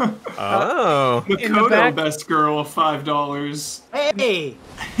 Oh. In the Makoto, back- best girl, $5. Hey,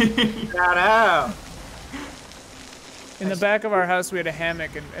 shout out. In the back of our house, we had a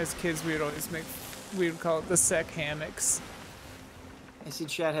hammock, and as kids, we would call it the Sec hammocks. I see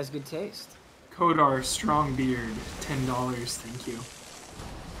Chad has good taste. Kodar, strong beard, $10. Thank you.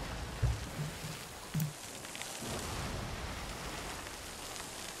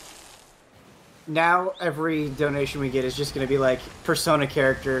 Now every donation we get is just gonna be like Persona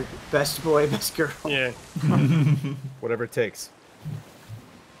character, best boy, best girl. Yeah. Whatever it takes.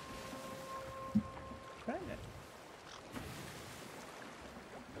 Trying it.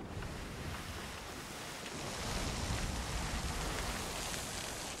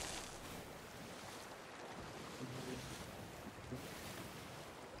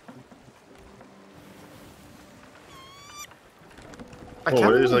 I Oh, kinda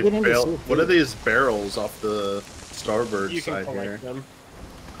what are these wanna like get into Sea of what are Thieves. these barrels off the starboard You can side collect here? them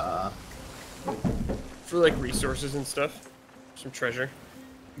Uh, for like resources and stuff. Some treasure.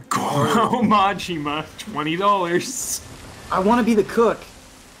 Goro Majima, $20. I want to be the cook.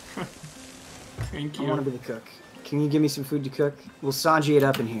 Thank I want to you. be the cook. Can you give me some food to cook? We'll Sanji it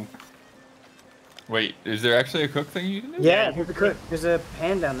up in here. Wait, is there actually a cook thing you can do? Yeah, here's the cook. There's a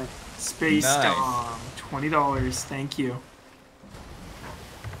pan down there. Space Nice. Dom, $20. Thank you.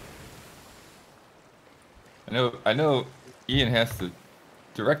 I know Ian has to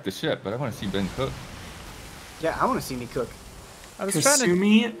direct the ship, but I want to see Ben cook. Yeah, I want to see me cook. I was trying to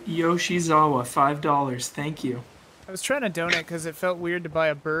Kasumi Yoshizawa, $5. Thank you. donate because it felt weird to buy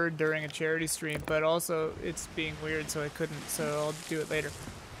a bird during a charity stream, but also it's being weird, so I couldn't. So I'll do it later.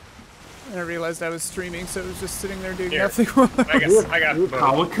 And I realized I was streaming, so it was just sitting there doing nothing. I got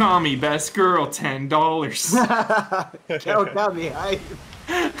Kawakami, best girl, $10. Kawakami,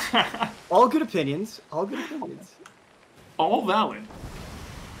 all good opinions. All good opinions. All valid.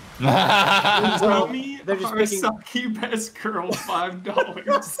 Well, Kawakami, they're just picking... Arasaki, best girl,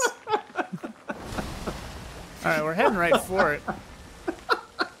 $5. Alright, we're heading right for it.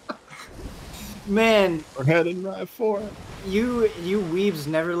 Man, We're heading right for it. you weebs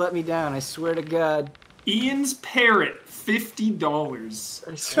never let me down. I swear to God. Ian's Parrot,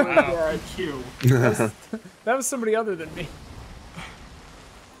 $50. I swear to God. Thank you. That was somebody other than me.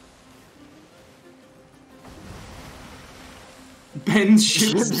 Ben's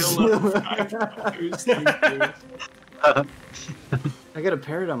Shipzilla, $5. Thank you. I got a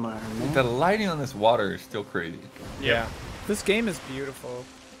parrot on my arm, man. The lighting on this water is still crazy. Yeah. This game is beautiful.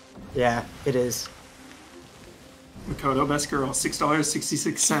 Yeah, it is. Makoto, best girl,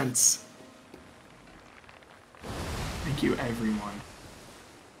 $6.66. Thank you, everyone.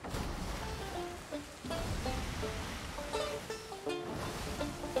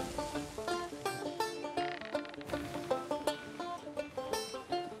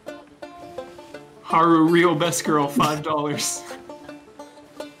 Haru, real best girl, $5.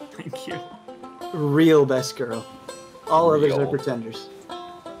 Thank you. Real best girl. All others are Real. pretenders.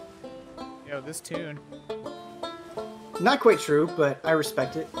 Yo, this tune. Not quite true, but I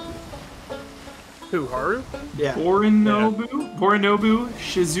respect it. Who, Haru? Yeah. Borinobu,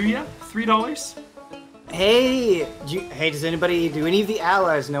 Shizuya, $3. Hey, does any of the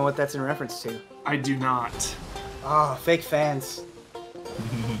allies know what that's in reference to? I do not. Oh, fake fans.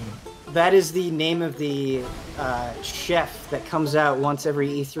 That is the name of the chef that comes out once every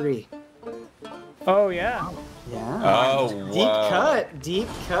E3. Oh, yeah. Yeah. Oh, Deep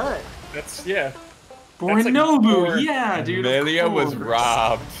cut. That's, yeah. Borinobu, yeah, dude. of Amelia was course.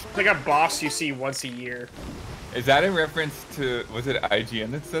 robbed. It's like a boss you see once a year. Is that in reference to, was it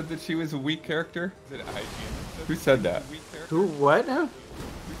IGN that said that she was a weak character? Is it IGN that said Who said that? Who, what now? Who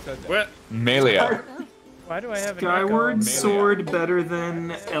said that? What? Melia. Why do I have an Skyward echo? Sword better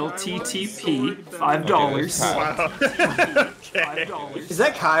than LTTP, $5. Wow. Is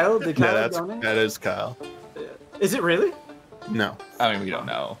that Kyle? Did Kyle Yeah, donate? that is Kyle. Is it really? No. I mean, we don't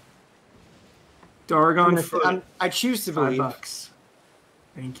know. Dargon Foot, I choose to believe. $5.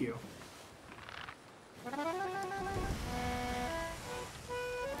 Thank you.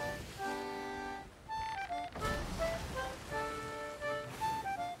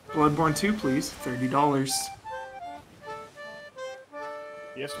 Bloodborne 2, please. $30.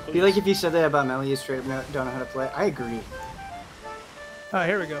 Yes, I feel like if you said that about Melly, you straight up don't know how to play. I agree. Oh,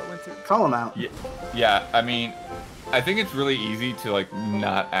 here we go. It went through. Call him out. Yeah, I mean, I think it's really easy to like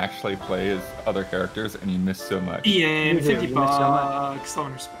not actually play as other characters, and you miss so much. Ian, You do, $50. you miss so much. So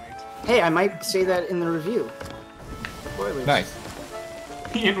much respect. Hey, I might say that in the review. Spoilers. Nice.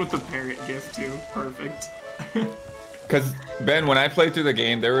 Ian with the parrot gift too. Perfect. Because Ben, when I played through the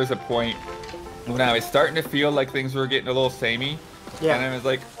game, there was a point when I was starting to feel like things were getting a little samey. Yeah. And I was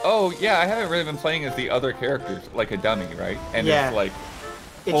like, oh yeah, I haven't really been playing as the other characters like a dummy, right? And Yeah. it's like,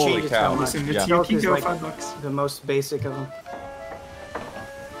 It holy changes cow. so much. Listen, Yeah. Stealth is Yukiko, like $5. the most basic of them.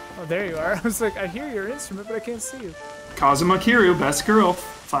 Oh, there you are. I was like, I hear your instrument, but I can't see you. Kazuma Kiryu, best girl,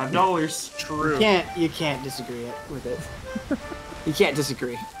 $5. True. You can't disagree with it. You can't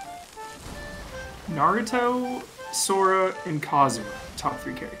disagree. Naruto, Sora, and Kazuma. Top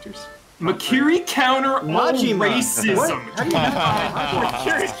 3 characters. Makiri counter all Majima. racism. What? How do you not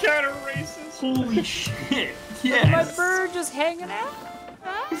Makiri's counter racist. Holy shit. My Yes. bird just hanging out.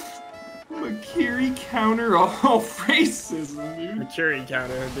 Makiri counter all racism, dude. Makiri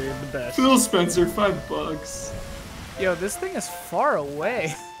counter, dude, the best. Phil Spencer, $5. Yo, this thing is far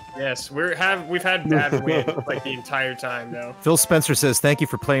away. Yes, we've had bad wind like the entire time though. Phil Spencer says, "Thank you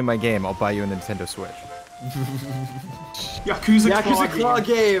for playing my game. I'll buy you a Nintendo Switch." Yakuza Claw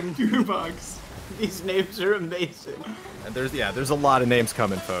game. $2. These names are amazing. And there's a lot of names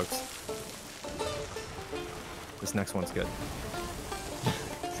coming, folks. This next one's good.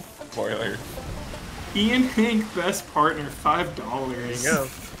 spoiler. Ian Hank, best partner, $5. There you go.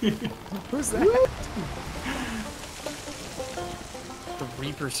 Who's that? The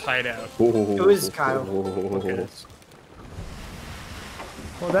Reaper's hideout. Who is Kyle? Okay.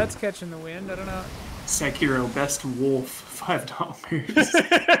 Well, that's catching the wind. I don't know. Sekiro, best wolf, $5.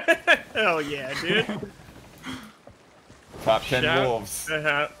 Hell yeah, dude. Top 10 wolves. Shut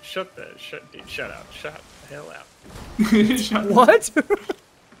up. Shut the hell out. What?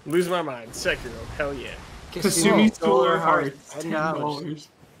 Lose my mind. Sekiro, hell yeah. Kasumi Solar Hearts, $10. $10.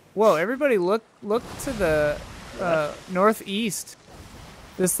 Whoa! Everybody, look to the northeast.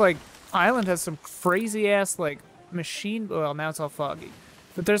 This like island has some crazy ass like machine. Well, now it's all foggy,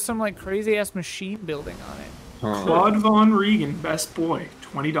 but there's some like crazy ass machine building on it. Claude Von Regan, best boy,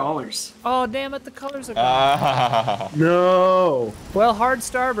 $20. Oh damn it! The colors are gone. No. Well, hard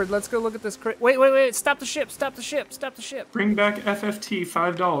starboard. Let's go look at this. Wait! Stop the ship! Stop the ship! Stop the ship! Bring back FFT,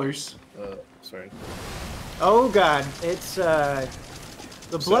 $5. Sorry. Oh god, it's the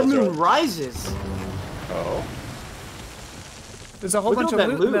blood moon rises. Oh. There's a whole Look bunch at of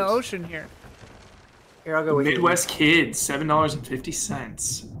that loot in the loot. ocean here. Here, I'll go with Midwest Kids,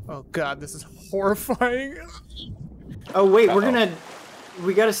 $7.50. Oh god, this is horrifying. you. Oh wait,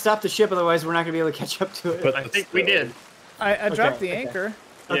 we gotta stop the ship, otherwise we're not gonna be able to catch up to it. But I think we did. I dropped the okay. anchor.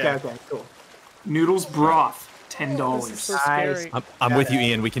 Yeah. Okay, cool. Noodles broth, This is $10. so Nice. scary. I'm with you,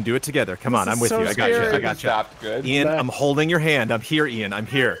 Ian. We can do it together. Come on, This I'm is with so you. I got you. scary. I got you. Stopped good. Ian, I'm holding your hand. I'm here, Ian. I'm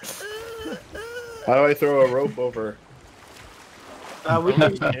here. How do I throw a rope over? We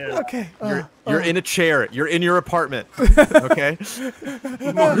can, Yeah. Okay. You're in a chair. You're in your apartment. Okay.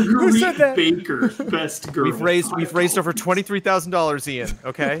 Who said that? Marguerite Baker, best girl. We've raised over $23,000, Ian.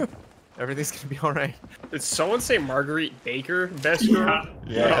 Okay. Everything's gonna be all right. Did someone say Marguerite Baker, best girl?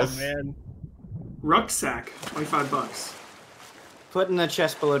 Yes. Oh man. Rucksack, $25. put in the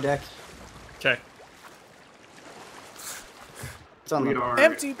chest below deck. Okay. It's on We the are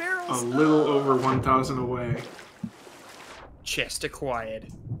Empty a barrels. little over 1,000 away. Chest acquired.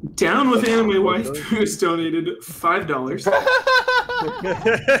 Down with Anime Wife, who's donated $5.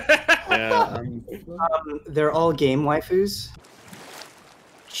 Yeah. They're all game waifus.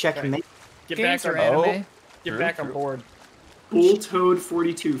 Checkmate. Get Games back are on anime. Get back on board. Bull Toad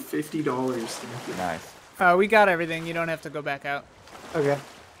 42, $50. Thank you. Nice. We got everything. You don't have to go back out. Okay.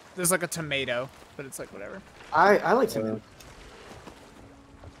 There's like a tomato, but it's like whatever. I like to.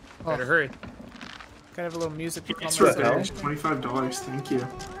 Better hurry. Gotta have a little music to calm It's myself revenge, down. $25. Thank you.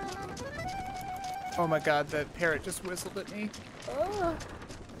 Oh my god, that parrot just whistled at me.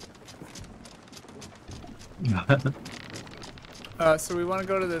 So we want to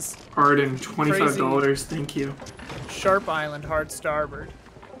go to this Arden, $25. Thank you. Sharp Island, hard starboard.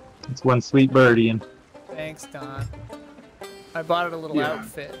 It's one sweet birdie, and Thanks, Don. I bought it a little Yeah.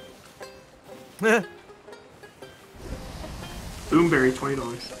 outfit. Boomberry,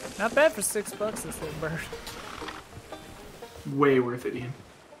 $20. Not bad for $6, this little bird. Way worth it, Ian.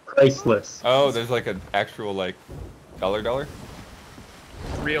 priceless. Oh, there's like an actual like dollar.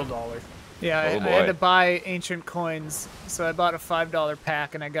 Real dollar. Yeah, I Oh, had boy. to buy ancient coins, so I bought a $5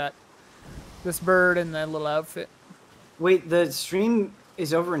 pack, and I got this bird and that little outfit. Wait, the stream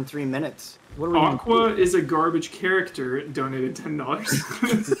is over in 3 minutes. What are we gonna Aqua is a garbage character, donated $10.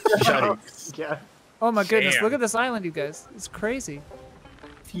 do? Yeah. Oh my goodness, Damn. look at this island, you guys. It's crazy.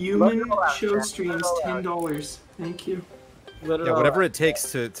 Human show streams, $10. Thank you. Yeah, whatever it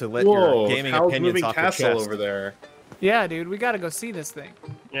takes to let Whoa, your gaming Hal's opinions moving off your castle chest. over there. Yeah, dude, we gotta go see this thing.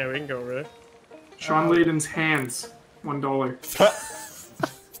 Yeah, we can go over there. Sean Layden's hands, $1.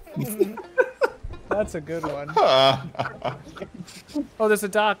 That's a good one. Oh, there's a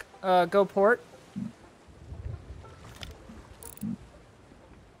dock. Go port.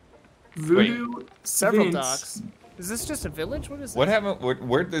 Voodoo Several Vince docks. Is this just a village? What is What this? happened?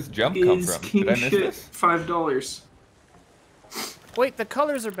 Where'd this jump come is from? king Did I miss shit, this? $5. Wait, the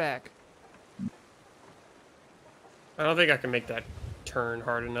colors are back. I don't think I can make that turn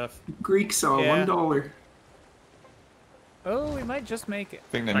hard enough. Greek saw, Yeah. $1. Oh, we might just make it.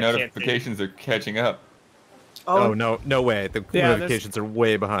 I think the I can't see. notifications are catching up. Oh no way! The Yeah, notifications are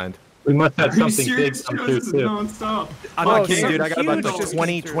way behind. We must have Are you something big serious? come Joe, through this is too. non-stop. I'm Oh, not kidding, something dude. I got about huge like just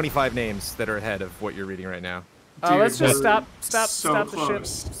 20, came through. 25 names that are ahead of what you're reading right now. Let's Dude, just we're stop so the ship. close.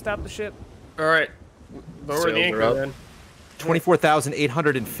 Stop the ship. All right. Lower Sails the are anchor up. then.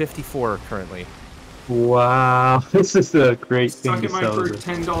 24,854 currently. Wow, this is a great thing Suck to at my for celebrate.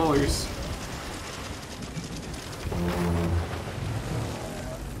 $10.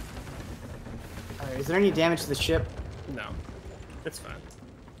 Alright, is there any damage to the ship? No. It's fine.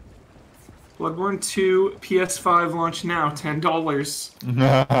 Bloodborne 2 PS5 launch now,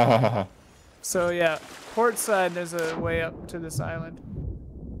 $10. So yeah, port side. There's a way up to this island.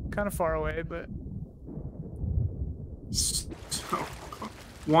 Kind of far away, but So,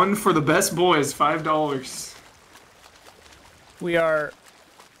 one for the best boys, $5. we are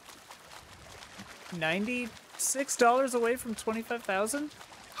 $96 away from 25,000.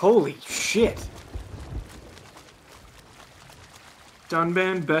 Holy shit.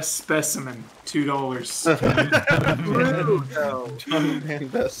 Dunban Best Specimen, $2.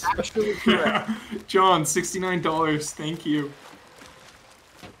 Dunban Best. Actually correct. John, $69. Thank you.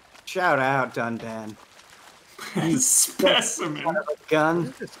 Shout out, Dunban. Specimen.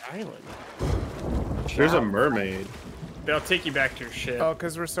 Gun. This island. There's a mermaid. They'll take you back to your ship. Oh,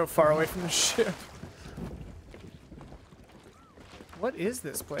 because we're so far away from the ship. What is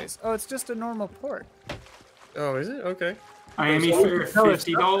this place? Oh, it's just a normal port. Oh, is it? Okay. Miami Fair,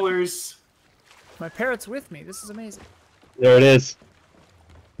 $50. My parrot's with me. This is amazing. There it is.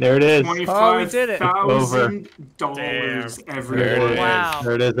 There it is. Oh, we did it. $25,000 everywhere. Wow.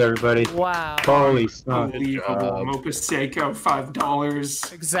 There it is, everybody. Wow. Holy smokes. Unbelievable. Mopaseco,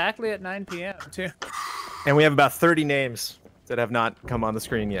 $5. Exactly at 9 p.m. too. And we have about 30 names that have not come on the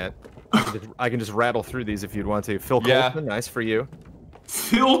screen yet. I can just rattle through these if you'd want to. Phil Coulson, nice for you.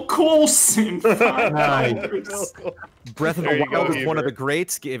 Phil Coulson, $5. Breath of There the you go, Wild is one of Eber. the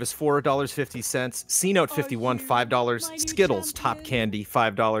greats. Gave us $4.50. C-Note 51, $5. Skittles Top Candy,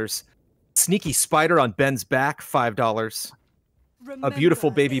 $5. Sneaky Spider on Ben's back, $5. A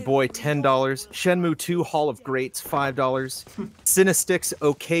Beautiful Baby Boy, $10. Shenmue 2 Hall of Greats, $5. Cinestics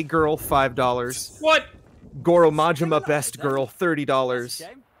OK Girl, $5. What? Goro Majima Best Girl, $30.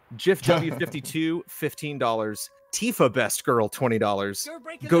 Jif W52, $15. Tifa Best Girl, $20.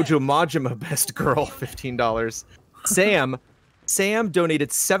 Gojo Majima Best Girl, $15. Sam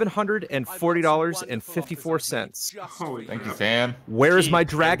donated $740.54. Holy Thank you, crap. Sam. Where is my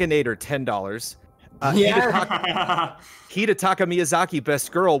Dragonator? $10. Hidetaka Miyazaki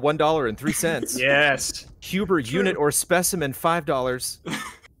Best Girl, $1.03. Yes. Huber Unit or Specimen, $5.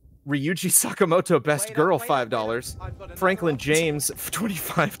 Ryuji Sakamoto Best Girl, $5. Franklin James,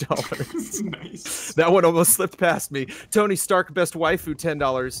 $25. Nice. That one almost slipped past me. Tony Stark Best Waifu,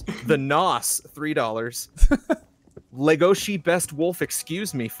 $10. The Nos, $3. Legoshi Best Wolf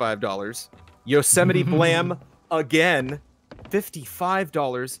Excuse Me, $5. Yosemite Blam again,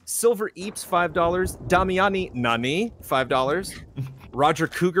 $55. Silver Eeps, $5. Damiani Nani, $5. Roger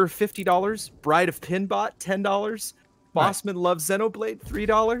Cougar, $50. Bride of Pinbot, $10. Bossman Loves Xenoblade,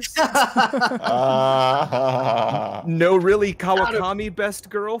 $3. No Really Kawakami Best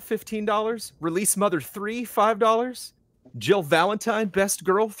Girl, $15. Release Mother 3, $5. Jill Valentine Best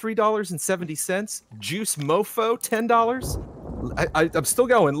Girl, $3.70. Juice Mofo, $10. I'm still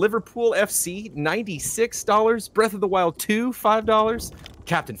going. Liverpool FC, $96. Breath of the Wild 2, $5.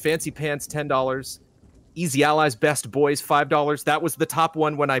 Captain Fancy Pants, $10. Easy Allies Best Boys, $5. That was the top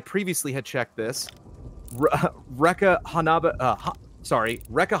one when I previously had checked this. Reka Hanabashi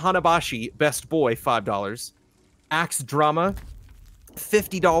Best Boy, $5. Axe Drama,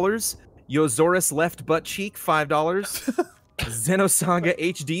 $50. Yosaurus Left Butt Cheek, $5. Xenosaga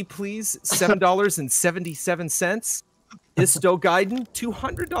HD Please, $7.77. Isto Gaiden,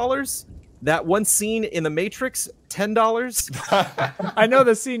 $200. That one scene in The Matrix, $10. I know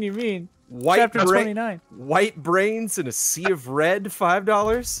the scene you mean. Chapter 29. White Brains in a Sea of Red,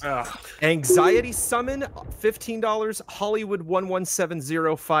 $5. Anxiety Summon, $15. Hollywood 1170,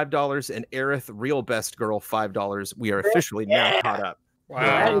 $5. And Aerith Real Best Girl, $5. We are officially now caught up. Wow.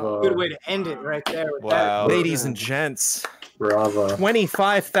 That is a good way to end it right there. With Wow. that. Ladies and gents, Bravo.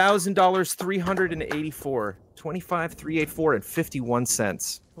 $25,000, 384. 25,384 and 51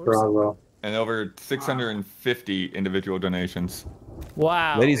 cents. Bravo. And over 650 individual donations.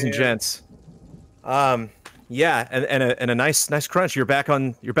 Wow. Ladies and gents. Yeah, and a nice crunch. You're back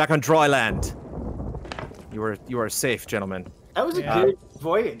on dry land. You are safe, gentlemen. That was a good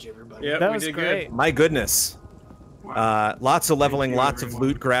voyage, everybody. Yeah, That we was did great. good. My goodness. Lots of leveling, you, lots of everyone.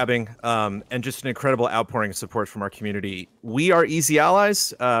 loot grabbing, and just an incredible outpouring of support from our community. We are Easy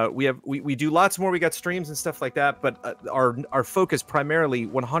Allies. We do lots more. We got streams and stuff like that, but our focus primarily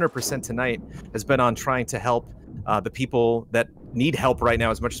 100% tonight has been on trying to help the people that need help right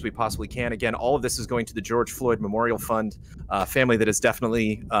now as much as we possibly can. Again, all of this is going to the George Floyd Memorial Fund, family that has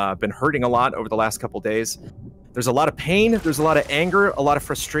definitely been hurting a lot over the last couple days. There's a lot of pain, there's a lot of anger, a lot of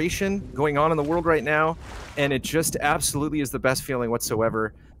frustration going on in the world right now, and it just absolutely is the best feeling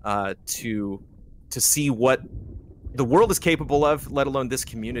whatsoever to see what the world is capable of, let alone this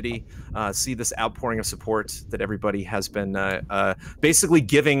community, see this outpouring of support that everybody has been basically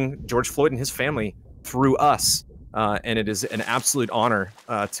giving George Floyd and his family through us. And it is an absolute honor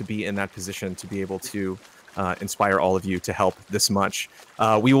to be in that position, to be able to inspire all of you to help this much.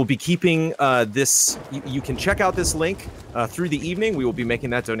 We will be keeping this. You can check out this link through the evening. We will be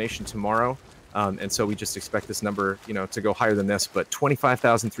making that donation tomorrow. And so we just expect this number, to go higher than this. But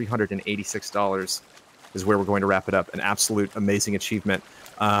 $25,386 is where we're going to wrap it up. An absolute amazing achievement.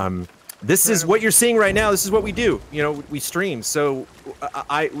 This is what you're seeing right now. This is what we do. You know, we stream. So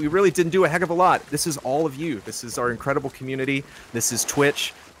we really didn't do a heck of a lot. This is all of you. This is our incredible community. This is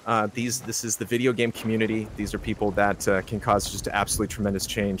Twitch. This is the video game community. These are people that can cause just absolutely tremendous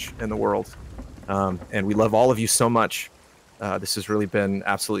change in the world. And we love all of you so much. This has really been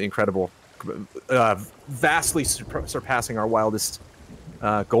absolutely incredible. Vastly surpassing our wildest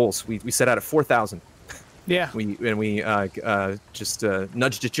goals. We set out at 4,000. Yeah. We just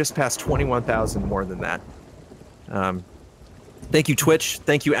nudged it just past 21,000 more than that. Thank you, Twitch.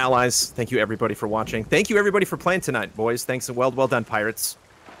 Thank you, allies. Thank you, everybody, for watching. Thank you, everybody, for playing tonight, boys. Thanks, and well done, pirates.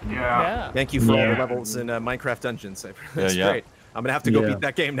 Yeah. Thank you for all the levels in Minecraft Dungeons. That's great. I'm gonna have to go beat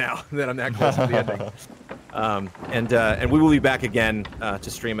that game now. That I'm that close to the ending. And we will be back again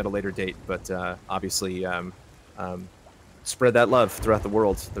to stream at a later date. But obviously, spread that love throughout the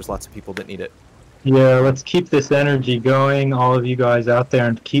world. There's lots of people that need it. Yeah, let's keep this energy going, all of you guys out there,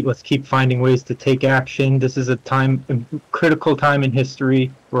 and let's keep finding ways to take action. This is a critical time in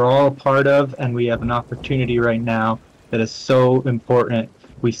history we're all a part of, and we have an opportunity right now that is so important.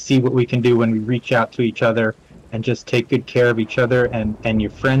 We see what we can do when we reach out to each other and just take good care of each other and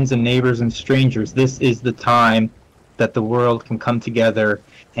your friends and neighbors and strangers. This is the time that the world can come together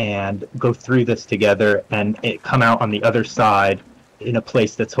and go through this together and come out on the other side in a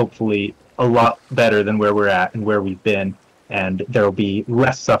place that's hopefully a lot better than where we're at and where we've been, and there will be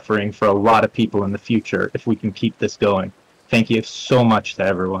less suffering for a lot of people in the future if we can keep this going. Thank you so much to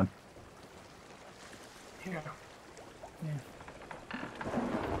everyone.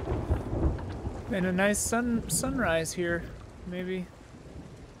 And a nice sunrise here, maybe.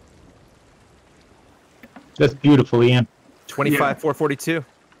 That's beautiful, Ian. 25,442.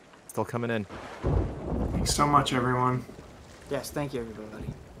 Still coming in. Thanks so much, everyone. Yes, thank you, everybody.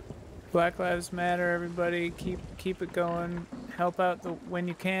 Black Lives Matter, everybody. Keep it going. Help out when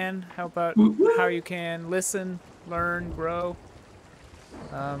you can. Help out how you can. Listen, learn, grow.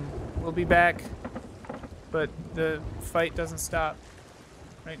 We'll be back, but the fight doesn't stop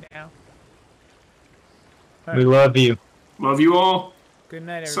right now. We love you. Love you all. Good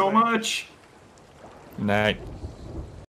night, everybody. So much. Night.